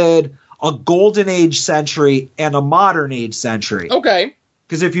did a Golden Age Sentry and a Modern Age Sentry. Okay.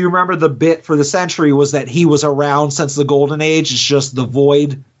 Because if you remember, the bit for the Sentry was that he was around since the Golden Age. It's just the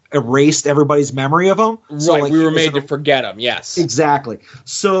Void erased everybody's memory of him. Right, so, like, we were made to forget him, yes. Exactly.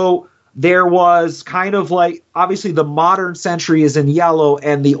 So there was kind of like, obviously the modern Sentry is in yellow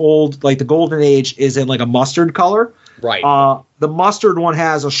and the old, like the Golden Age, is in like a mustard color. Right. The mustard one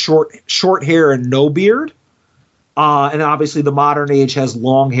has a short hair and no beard. And obviously the modern age has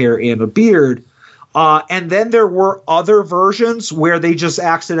long hair and a beard. And then there were other versions where they just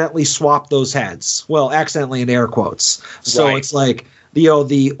accidentally swapped those heads. Well, accidentally in air quotes. So Right. It's like, the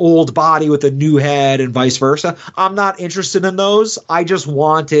old body with a new head and vice versa. I'm not interested in those. I just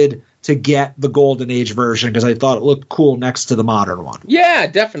wanted to get the Golden Age version because I thought it looked cool next to the modern one. Yeah,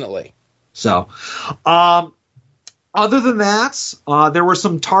 definitely. So, other than that, there were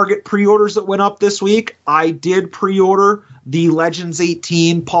some Target pre-orders that went up this week. I did pre-order the Legends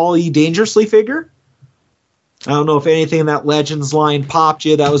 18 Paul E. Dangerously figure. I don't know if anything in that Legends line popped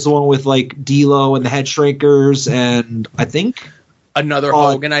you. That was the one with like D'Lo and the Head Shrinkers, and I think another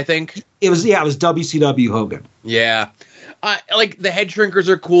Hogan. I think it was WCW Hogan. Yeah, like the Head Shrinkers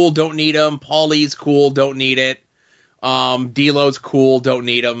are cool. Don't need them. Paulie's cool. Don't need it. D'Lo's cool. Don't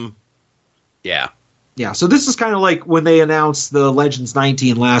need them. Yeah. Yeah, so this is kind of like when they announced the Legends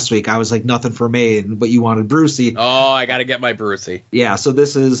 19 last week. I was like, nothing for me, but you wanted Brucey. Oh, I got to get my Brucey. Yeah, so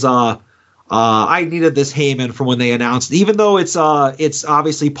this is I needed this Heyman from when they announced, even though it's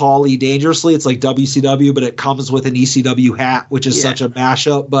obviously Paul E. Dangerously, it's like WCW, but it comes with an ECW hat, which is such a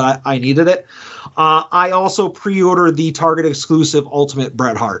mashup, but I needed it. I also pre-ordered the Target exclusive Ultimate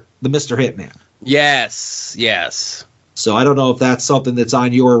Bret Hart, the Mr. Hitman. Yes. So I don't know if that's something that's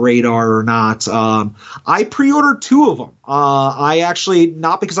on your radar or not. I pre-ordered 2 of them. I actually,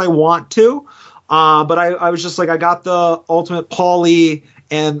 not because I want to, but I was just like, I got the Ultimate Paulie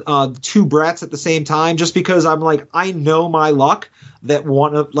and 2 Bretts at the same time, just because I'm like, I know my luck that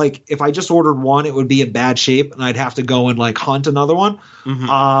one of, like, if I just ordered one, it would be in bad shape and I'd have to go and like hunt another one.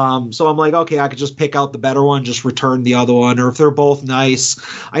 Mm-hmm. So I'm like, okay, I could just pick out the better one, just return the other one, or if they're both nice.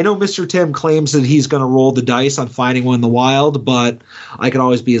 I know Mr. Tim claims that he's going to roll the dice on finding one in the wild, but I can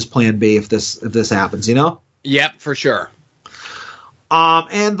always be his plan B if this happens, you know? Yep, for sure.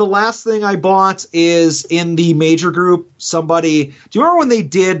 And the last thing I bought is in the major group. Do you remember when they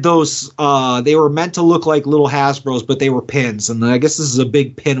did those? They were meant to look like little Hasbros, but they were pins. And I guess this is a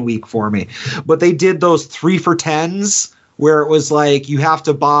big pin week for me. But they did those 3 for $10s where it was like you have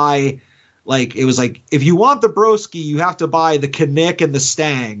to buy, like it was like if you want the Broski, you have to buy the Knick and the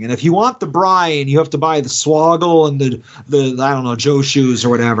Stang, and if you want the Brian, you have to buy the Swoggle and the I don't know, Joe Shoes or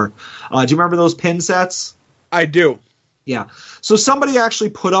whatever. Do you remember those pin sets? I do. Yeah. So somebody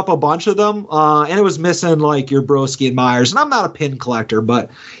actually put up a bunch of them, and it was missing like your Broski and Myers. And I'm not a pin collector, but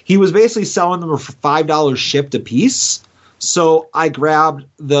he was basically selling them for $5 shipped a piece. So I grabbed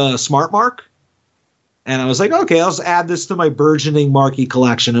the Smart Mark, and I was like, okay, I'll just add this to my burgeoning Marquee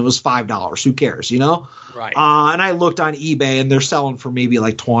collection. It was $5. Who cares, you know? Right. And I looked on eBay, and they're selling for maybe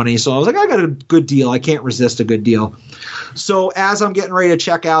like $20. So I was like, I got a good deal. I can't resist a good deal. So as I'm getting ready to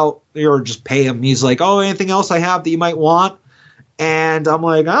check out or just pay him, he's like, oh, anything else I have that you might want? And I'm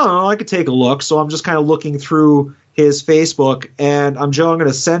like, I don't know, I could take a look. So I'm just kind of looking through his Facebook, and I'm going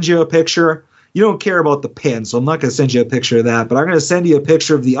to send you a picture. You don't care about the pin, so I'm not going to send you a picture of that, but I'm going to send you a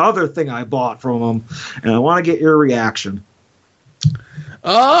picture of the other thing I bought from him, and I want to get your reaction.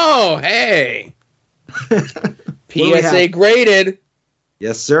 Oh, hey. PSA graded.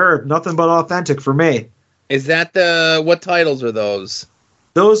 Yes, sir. Nothing but authentic for me. Is that what titles are those?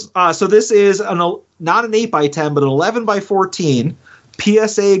 Those. So this is not an 8x10, but an 11x14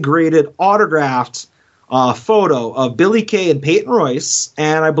 PSA graded autographed photo of Billie Kay and Peyton Royce,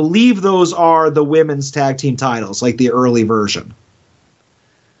 and I believe those are the women's tag team titles, like the early version.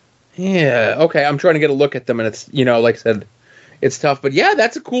 Yeah. Okay. I'm trying to get a look at them, and it's like I said, it's tough. But yeah,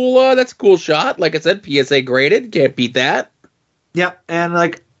 that's a cool shot. Like I said, PSA graded. Can't beat that. Yep. And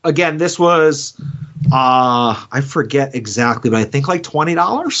like again, this was I forget exactly, but I think like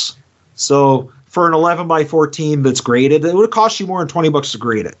 $20. So for an 11x14 that's graded, it would cost you more than $20 to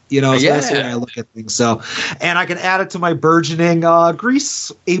grade it. So that's the way I look at things. So, and I can add it to my burgeoning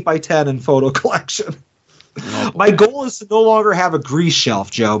Grease 8x10 and photo collection. My goal is to no longer have a Grease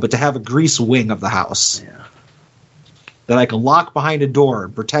shelf, Joe, but to have a Grease wing of the house. Yeah. That I can lock behind a door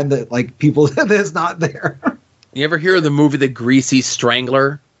and pretend that like people that is not there. You ever hear of the movie The Greasy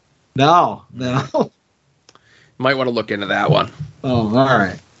Strangler? No. You might want to look into that one. Oh, all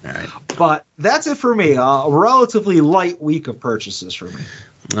right. But that's it for me. A relatively light week of purchases for me.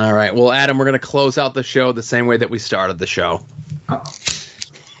 All right. Well, Adam, we're going to close out the show the same way that we started the show. All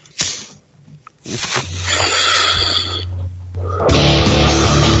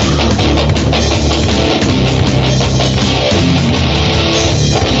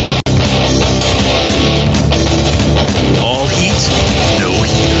heat, no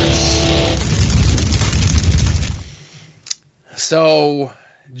heaters. So,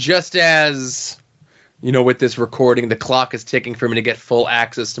 just as, with this recording, the clock is ticking for me to get full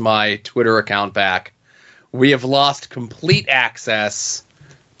access to my Twitter account back, we have lost complete access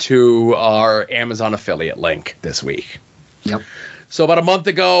to our Amazon affiliate link this week. Yep. So about a month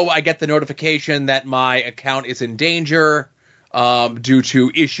ago, I get the notification that my account is in danger due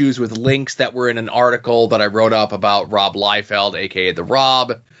to issues with links that were in an article that I wrote up about Rob Liefeld, a.k.a. The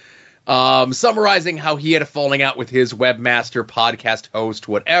Rob, summarizing how he had a falling out with his webmaster, podcast host,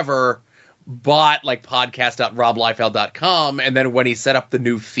 whatever, bought like podcast.robliefeld.com, and then when he set up the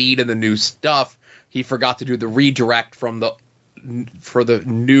new feed and the new stuff, he forgot to do the redirect for the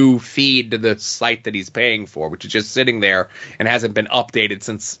new feed to the site that he's paying for, which is just sitting there and hasn't been updated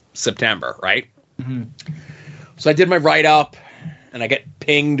since September, right? Mm-hmm. So I did my write-up, and I get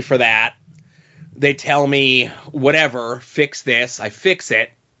pinged for that. They tell me, whatever, fix this. I fix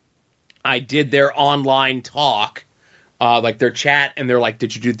it. I did their online talk, like their chat, and they're like,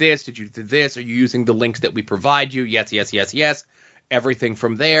 did you do this? Did you do this? Are you using the links that we provide you? Yes, yes, yes, yes. Everything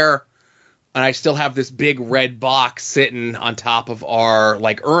from there. And I still have this big red box sitting on top of our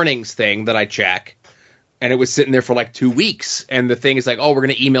like earnings thing that I check. And it was sitting there for like 2 weeks. And the thing is like, oh, we're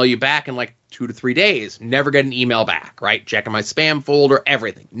going to email you back in like 2 to 3 days. Never get an email back, right? Checking my spam folder,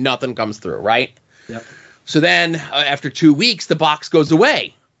 everything. Nothing comes through, right? Yep. So then after 2 weeks, the box goes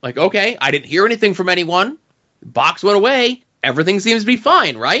away. Like, okay, I didn't hear anything from anyone. The box went away. Everything seems to be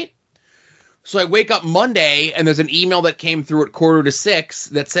fine, right? So I wake up Monday, and there's an email that came through at 5:45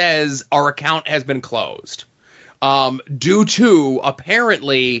 that says our account has been closed. Due to,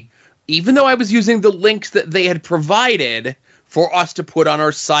 apparently, even though I was using the links that they had provided for us to put on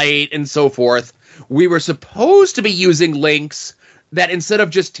our site and so forth, we were supposed to be using links that instead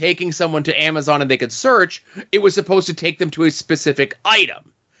of just taking someone to Amazon and they could search, it was supposed to take them to a specific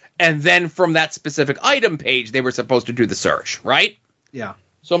item. And then from that specific item page, they were supposed to do the search, right? Yeah.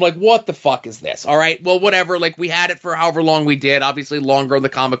 So I'm like, what the fuck is this? All right, well, whatever. Like, we had it for however long we did. Obviously, longer on the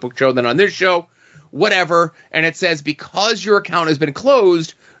comic book show than on this show. Whatever. And it says, because your account has been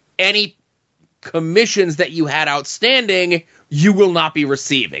closed, any commissions that you had outstanding, you will not be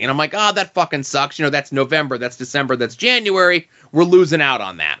receiving. And I'm like, that fucking sucks. That's November, that's December, that's January. We're losing out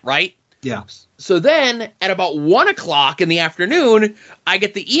on that, right? Yeah. So then, at about 1 o'clock in the afternoon, I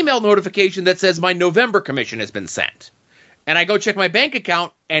get the email notification that says my November commission has been sent. And I go check my bank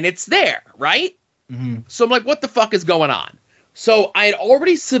account, and it's there, right? Mm-hmm. So I'm like, what the fuck is going on? So I had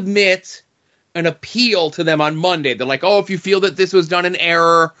already submit an appeal to them on Monday. They're like, if you feel that this was done in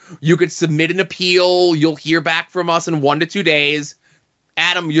error, you could submit an appeal. You'll hear back from us in 1 to 2 days.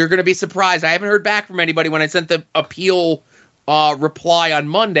 Adam, you're going to be surprised. I haven't heard back from anybody when I sent the appeal reply on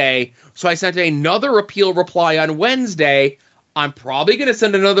Monday. So I sent another appeal reply on Wednesday. I'm probably going to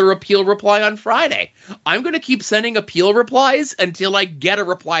send another appeal reply on Friday. I'm going to keep sending appeal replies until I get a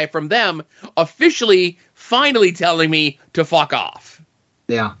reply from them officially, finally telling me to fuck off.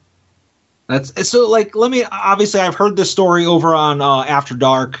 Yeah. That's so like, let me, obviously I've heard this story over on After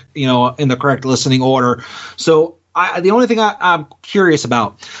Dark, in the correct listening order. So the only thing I'm curious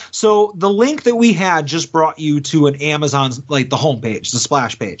about, so the link that we had just brought you to an Amazon's, like the homepage, the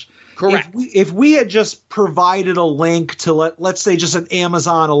splash page. Correct. If we had just provided a link to let's say just an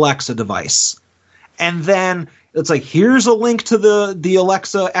Amazon Alexa device, and then it's like, here's a link to the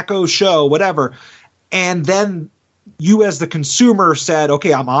Alexa Echo show, whatever. And then you as the consumer said,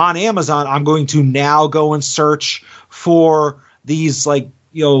 okay, I'm on Amazon. I'm going to now go and search for these, like,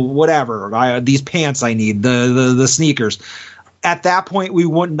 you know, whatever, these pants I need, the sneakers. At that point, we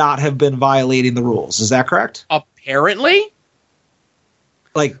would not have been violating the rules. Is that correct? Apparently.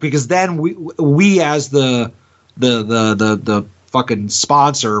 Like, because then we as the fucking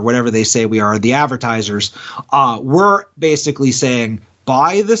sponsor, or whatever they say we are, the advertisers, we're basically saying,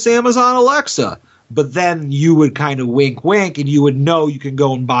 buy this Amazon Alexa. But then you would kind of wink, and you would know you can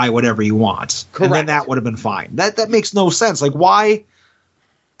go and buy whatever you want. Correct. And then that would have been fine. That makes no sense. Like, why?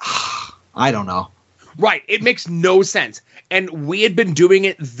 I don't know. Right. It makes no sense. And we had been doing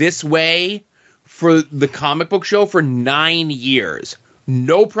it this way for the comic book show for 9 years.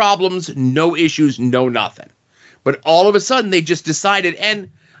 No problems, no issues, no nothing. But all of a sudden, they just decided,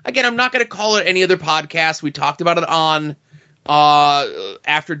 and again, I'm not going to call it any other podcast. We talked about it on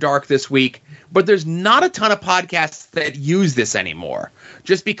After Dark this week. But there's not a ton of podcasts that use this anymore,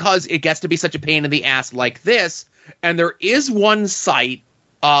 just because it gets to be such a pain in the ass like this. And there is one site,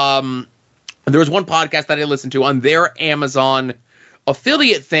 there was one podcast that I listened to on their Amazon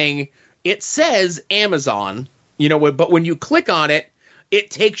affiliate thing. It says Amazon, you know, but when you click on it, it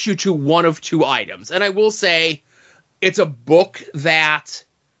takes you to one of two items. And I will say it's a book that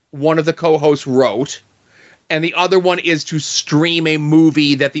one of the co-hosts wrote, and the other one is to stream a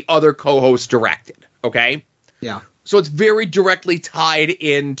movie that the other co-host directed, okay? Yeah. So it's very directly tied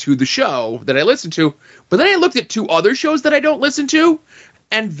into the show that I listen to. But then I looked at two other shows that I don't listen to,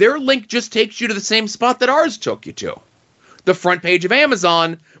 and their link just takes you to the same spot that ours took you to. The front page of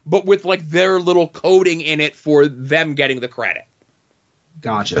Amazon, but with, like, their little coding in it for them getting the credit.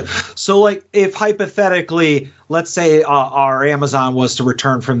 Gotcha. So, like, if hypothetically, let's say our Amazon was to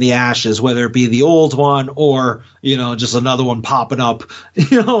return from the ashes, whether it be the old one or, you know, just another one popping up,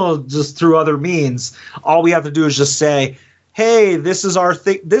 you know, just through other means, all we have to do is just say, hey, this is our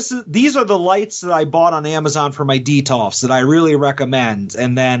thing. These are the lights that I bought on Amazon for my Detolfs that I really recommend.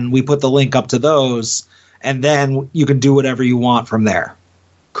 And then we put the link up to those, and then you can do whatever you want from there.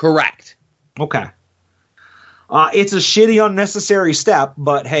 Correct. Okay. It's a shitty, unnecessary step,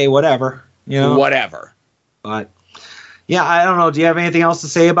 but hey, whatever. You know, whatever. But yeah, I don't know. Do you have anything else to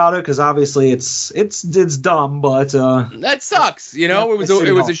say about it? Because obviously, it's dumb, but that sucks. You know, it was a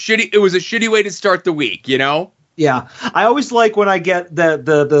shitty way to start the week. You know. Yeah, I always like when I get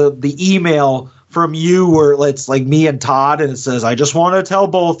the email from you where it's like me and Todd, and it says, I just want to tell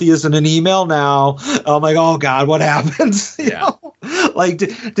both of you in an email now. I'm like, oh God, what happened? You know? Like,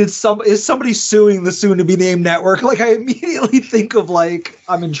 is somebody suing the soon-to-be-named network? Like, I immediately think of, like,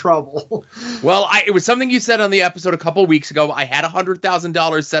 I'm in trouble. Well, it was something you said on the episode a couple weeks ago. I had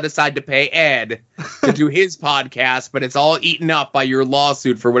 $100,000 set aside to pay Ed to do his podcast, but it's all eaten up by your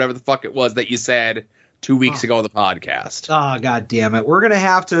lawsuit for whatever the fuck it was that you said 2 weeks ago on the podcast. Oh, God damn it. We're going to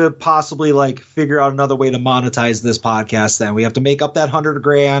have to possibly, like, figure out another way to monetize this podcast then. We have to make up that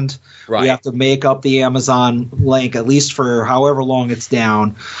 $100,000. Right. We have to make up the Amazon link, at least for however long it's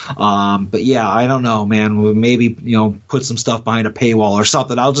down. But, yeah, I don't know, man. We'll maybe, you know, put some stuff behind a paywall or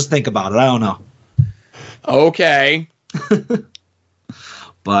something. I'll just think about it. I don't know. Okay.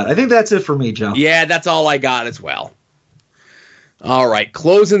 But I think that's it for me, Joe. Yeah, that's all I got as well. All right,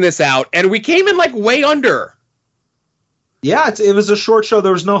 closing this out, and we came in like way under. Yeah, it was a short show.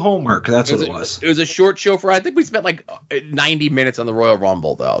 There was no homework. That's what it was. It was a short show I think we spent like 90 minutes on the Royal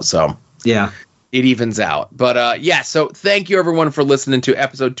Rumble, though. So yeah, it evens out. But yeah, so thank you everyone for listening to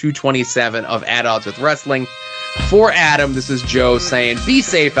episode 227 of At Odds with Wrestling. For Adam, this is Joe saying, be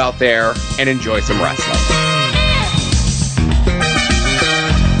safe out there and enjoy some wrestling.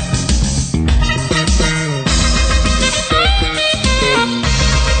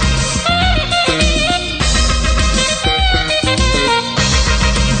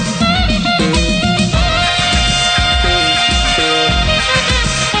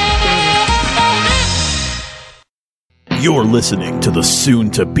 You're listening to the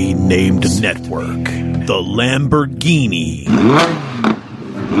soon-to-be-named network, the Lamborghini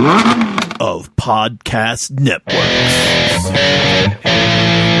of podcast networks.